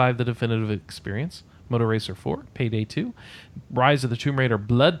Solid 5 The Definitive Experience, Moto Racer 4, Payday 2, Rise of the Tomb Raider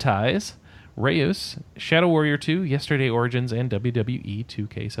Blood Ties, Reus, Shadow Warrior 2, Yesterday Origins, and WWE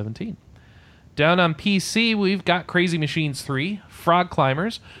 2K17. Down on PC, we've got Crazy Machines 3, Frog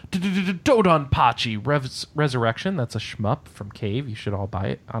Climbers, Dodonpachi Resurrection, that's a shmup from Cave, you should all buy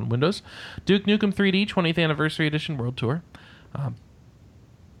it on Windows, Duke Nukem 3D 20th Anniversary Edition World Tour.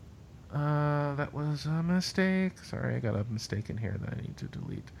 That was a mistake. Sorry, I got a mistake in here that I need to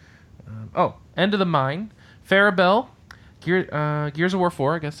delete. End of the Mine, Farabelle, Gears of War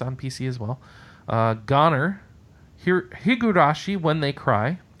 4, I guess on PC as well, Goner, Higurashi When They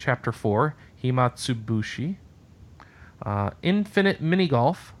Cry, Chapter 4, Himatsubushi, Infinite Mini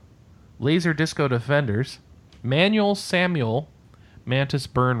Golf, Laser Disco Defenders, Manual Samuel, Mantis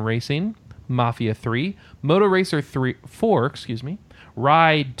Burn Racing, Mafia 3, Moto Racer 4,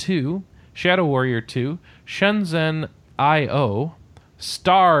 Ride 2, Shadow Warrior 2, Shenzhen IO,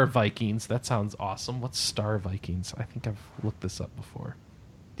 Star Vikings. That sounds awesome. What's Star Vikings? I think I've looked this up before.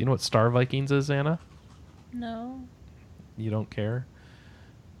 Do you know what Star Vikings is, Anna? No. You don't care?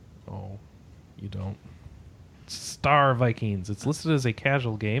 Oh, you don't. Star Vikings. It's listed as a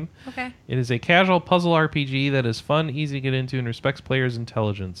casual game. Okay. It is a casual puzzle RPG that is fun, easy to get into, and respects players'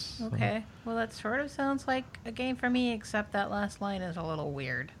 intelligence. Okay. Well, that sort of sounds like a game for me, except that last line is a little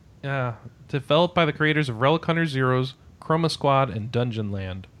weird. Yeah. Developed by the creators of Relic Hunter Zeroes, Chroma Squad, and Dungeon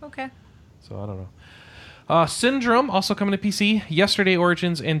Land. Okay. So, I don't know. Syndrome, also coming to PC, Yesterday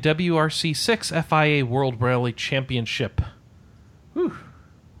Origins, and WRC 6 FIA World Rally Championship. Whew.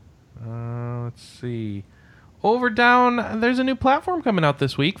 Let's see. There's a new platform coming out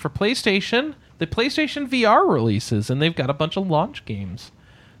this week for PlayStation. The PlayStation VR releases, and they've got a bunch of launch games.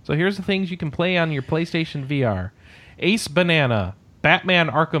 So here's the things you can play on your PlayStation VR. Ace Banana, Batman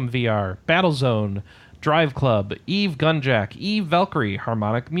Arkham VR, Battlezone, Drive Club, Eve Gunjack, Eve Valkyrie,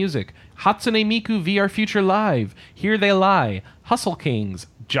 Harmonic Music, Hatsune Miku VR Future Live, Here They Lie, Hustle Kings,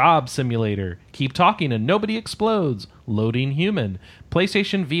 Job Simulator, Keep Talking and Nobody Explodes, Loading Human,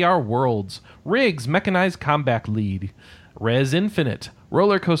 PlayStation VR Worlds, Riggs Mechanized Combat League, Res Infinite,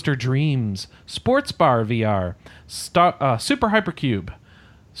 Roller Coaster Dreams, Sports Bar VR, Super Hypercube,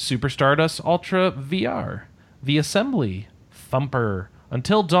 Super Stardust Ultra VR, The Assembly, Thumper,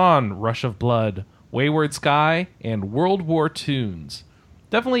 Until Dawn, Rush of Blood, Wayward Sky, and World War Tunes.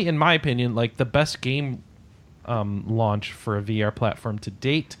 Definitely, in my opinion, like the best game launch for a VR platform to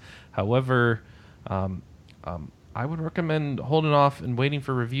date. However, I would recommend holding off and waiting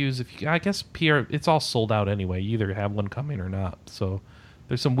for reviews. I guess PR, it's all sold out anyway. You either have one coming or not. So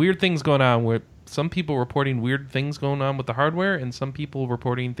there's some weird things going on with some people reporting weird things going on with the hardware, and some people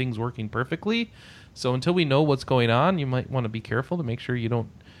reporting things working perfectly. So until we know what's going on, you might want to be careful to make sure you don't,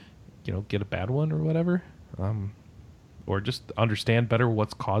 get a bad one or whatever. Or just understand better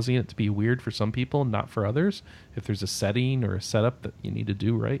what's causing it to be weird for some people and not for others. If there's a setting or a setup that you need to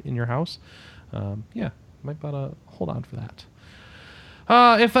do right in your house, might want to hold on for that.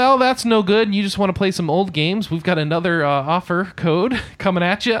 If all that's no good and you just want to play some old games, we've got another offer code coming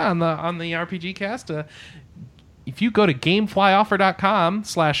at you on the RPGcast. if you go to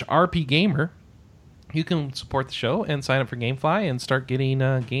gameflyoffer.com/rpgamer, you can support the show and sign up for GameFly and start getting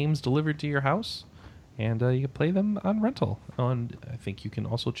games delivered to your house. And you can play them on rental. And I think you can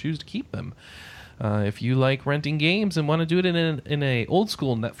also choose to keep them. If you like renting games and want to do it in a old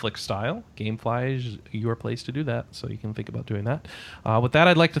school Netflix style, GameFly is your place to do that. So you can think about doing that. With that,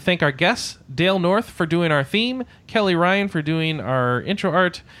 I'd like to thank our guests, Dale North for doing our theme, Kelly Ryan for doing our intro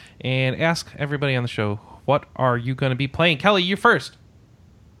art, and ask everybody on the show, what are you going to be playing? Kelly, you first.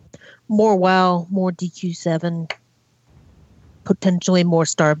 More WoW, more DQ7, potentially more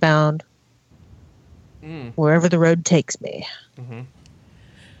Starbound. Wherever the road takes me. Mm-hmm.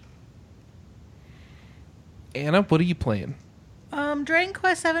 Anna, what are you playing? Dragon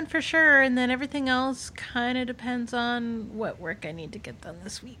Quest 7 for sure, and then everything else kind of depends on what work I need to get done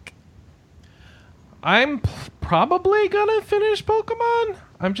this week. I'm probably gonna finish Pokemon.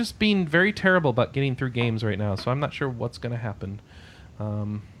 I'm just being very terrible about getting through games right now, so I'm not sure what's gonna happen.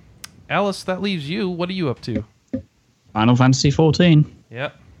 Alice, that leaves you. What are you up to? Final Fantasy 14.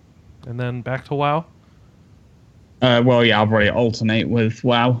 Yep. And then back to WoW? Well, yeah, I'll probably alternate with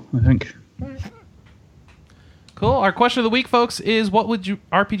WoW, I think. Cool. Our question of the week, folks, is what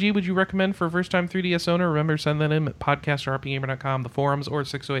RPG would you recommend for a first-time 3DS owner? Remember, send that in at podcast@rpgamer.com, the forums, or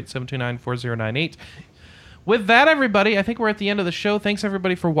 608-729-4098. With that, everybody, I think we're at the end of the show. Thanks,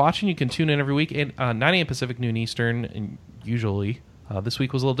 everybody, for watching. You can tune in every week at 9 a.m. Pacific, noon Eastern, and usually. This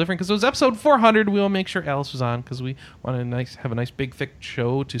week was a little different because it was episode 400. We will make sure Alice was on because we want to have a nice, big, thick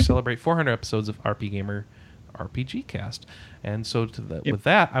show to celebrate 400 episodes of RPGamer RPGCast. And so with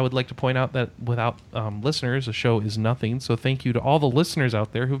that, I would like to point out that without listeners, a show is nothing. So thank you to all the listeners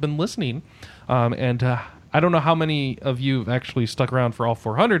out there who've been listening. I don't know how many of you have actually stuck around for all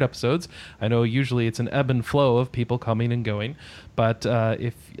 400 episodes. I know usually it's an ebb and flow of people coming and going. But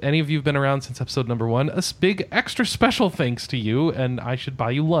if any of you have been around since episode number 1, a big extra special thanks to you, and I should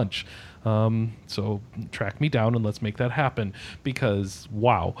buy you lunch. So track me down and let's make that happen because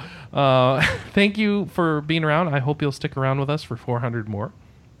wow. Thank you for being around. I hope you'll stick around with us for 400 more.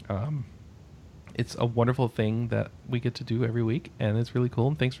 It's a wonderful thing that we get to do every week, and it's really cool,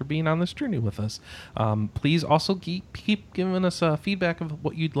 and thanks for being on this journey with us. Please also keep giving us feedback of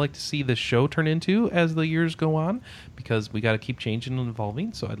what you'd like to see this show turn into as the years go on, because we got to keep changing and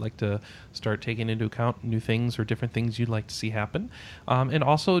evolving, so I'd like to start taking into account new things or different things you'd like to see happen. And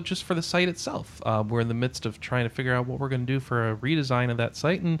also just for the site itself, we're in the midst of trying to figure out what we're going to do for a redesign of that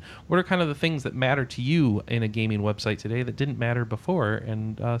site, and what are kind of the things that matter to you in a gaming website today that didn't matter before,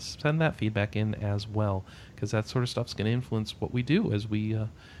 and send that feedback in as well, because that sort of stuff's going to influence what we do as we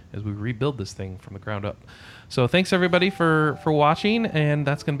rebuild this thing from the ground up. So thanks everybody for watching, and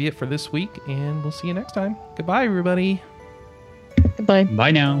that's going to be it for this week, and we'll see you next time. Goodbye, everybody. Goodbye.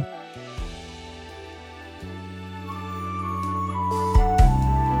 Bye now.